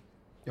questions.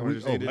 You wanna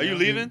just end it Are you now?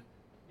 leaving?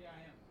 Yeah,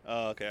 I am.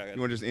 Oh, okay. You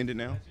want to just end it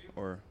now,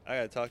 or I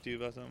gotta talk to you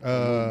about something.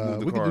 Move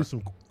the We can car. do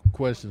some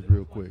questions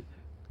real quick.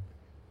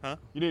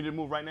 you need to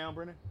move right now,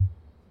 Brennan?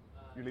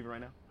 You leaving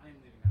right now? I am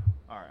leaving now.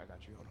 All right, I got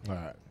you. Hold on.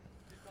 All right.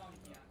 Just call me.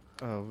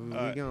 Yeah. oh, we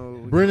All right.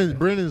 gonna.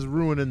 Brennan's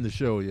ruining the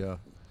show, y'all.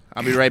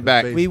 I'll be right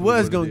back. We was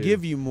what it gonna is.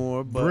 give you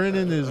more, but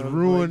Brennan is when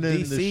ruining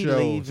the DC show.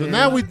 leaves So in-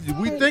 now we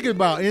thinking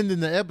about ending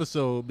the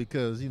episode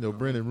because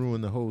Brennan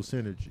ruined the whole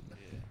synergy.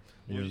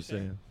 You know what I'm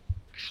saying?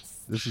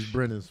 This is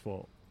Brennan's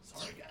fault.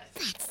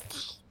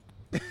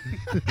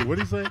 What did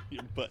he say?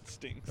 Your butt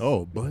stinks.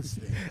 Oh, butt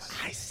stinks.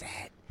 I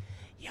said,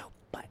 your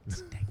butt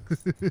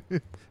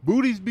stinks.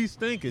 Booties be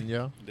stinking,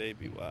 y'all. They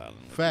be wild.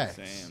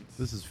 Facts.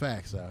 This is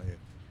facts out here.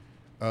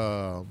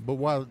 But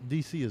while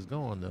DC is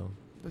gone though,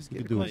 Let's we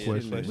get could do a question.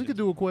 question. Question. We could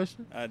do a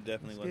question. I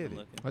definitely Let's wasn't get it.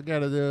 looking.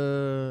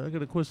 I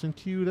got a question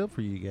queued up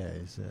for you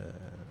guys.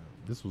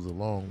 This was a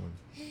long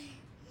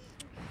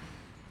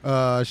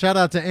one. Shout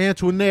out to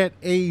Antoinette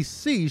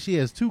AC. She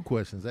has two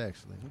questions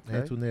actually. Okay.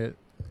 Antoinette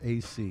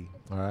AC.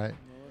 All right.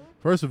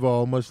 First of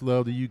all, much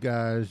love to you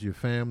guys, your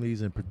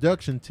families, and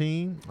production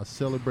team. I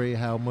celebrate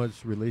how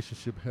much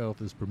relationship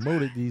health is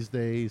promoted these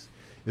days,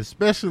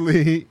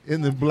 especially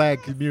in the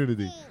black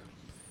community.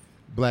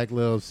 Black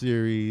Love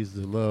series,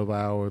 the Love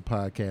Hour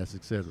podcast,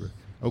 etc.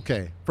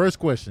 Okay, first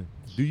question.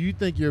 Do you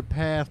think your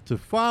path to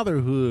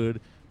fatherhood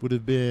would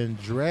have been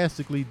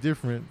drastically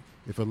different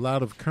if a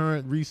lot of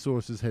current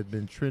resources had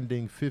been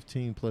trending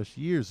 15 plus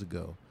years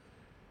ago?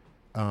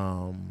 I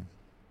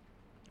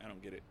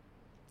don't get it.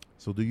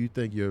 So do you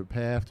think your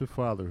path to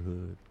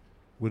fatherhood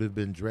would have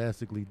been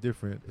drastically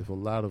different if a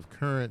lot of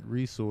current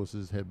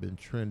resources had been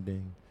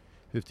trending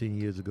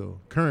 15 years ago?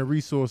 Current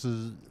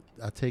resources,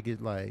 I take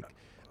it like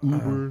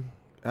Uber,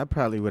 I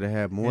probably would have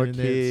had more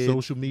internet, kids.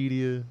 social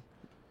media.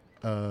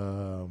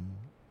 I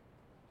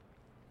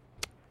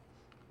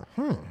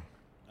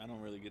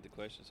don't really get the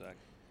question, so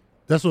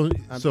That's what.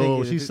 I'm So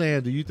thinking she's if it-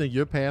 saying, do you think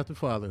your path to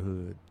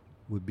fatherhood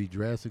would be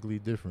drastically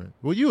different?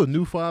 Well, you're a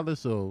new father,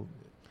 so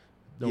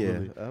don't Yeah,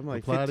 really I'm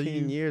like apply to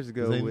 15 you. years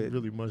ago This ain't with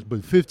really much,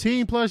 but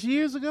 15 plus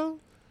years ago,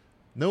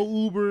 no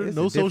Uber, it's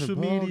no a different social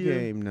ball media.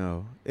 game.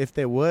 No, if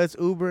there was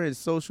Uber and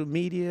social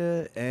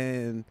media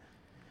and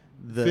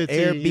the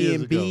 15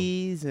 years ago.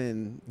 Airbnbs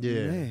and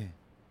Yeah. man,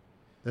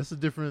 That's a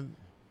different.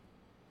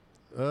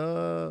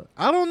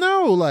 I don't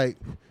know, like,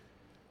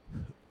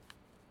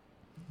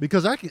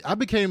 because I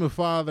became a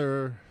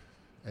father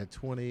at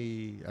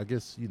 20. I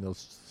guess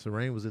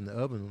Serene was in the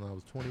oven when I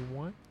was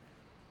 21.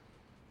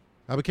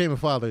 I became a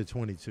father at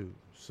 22.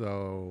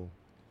 So,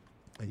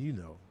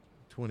 and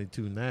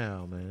 22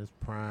 now, man, it's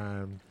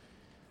prime.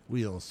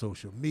 We on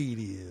social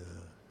media.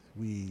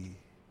 We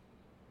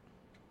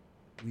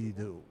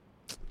do.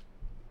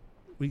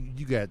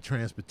 You got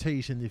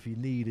transportation if you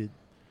need it.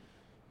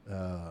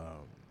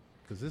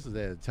 Because this is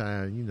at a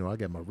time, I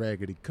got my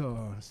raggedy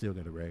car. I still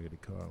got a raggedy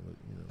car, but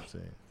you know what I'm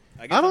saying.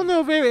 guess I don't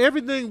know if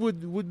everything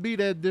would be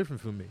that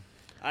different for me.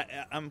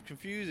 I'm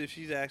confused if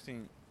she's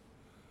asking,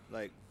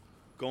 like,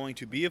 going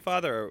to be a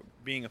father or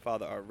being a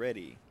father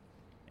already,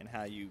 and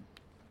how you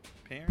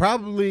parent.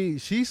 Probably,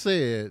 she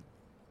said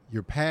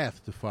your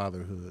path to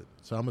fatherhood.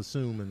 So I'm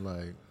assuming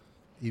like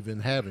even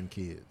having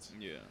kids.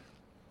 Yeah.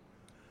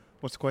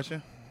 What's the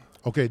question?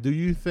 Okay, do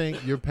you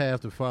think your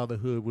path to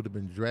fatherhood would have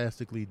been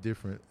drastically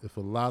different if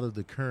a lot of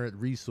the current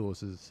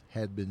resources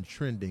had been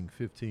trending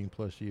 15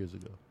 plus years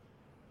ago?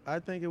 I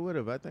think it would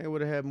have. I think I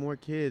would have had more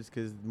kids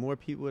because more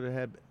people would have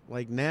had.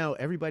 Like now,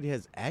 everybody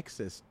has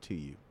access to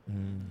you.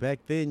 Back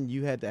then,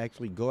 you had to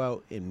actually go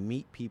out and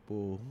meet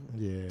people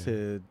Yeah.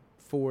 to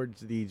forge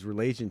these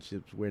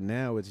relationships. Where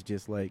now it's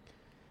just like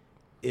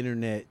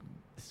internet.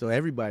 So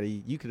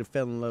everybody, you could have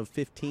fell in love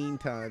 15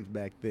 times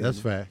back then. That's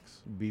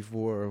facts.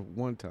 Before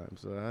one time.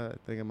 So I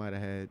think I might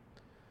have had.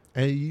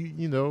 And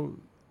you know,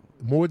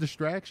 more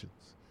distractions.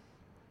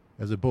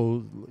 As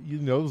opposed, you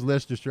know, it was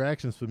less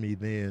distractions for me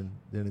then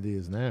than it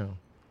is now.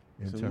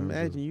 So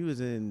imagine you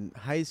was in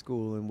high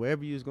school and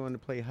wherever you was going to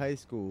play high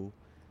school,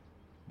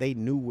 they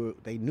knew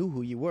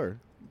who you were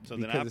So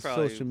then I because of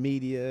probably social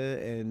media,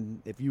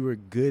 and if you were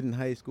good in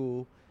high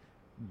school,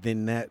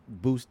 then that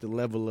boosts the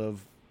level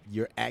of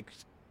your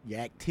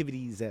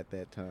activities at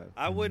that time.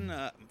 I wouldn't.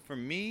 For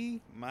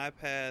me, my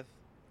path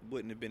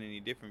wouldn't have been any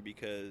different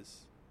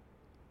because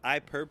I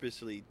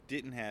purposely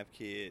didn't have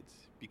kids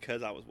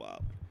because I was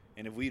wild.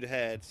 And if we'd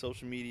had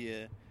social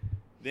media,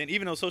 then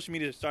even though social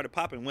media started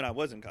popping when I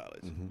was in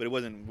college, but it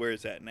wasn't where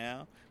it's at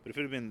now. But if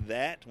it had been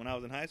that when I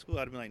was in high school,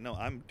 I'd have been like, no,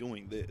 I'm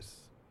doing this,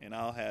 and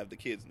I'll have the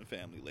kids in the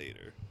family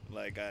later,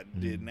 like I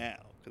did now,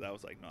 because I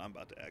was like, no, I'm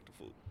about to act a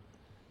fool.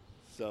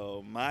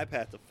 So my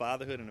path to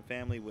fatherhood and a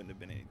family wouldn't have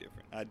been any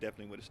different. I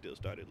definitely would have still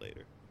started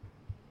later.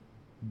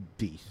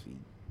 DC.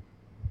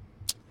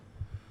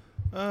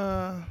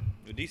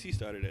 But DC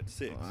started at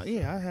 6.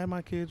 Yeah, I had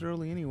my kids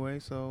early anyway,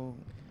 so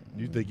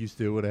You think you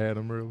still would have had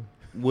them early?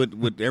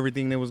 with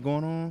everything that was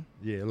going on,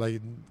 Yeah,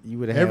 like You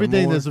would have had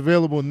everything more. that's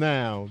available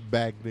now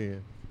back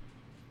then.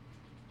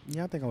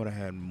 yeah, I think I would have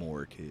had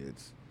more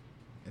kids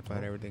if I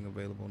had everything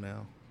available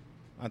now.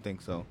 I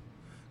think so,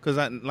 because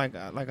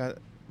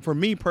for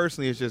me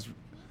personally, it's just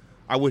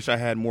I wish I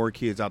had more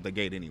kids out the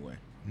gate anyway.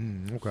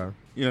 Okay.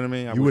 You know what I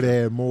mean? You would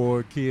have had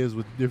more kids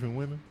with different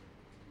women?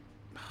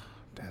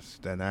 That's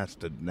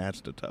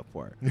the tough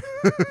part.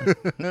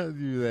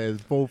 You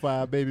had 4 or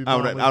 5 baby I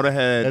mamas would have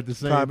had at the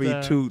same probably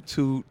time?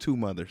 two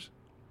mothers,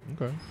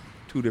 Okay.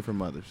 2 different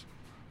mothers.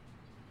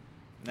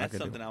 And that's could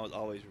do something I was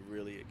always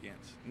really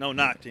against. No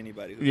knock to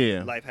anybody who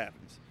Yeah. life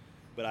happens.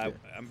 But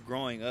I'm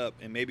growing up,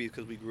 and maybe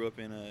because we grew up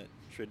in a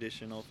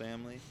traditional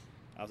family,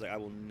 I was like, I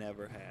will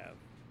never have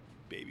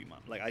baby mom.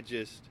 Like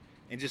just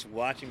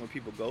watching what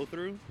people go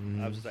through,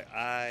 I was just like,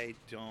 I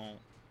don't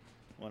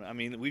want. I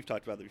mean, we've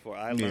talked about it before.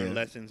 I learned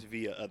lessons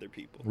via other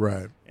people,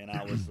 Right. and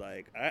I was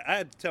like, I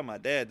had to tell my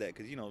dad that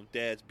because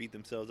dads beat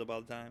themselves up all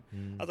the time.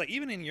 I was like,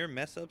 even in your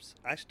mess ups,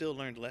 I still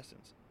learned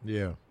lessons,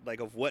 Yeah. like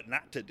of what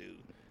not to do.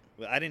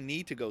 But I didn't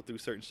need to go through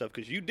certain stuff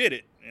because you did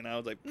it, and I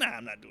was like, nah,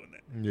 I'm not doing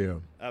that. Yeah.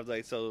 I was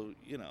like, so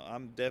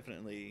I'm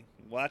definitely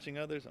watching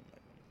others. I'm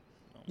like,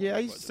 Yeah, I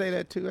used to say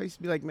that too. I used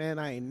to be like, man,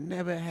 I ain't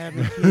never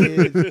having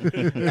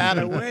kids out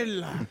of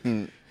wedlock.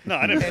 No,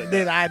 I never. And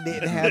then I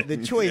didn't have the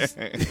choice.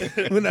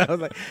 When I was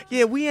like,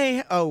 yeah, we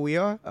ain't. Oh, we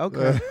are?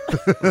 Okay.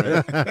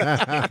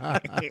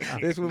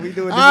 This what we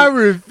doing? I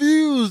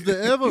refuse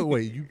to ever.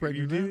 Wait, you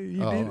pregnant? You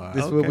now? did? all right.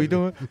 This what we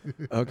doing?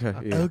 Okay.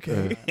 Yeah.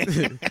 Okay.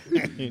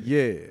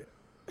 Yeah.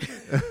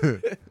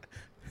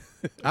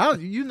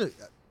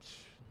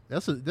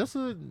 That's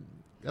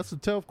a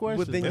tough question.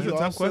 But then man. That's you a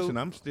tough also- question.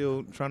 I'm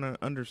still trying to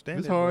understand.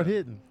 It's it, hard but-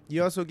 hitting.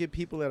 You also get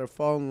people that are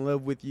falling in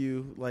love with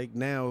you. Like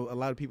now, a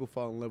lot of people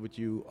fall in love with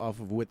you off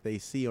of what they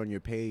see on your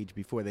page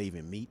before they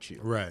even meet you.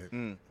 Right.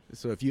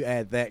 So if you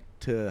add that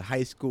to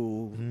high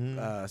school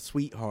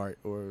sweetheart,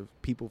 or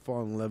people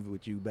fall in love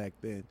with you back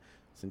then,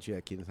 since you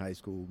had kids in high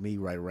school, me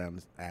right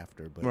around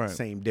after, but Right.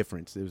 same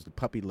difference. It was the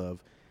puppy love.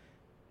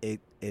 It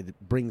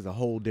brings a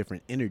whole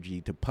different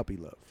energy to puppy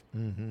love.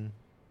 Mm-hmm.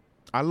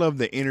 I love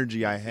the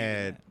energy I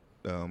had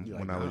You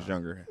when like, I was nah.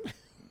 younger,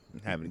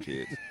 having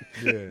kids.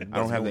 Yeah. I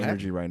don't have the gonna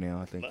energy right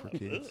now. I think for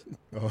kids,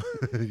 Oh,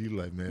 you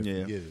like, man,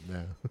 Yeah. forget it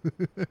now.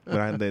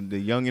 but the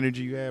young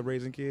energy you have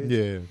raising kids,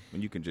 Yeah.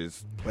 when you can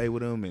just play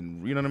with them,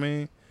 and you know what I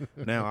mean.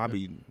 Now I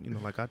be,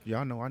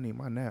 y'all know I need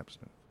my naps.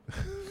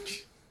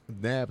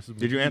 Naps.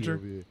 Did you answer?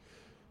 over here.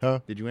 Huh?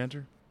 Did you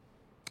answer?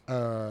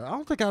 I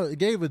don't think I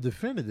gave a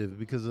definitive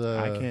because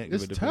I can't give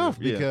it's a definitive, tough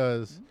yeah.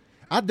 because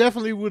I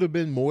definitely would have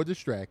been more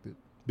distracted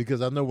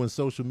because I know when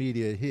social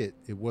media hit,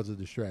 it was a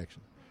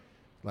distraction.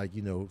 Like,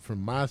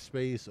 from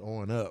MySpace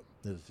on up,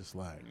 it's just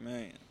like,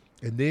 Man,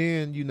 and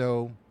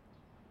then,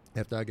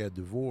 after I got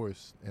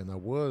divorced and I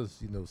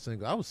was,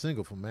 single, I was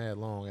single for mad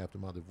long after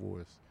my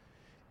divorce.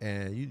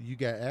 and you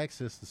got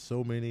access to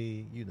so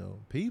many,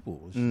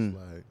 people. It's just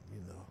like,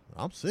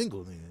 I'm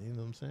single then. You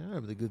know what I'm saying? I'm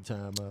having a good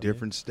time out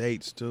Different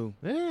states too.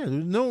 there. Yeah,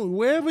 there's no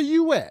wherever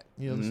you at.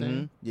 You know what I'm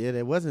saying? Yeah,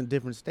 there wasn't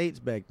different states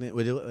back then.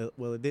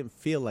 Well, it didn't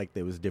feel like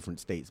there was different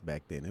states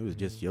back then. It was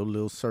just your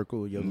little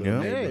circle, your little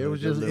Yeah. Yeah, neighborhood, it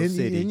was your just little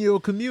city. in your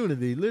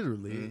community,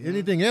 literally.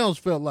 Anything else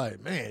felt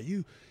like, man,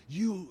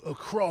 you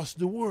across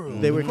the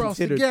world. They were across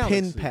the considered pen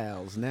galaxy.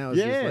 pals. Now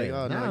it's just like,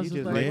 oh, now no, it's you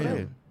just like, like, whatever.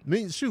 yeah.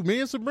 Me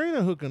and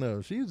Sabrina hooking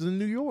up. She was in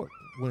New York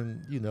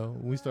when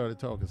we started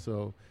talking.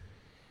 So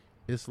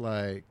it's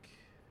like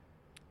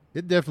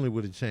it definitely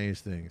would have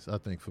changed things, I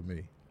think, for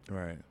me,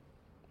 Right.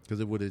 because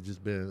it would have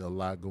just been a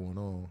lot going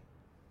on.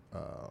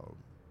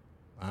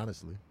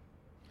 Honestly,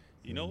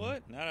 You know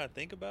what? Now that I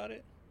think about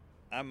it,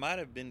 I might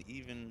have been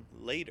even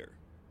later.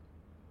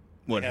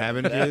 What, Like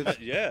having that kids? much-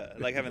 yeah,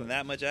 like having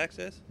that much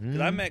access. Because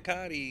I Mhm. met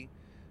Cotty,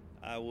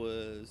 I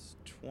was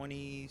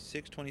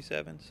 26,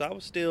 27. So I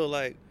was still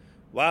like,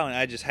 wow. And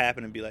I just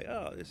happened to be like,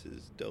 oh, this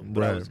is dope.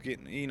 But I Right. was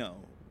getting,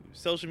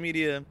 social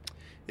media,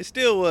 it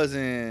still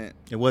wasn't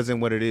It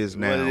wasn't what it is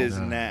now. what it is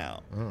No.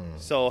 now. Uh-uh.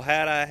 So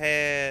had I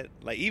had,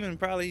 like, even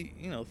probably,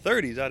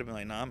 30s, I'd have been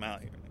like, nah, I'm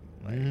out here.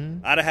 Like, Mhm.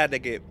 I'd have had to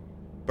get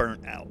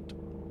burnt out.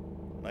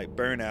 Like,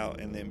 burn out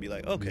and then be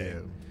like, okay.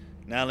 Yeah.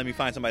 Now let me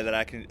find somebody that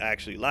I can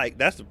actually like.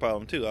 That's the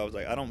problem too. I was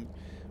like,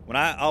 when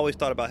I always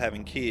thought about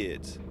having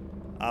kids,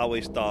 I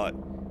always thought,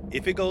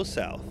 if it goes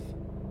south,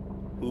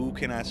 who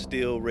can I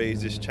still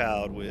raise this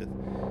child with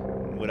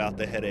without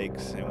the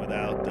headaches and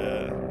without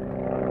the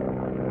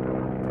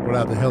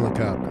Without the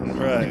helicopter,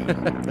 right?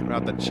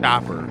 About the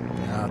chopper.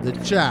 the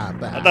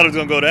chop. I thought it was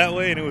gonna go that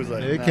way, and it was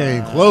like It nah,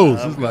 came close.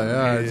 I'm It's like, all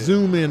right, good.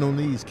 zoom in on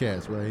these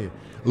cats right here.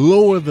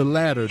 Lower the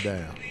ladder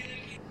down.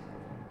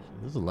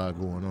 There's a lot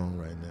going on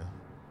right now.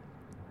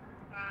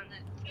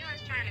 He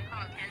was trying to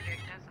call Kendrick,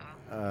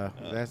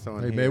 that's all. That's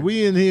on Hey here. man,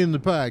 we in here in the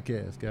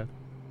podcast, guy.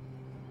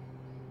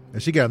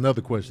 And she got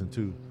another question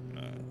too.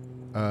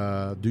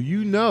 Do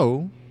you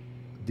know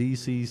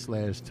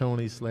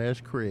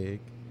DC/Tony/Craig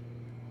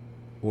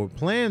or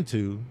plan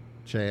to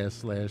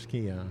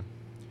Chaz/Keon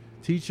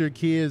teach your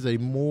kids a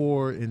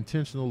more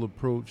intentional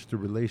approach to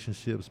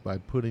relationships by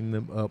putting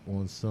them up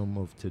on some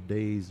of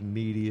today's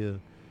media,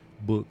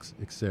 books,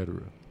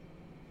 etc.?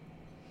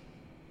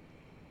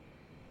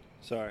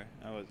 Sorry,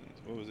 I wasn't.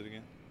 What was it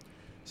again?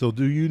 So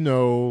do you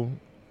know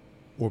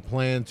or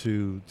plan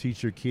to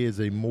teach your kids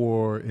a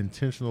more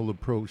intentional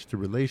approach to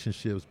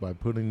relationships by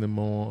putting them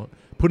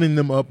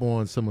up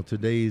on some of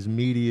today's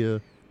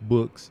media,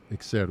 books,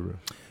 etc.?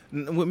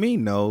 With me,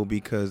 no,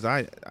 because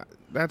I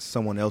that's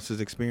someone else's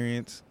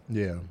experience.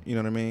 Yeah. You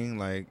know what I mean?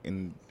 Like,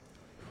 and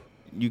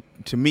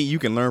to me, you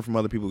can learn from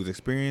other people's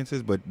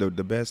experiences, but the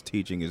best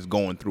teaching is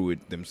going through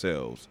it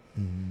themselves.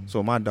 Mm-hmm.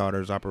 So my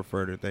daughters, I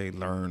prefer that they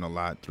learn a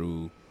lot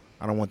through.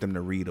 I don't want them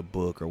to read a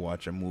book or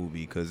watch a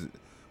movie because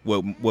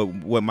what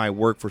might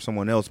work for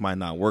someone else might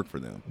not work for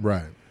them.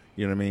 Right.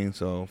 You know what I mean?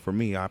 So for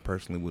me, I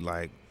personally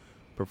would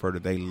prefer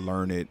that they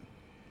learn it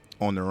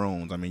on their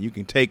own. I mean, you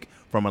can take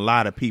from a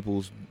lot of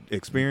people's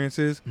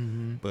experiences,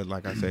 but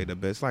like I say, the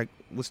best, like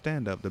with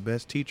stand up, the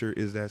best teacher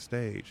is that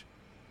stage.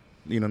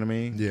 You know what I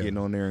mean? Yeah. Getting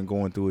on there and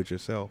going through it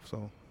yourself.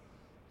 So,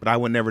 but I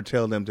would never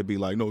tell them to be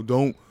like, no,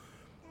 don't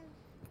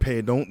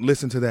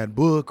listen to that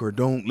book or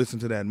don't listen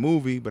to that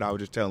movie. But I would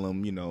just tell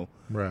them,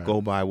 Right.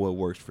 go by what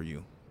works for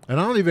you. And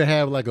I don't even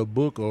have like a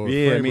book or a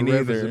Yeah, frame me of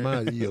reference neither. in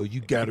mind. You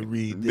got to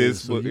read This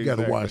this, so book, you got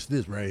to exactly. watch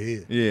this right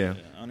here. Yeah. Yeah,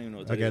 I don't even know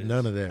what I that got is.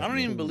 none of that. I don't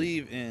even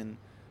believe in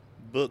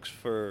books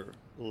for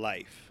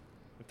life,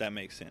 if that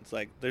makes sense.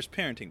 Like, there's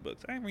parenting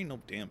books. I ain't read no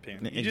damn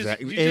parenting. You just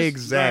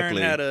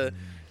Exactly. learn how to.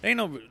 Ain't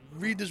no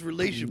read this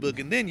relationship book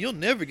and then you'll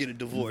never get a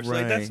divorce.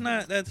 Like, that's Right.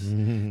 not. That's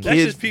Mhm. that's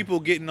Kids- just people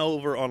getting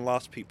over on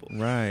lost people.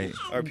 Right.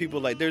 Or people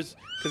like because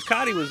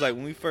Cotty was like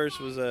when we first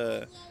was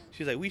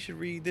she was like we should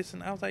read this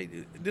and I was like,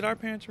 did our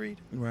parents read?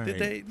 Right. Did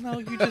they? No,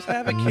 you just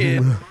have a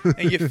kid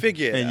and you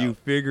figure it And out. you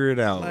figure it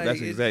out. Like, That's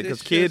it's- exactly because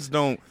it's kids just-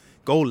 don't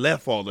go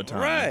left all the time.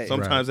 Right.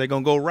 Sometimes they're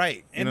gonna go right.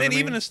 You And know then what I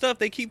even mean? the stuff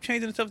they keep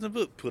changing the stuff in the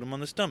book. Put them on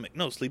the stomach.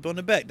 No, sleep on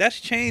the back. That's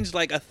changed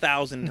like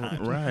 1,000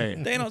 times.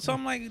 Right. They don't. So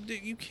I'm like,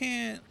 dude, you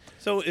can't.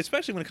 So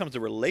especially when it comes to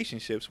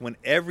relationships, when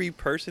every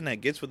person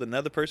that gets with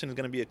another person is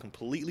going to be a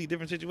completely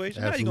different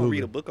situation. How you gonna Absolutely.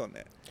 read a book on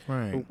that?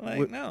 Right. Like,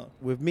 With- no.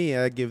 With me,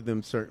 I give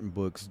them certain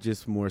books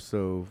just more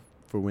so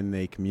for when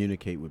they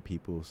communicate with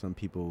people. Some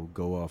people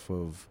go off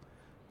of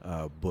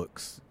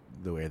books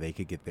where they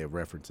could get their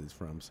references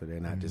from, so they're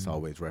not just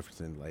always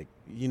referencing like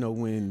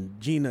when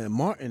Gina and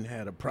Martin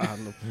had a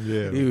problem.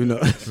 Yeah.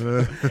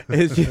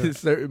 It's just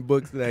certain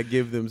books that I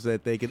give them so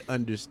that they can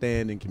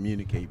understand and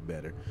communicate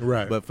better.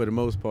 Right. But for the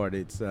most part,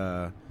 it's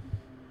a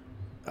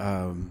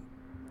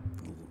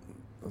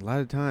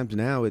lot of times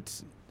now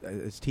it's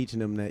teaching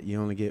them that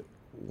you only get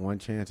one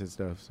chance and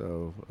stuff.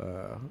 So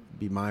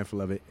be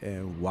mindful of it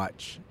and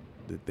watch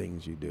the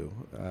things you do.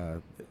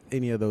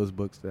 Any of those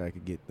books that I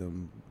could get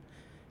them,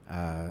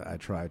 I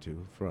try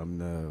to. From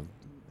the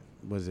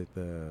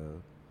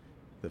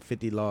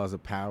 50 Laws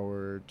of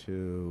Power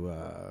to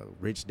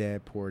Rich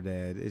Dad, Poor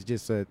Dad. It's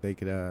just so that they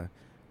could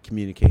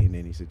communicate in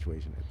any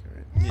situation that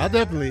they're in.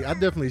 I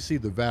definitely see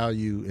the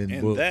value in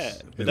And books.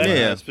 that, but And that's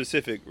Yeah. not a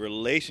specific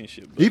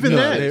relationship. book. Even No,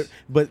 that. they're-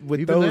 but with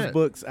Even those that.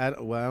 books, I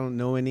don't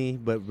know any.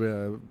 But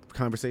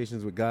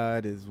Conversations with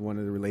God is one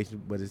of the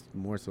relationships, but it's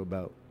more so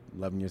about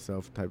loving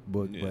yourself type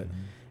book. Yeah. But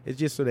it's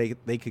just so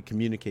they could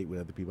communicate with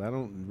other people. I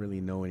don't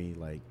really know any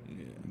like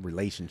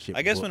relationship.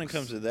 I guess when it books.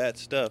 comes to that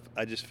stuff,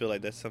 I just feel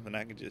like that's something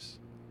I can just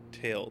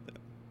tell them.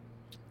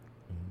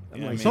 I'm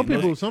You know like, what I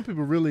mean? some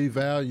people really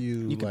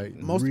value You can- like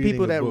most reading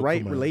people a that book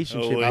write from a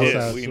relationship Oh, yeah,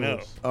 outside we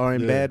know. are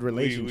in Yeah. bad We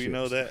relationships.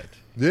 know that.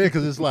 Yeah,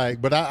 because it's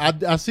like, but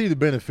I see the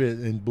benefit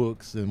in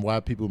books and why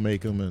people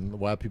make them and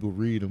why people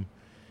read them,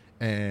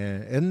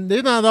 and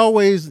they're not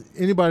always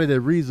anybody that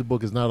reads a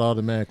book is not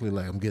automatically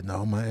like I'm getting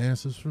all my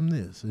answers from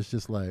this. It's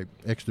just like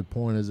extra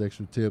pointers,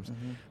 extra tips.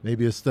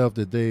 Maybe it's stuff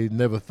that they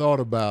never thought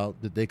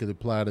about that they could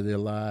apply to their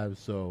lives.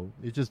 So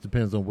it just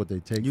depends on what they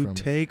take You from it.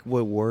 take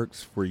what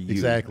works for you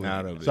Exactly.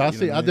 out of it. So I you know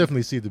see. what I mean?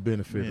 definitely see the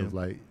benefit Yeah. of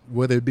like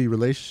whether it be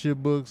relationship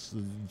books,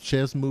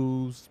 chess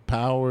moves,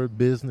 power,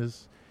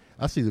 business.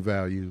 I see the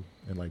value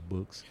in like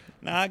books.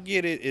 Now I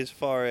get it as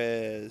far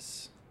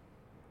as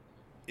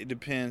it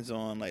depends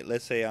on, like,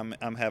 let's say I'm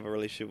have a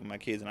relationship with my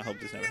kids and I hope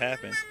this never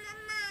happens.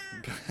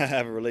 But I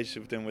have a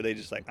relationship with them where they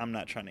just like, I'm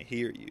not trying to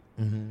hear you.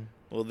 Mm-hmm.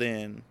 Well,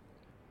 then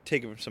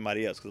take it from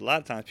somebody else, because a lot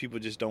of times people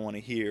just don't want to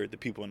hear the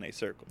people in their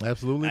circle.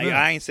 Absolutely. not.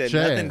 I ain't said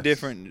Chaz. nothing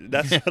different.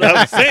 That's what I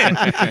was saying.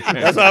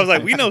 That's why I was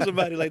like, we know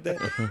somebody like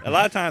that. A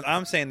lot of times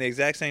I'm saying the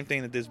exact same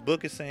thing that this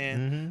book is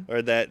saying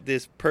or that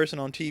this person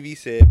on TV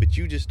said, but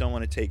you just don't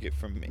want to take it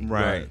from me.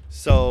 Right.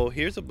 So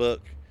here's a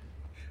book,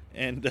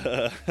 and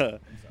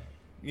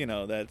you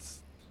know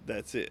that's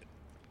it.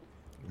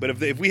 But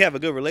if we have a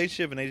good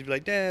relationship and they just be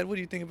like, Dad, what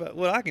do you think about?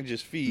 Well, I can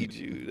just feed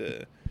you.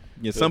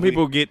 Yeah, But some we-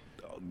 people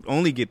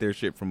only get their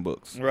shit from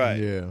books. Right.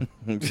 Yeah.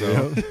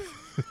 So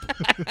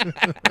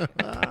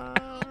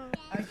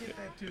I get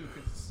that too.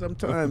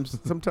 'Cause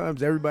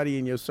sometimes everybody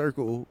in your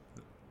circle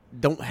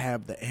don't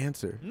have the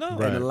answer. No.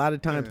 Right. And a lot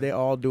of times they're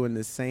all doing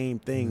the same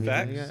thing.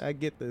 Facts. I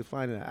get the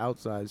finding an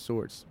outside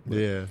source.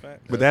 Yeah.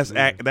 but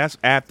that's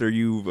after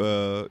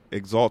you've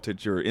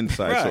exalted your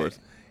inside Right. source.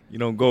 You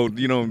don't go.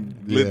 You don't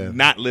Yeah.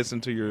 not listen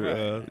to your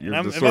And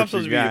I'm, the if I'm source supposed to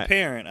you be your got.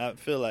 parent, I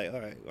feel like,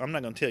 all right, I'm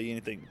not gonna tell you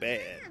anything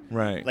bad.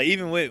 Right. Like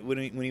even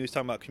when he was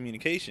talking about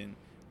communication,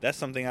 that's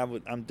something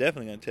I'm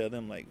definitely gonna tell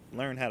them. Like,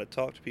 learn how to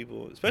talk to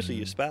people, especially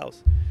your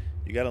spouse.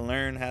 You got to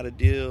learn how to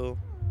deal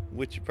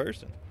with your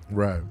person.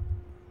 Right.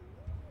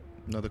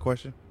 Another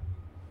question.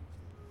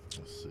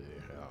 Let's see.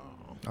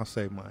 I'll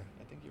save mine.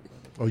 I think you're right.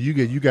 Oh,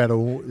 you got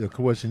a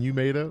question you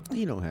made up?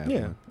 You don't have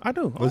Yeah, one. I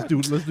do. Let's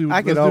do.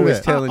 I can let's always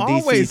do that. tell in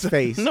DC's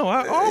face. No,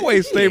 I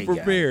always stay Yeah.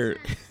 prepared.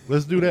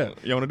 Let's do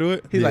that. You want to do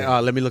it? He's Yeah. like, oh,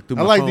 let me look through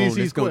I my like phone. DC's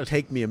It's going to question.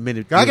 take me a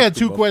minute. to I look got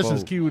through two my questions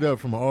phone. queued up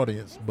from the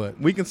audience, but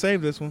We can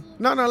save this one.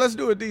 No, let's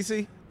do it,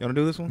 DC. You want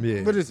to do this one?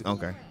 yeah. What is it?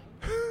 Okay.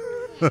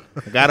 I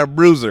got a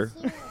bruiser.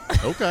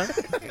 Okay.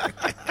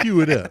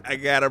 Cue it up. I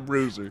got a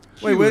bruiser.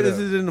 Wait, Cue where it is up.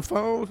 it in the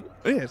phone?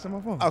 Yeah, it's on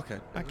my phone. Okay.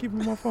 I keep it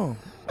on my phone.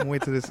 I'm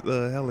wait till this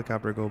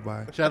helicopter go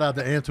by. Shout out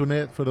to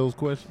Antoinette for those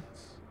questions.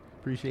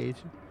 Appreciate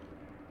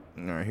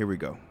you. All right, here we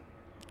go.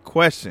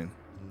 Question.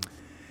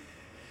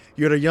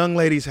 You're at a young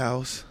lady's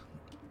house,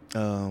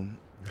 and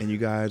you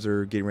guys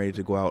are getting ready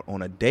to go out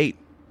on a date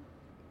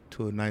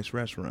to a nice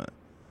restaurant.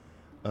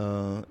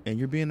 And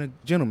you're being a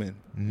gentleman.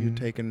 You're Mhm.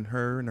 taking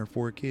her and her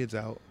 4 kids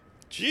out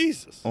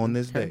Jesus. on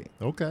this date.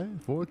 Okay,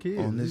 4 kids.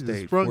 On this You just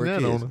date. sprung 4 that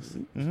kids.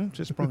 on us.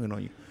 Just sprung it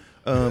on you.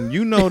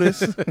 You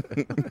notice.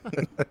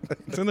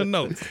 It's in the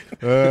notes.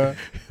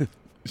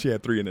 She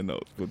had 3 in the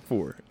notes, but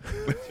 4.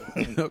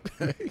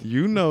 Okay.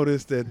 You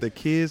notice that the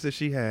kids that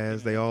she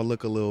has, they all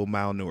look a little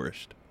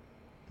malnourished.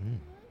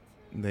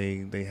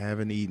 They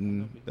haven't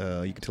eaten.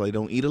 You can tell they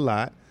don't eat a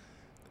lot.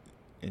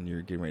 And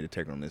you're getting ready to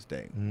take her on this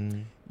date.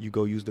 You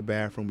go use the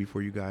bathroom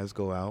before you guys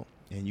go out,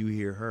 and you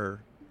hear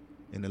her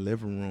in the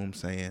living room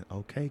saying,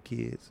 "Okay,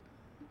 kids,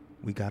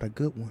 we got a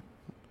good one.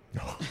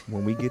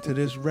 When we get to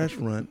this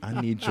restaurant,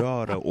 I need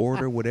y'all to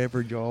order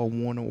whatever y'all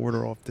want to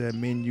order off that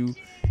menu,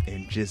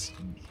 and just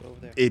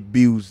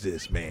abuse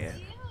this man."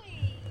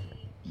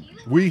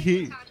 We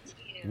hearing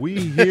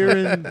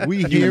her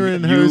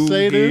You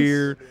say this.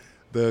 hear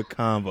the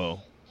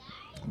combo.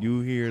 You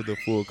hear the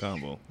full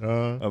combo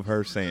of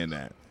her saying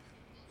that.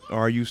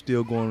 Are you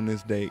still going on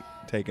this date,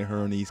 taking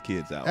her and these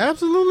kids out?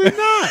 Absolutely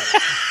not.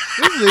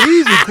 This is an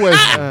easy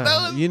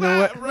question. You know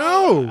what?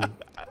 No.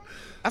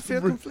 I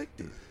feel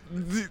conflicted.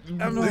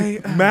 I'm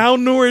like,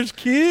 Malnourished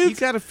kids? you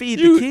got to feed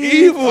You the kids.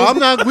 evil.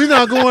 We're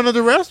not going to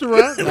the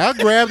restaurant. I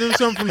grabbed him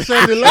something from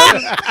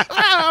 7-Eleven.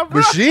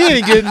 But she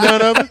ain't getting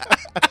none of it.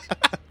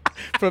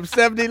 From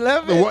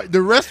 7-Eleven.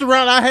 The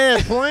restaurant I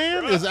had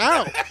planned is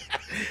out.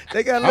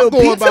 They got I'm little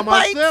going pizza by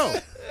bites.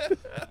 myself.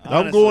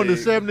 I'm going to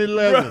Honestly,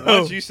 7-Eleven.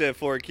 Once you said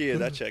 4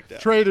 kids, I checked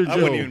out. Trader I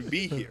wouldn't Joe's. even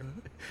be here.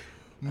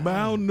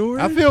 Malnourished?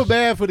 I feel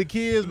bad for the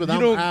kids, but You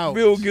I'm don't out.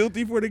 feel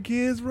guilty for the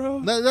kids, bro?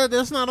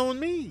 That's not on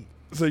me.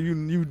 So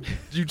you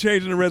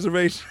changing the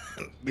reservation?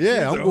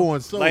 Yeah, I'm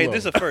going solo. Like, this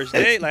is a first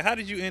date? Like, how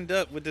did you end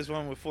up with this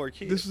one with 4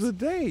 kids? This is a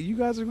date. You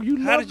guys are. You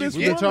How love did you this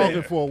We've been woman.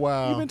 talking for a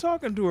while. You've been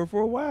talking to her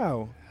for a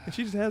while, and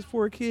she just has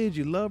 4 kids.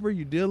 You love her.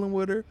 You dealing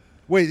with her.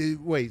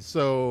 Wait.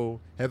 So,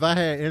 have I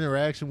had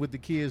interaction with the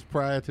kids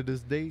prior to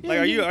this date? Like,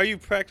 are you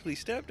practically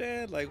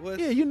stepdad? Like, what?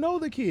 Yeah, you know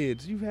the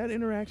kids. You've had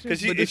interactions.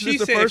 Because but if this is she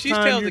the said, if first she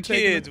time tells you're the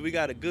taking kids her- we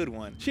got a good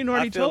one, She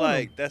already I feel told 'em.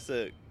 like that's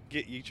a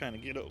get you trying to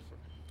get over.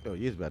 Oh,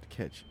 you was about to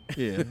catch.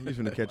 Yeah, he's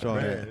gonna catch all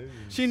that. Man,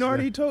 She done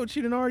already told.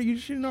 She done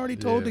already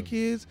told the Yeah.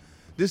 kids.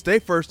 This their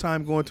first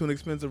time going to an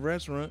expensive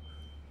restaurant.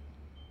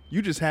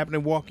 You just happen to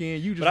walk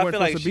in. You just But I weren't feel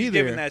like supposed she's to be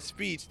there. giving that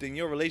speech, then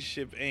your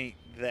relationship ain't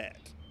that.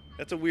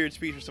 That's a weird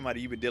speech for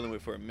somebody you've been dealing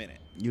with for a minute.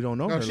 You don't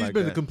know No, her she's like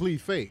been that. a complete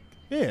fake.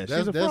 Yeah,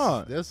 she's a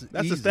fraud. That's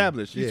easy.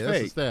 established. She's yeah, fake.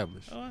 that's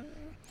established.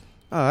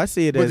 Oh, I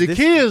see it But as the this.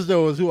 kids,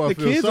 though, is who I The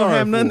feel kids sorry don't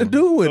have nothing for. to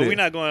do with But it. we're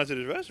not going out to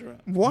this restaurant.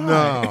 Why?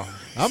 No,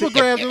 I'm gonna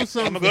grab them I'm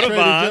something. gonna go to from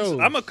Trader Vons. Joe's.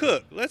 I'm gonna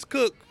cook. Let's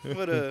cook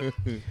for the.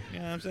 You know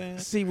what I'm saying?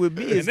 See, with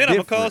me, And it's then I'm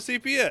gonna call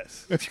different.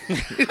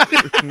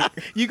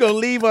 CPS. You gonna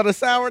leave on a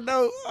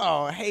sourdough?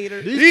 Oh,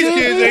 hater. These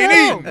kids ain't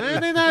eating.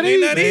 Man, they not They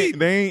eating. not eating.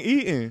 They ain't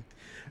eating.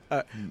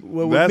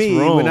 Well, with That's me,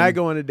 wrong. when I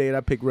go on a date, I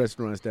pick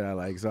restaurants that I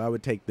like, so I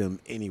would take them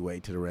anyway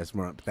to the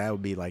restaurant. But that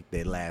would be like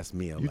their last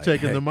meal. You like,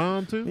 taking hey, them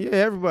on too? Yeah,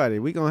 everybody.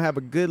 We gonna have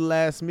a good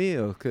last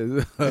meal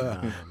because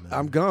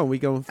I'm gone. We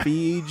gonna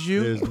feed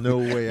you. There's no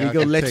way We I gonna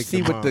can let you take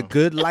see them what the on.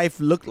 good life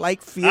look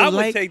like, feel I would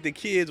like. take the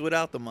kids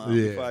without the mom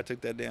Yeah. before I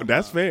took that damn.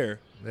 That's mom. fair.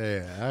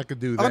 Yeah, I could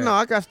do that. Oh no,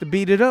 I got to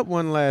beat it up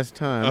one last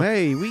time.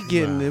 Hey, we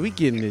getting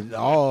it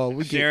all.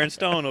 We Sharon getting.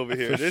 Stone over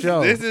here. For This,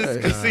 sure. this is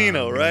Hey.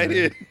 casino Nah, right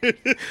man. here.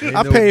 Ain't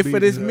I no paid for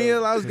this beating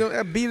meal. up. I was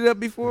gonna beat it up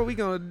before. We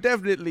gonna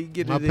definitely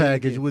get My it. in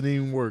package again. wouldn't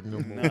even work no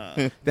more.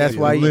 Nah. That's Yeah,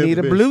 why you Limp need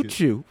a blue Bizkit.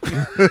 chew.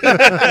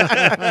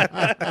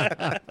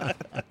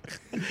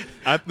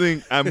 I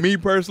think, me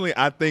personally,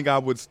 I think I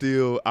would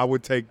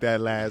take that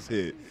last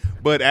hit.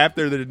 But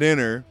after the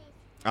dinner,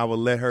 I would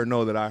let her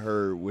know that I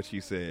heard what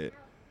she said.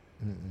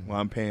 Well,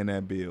 I'm paying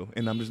that bill,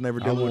 and I'm just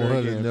never I dealing with want her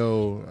her to again.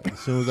 know as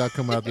soon as I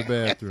come out the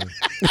bathroom.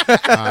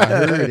 I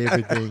heard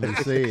everything you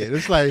said.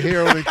 It's like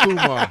Harold and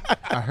Kumar.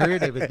 I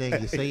heard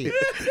everything you said.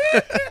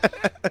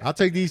 I'll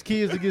take these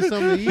kids to get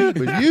something to eat,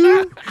 but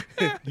you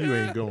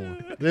ain't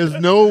going. There's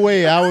no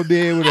way I would be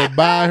able to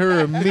buy her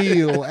a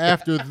meal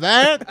after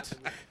that.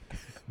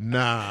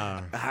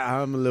 Nah,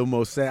 I'm a little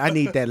more sad. I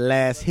need that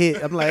last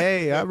hit. I'm like,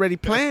 hey, I already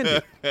planned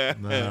it.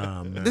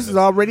 nah, man. This is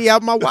already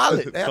out my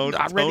wallet. I already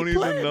Tony's a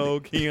planned it. no,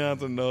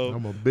 Keon's a no.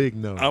 I'm a big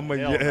no. I'm a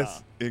Hell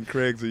yes, and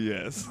Craig's a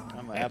yes.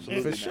 I'm an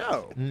absolutely For sure.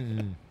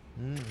 Mm-mm.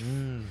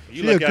 Mm-mm.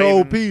 You She a like I cold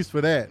even- piece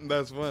for that.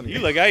 That's funny. You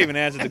like I even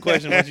answered the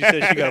question when she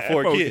said she got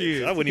 4 4 kids.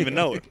 kids. I wouldn't even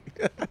know it.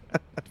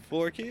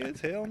 4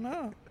 kids? Hell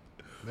no.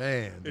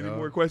 Man, Any dog.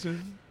 more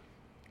questions?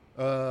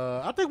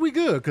 I think we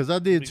good because I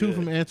did We 2 good.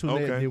 from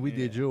Antoinette Okay. and then we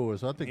did Yeah.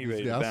 yours. So I think He we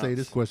ready good. to I'll say bounce.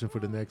 this question for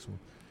the next one.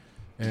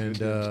 And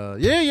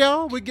yeah,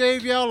 y'all, we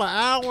gave y'all an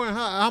hour and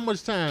how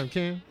much time,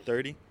 Ken?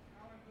 30?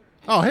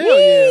 Oh hell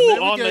yeah, man!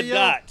 on the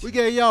dot. We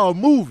gave y'all a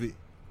movie.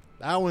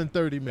 Hour and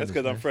 30 minutes. That's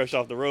because I'm man. fresh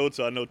off the road,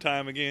 so I know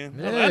time again.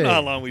 I Yeah. know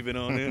how long we've been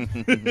on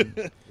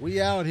this. We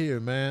out here,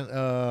 man.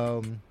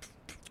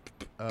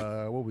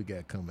 What we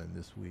got coming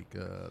this week?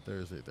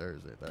 Thursday.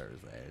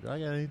 Do I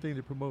got anything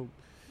to promote?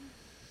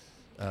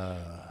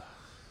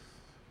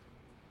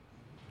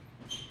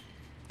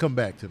 Come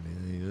back to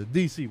me.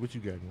 DC, what you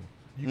got going?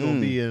 You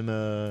gonna be in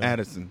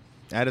Addison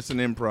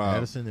Improv,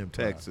 Addison Improv.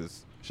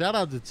 Texas. Shout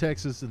out to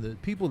Texas and the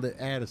people at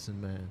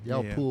Addison, man.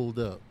 Y'all Yeah. pulled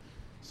up.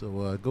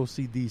 So go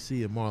see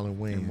DC and Marlon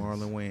Wayans. And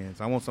Marlon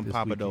Wayans. I want some This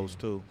Papados weekend.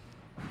 too.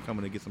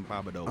 Coming to get some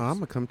Papados. I'm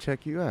gonna come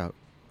check you out.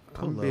 I'm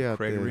Pull gonna be up, out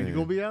Gregory. there. You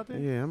gonna be out there?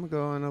 Yeah, I'm gonna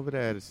go on over to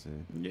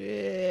Addison.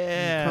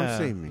 Yeah.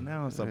 Come see me.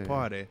 Now it's a Yeah.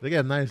 party. They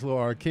got a nice little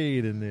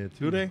arcade in there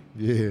too. Do they?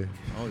 Yeah.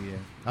 Oh yeah.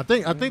 I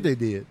think they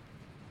did.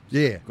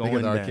 Yeah, they Going got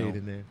an down. arcade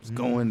in there. It's Mhm.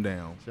 going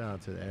down. Shout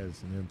out to the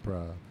Addison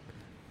Improv.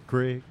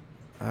 Craig.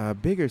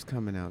 Bigger's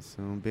coming out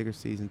soon. Bigger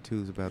season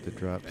 2 is about to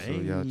drop, so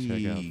y'all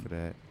check out Hey. for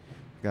that.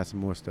 Got some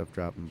more stuff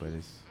dropping, but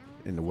it's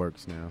in the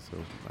works now, so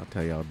I'll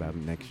tell y'all about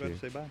it next You year.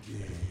 about to say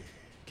bye?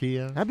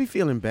 Kia. I'd be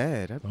feeling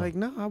bad. I'd be Oh. like,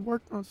 no, I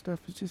worked on stuff.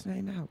 It just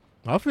ain't out.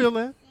 I feel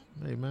that.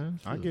 Hey man.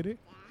 I get it.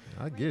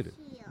 I get it.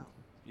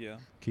 Yeah.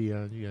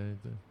 Keon, you got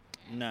anything?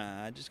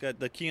 Nah, I just got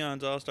the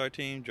Keon's All-Star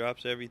Team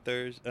drops every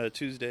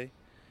Tuesday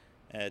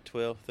at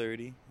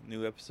 12:30.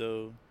 New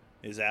episode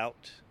is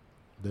out.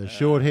 The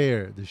short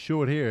hair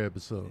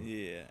episode.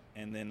 Yeah,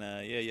 and then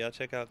y'all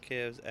check out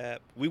Kev's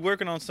app. We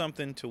working on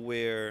something to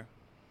where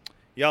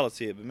y'all will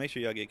see it, but make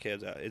sure y'all get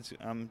Kev's out.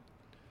 I'm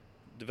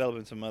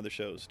developing some other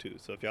shows too.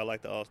 So if y'all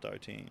like the All-Star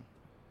Team,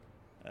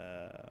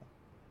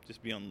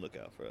 just be on the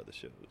lookout for other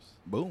shows.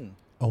 Boom.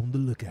 On the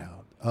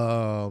lookout.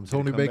 Tony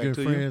come Baker back and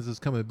to you? Friends is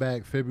coming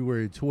back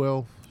February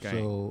 12th. Okay.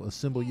 So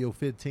assemble your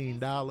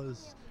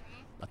 $15.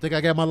 I think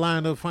I got my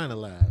lineup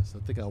finalized. I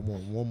think I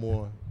want one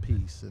more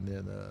piece, and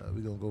then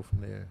we're going to go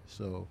from there.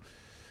 So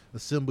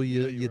assemble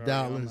your you were already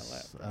on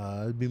dollars.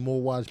 There'll be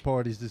more watch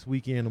parties this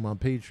weekend on my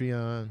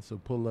Patreon. So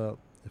pull up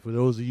For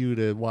those of you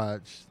that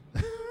watched,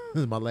 this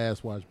is my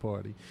last watch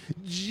party.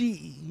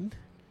 Gene,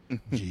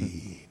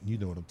 you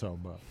know what I'm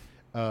talking about.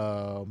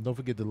 Don't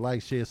forget to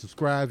like, share,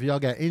 subscribe. If y'all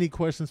got any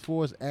questions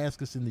for us,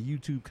 ask us in the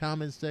YouTube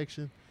comment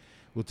section.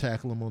 We'll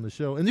tackle them on the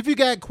show. And if you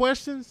got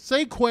questions,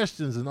 say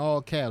questions in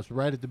all caps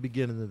right at the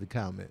beginning of the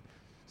comment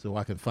so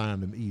I can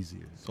find them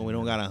easier. So we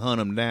don't got to hunt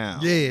them down.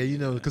 Yeah,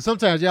 because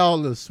sometimes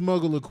y'all will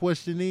smuggle a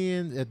question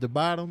in at the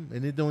bottom,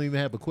 and it don't even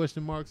have a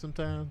question mark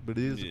sometimes, but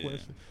it is a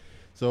question.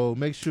 So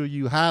make sure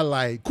you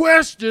highlight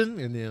question,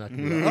 and then I can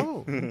be like,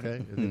 oh, okay.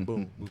 And then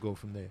boom, we'll go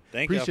from there.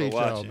 Appreciate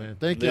y'all for watching. Man.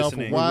 Thank y'all for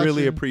Listening. watching. We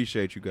really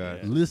appreciate you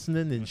guys.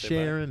 Listening and Say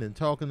sharing and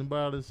talking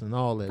about us and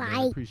all that. Man.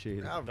 I appreciate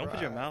it. Don't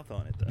put your mouth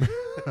on it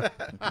though.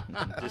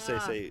 Just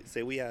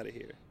say we out of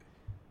here.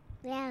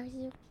 Yeah,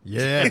 you.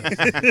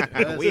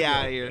 Yeah. We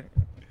out here.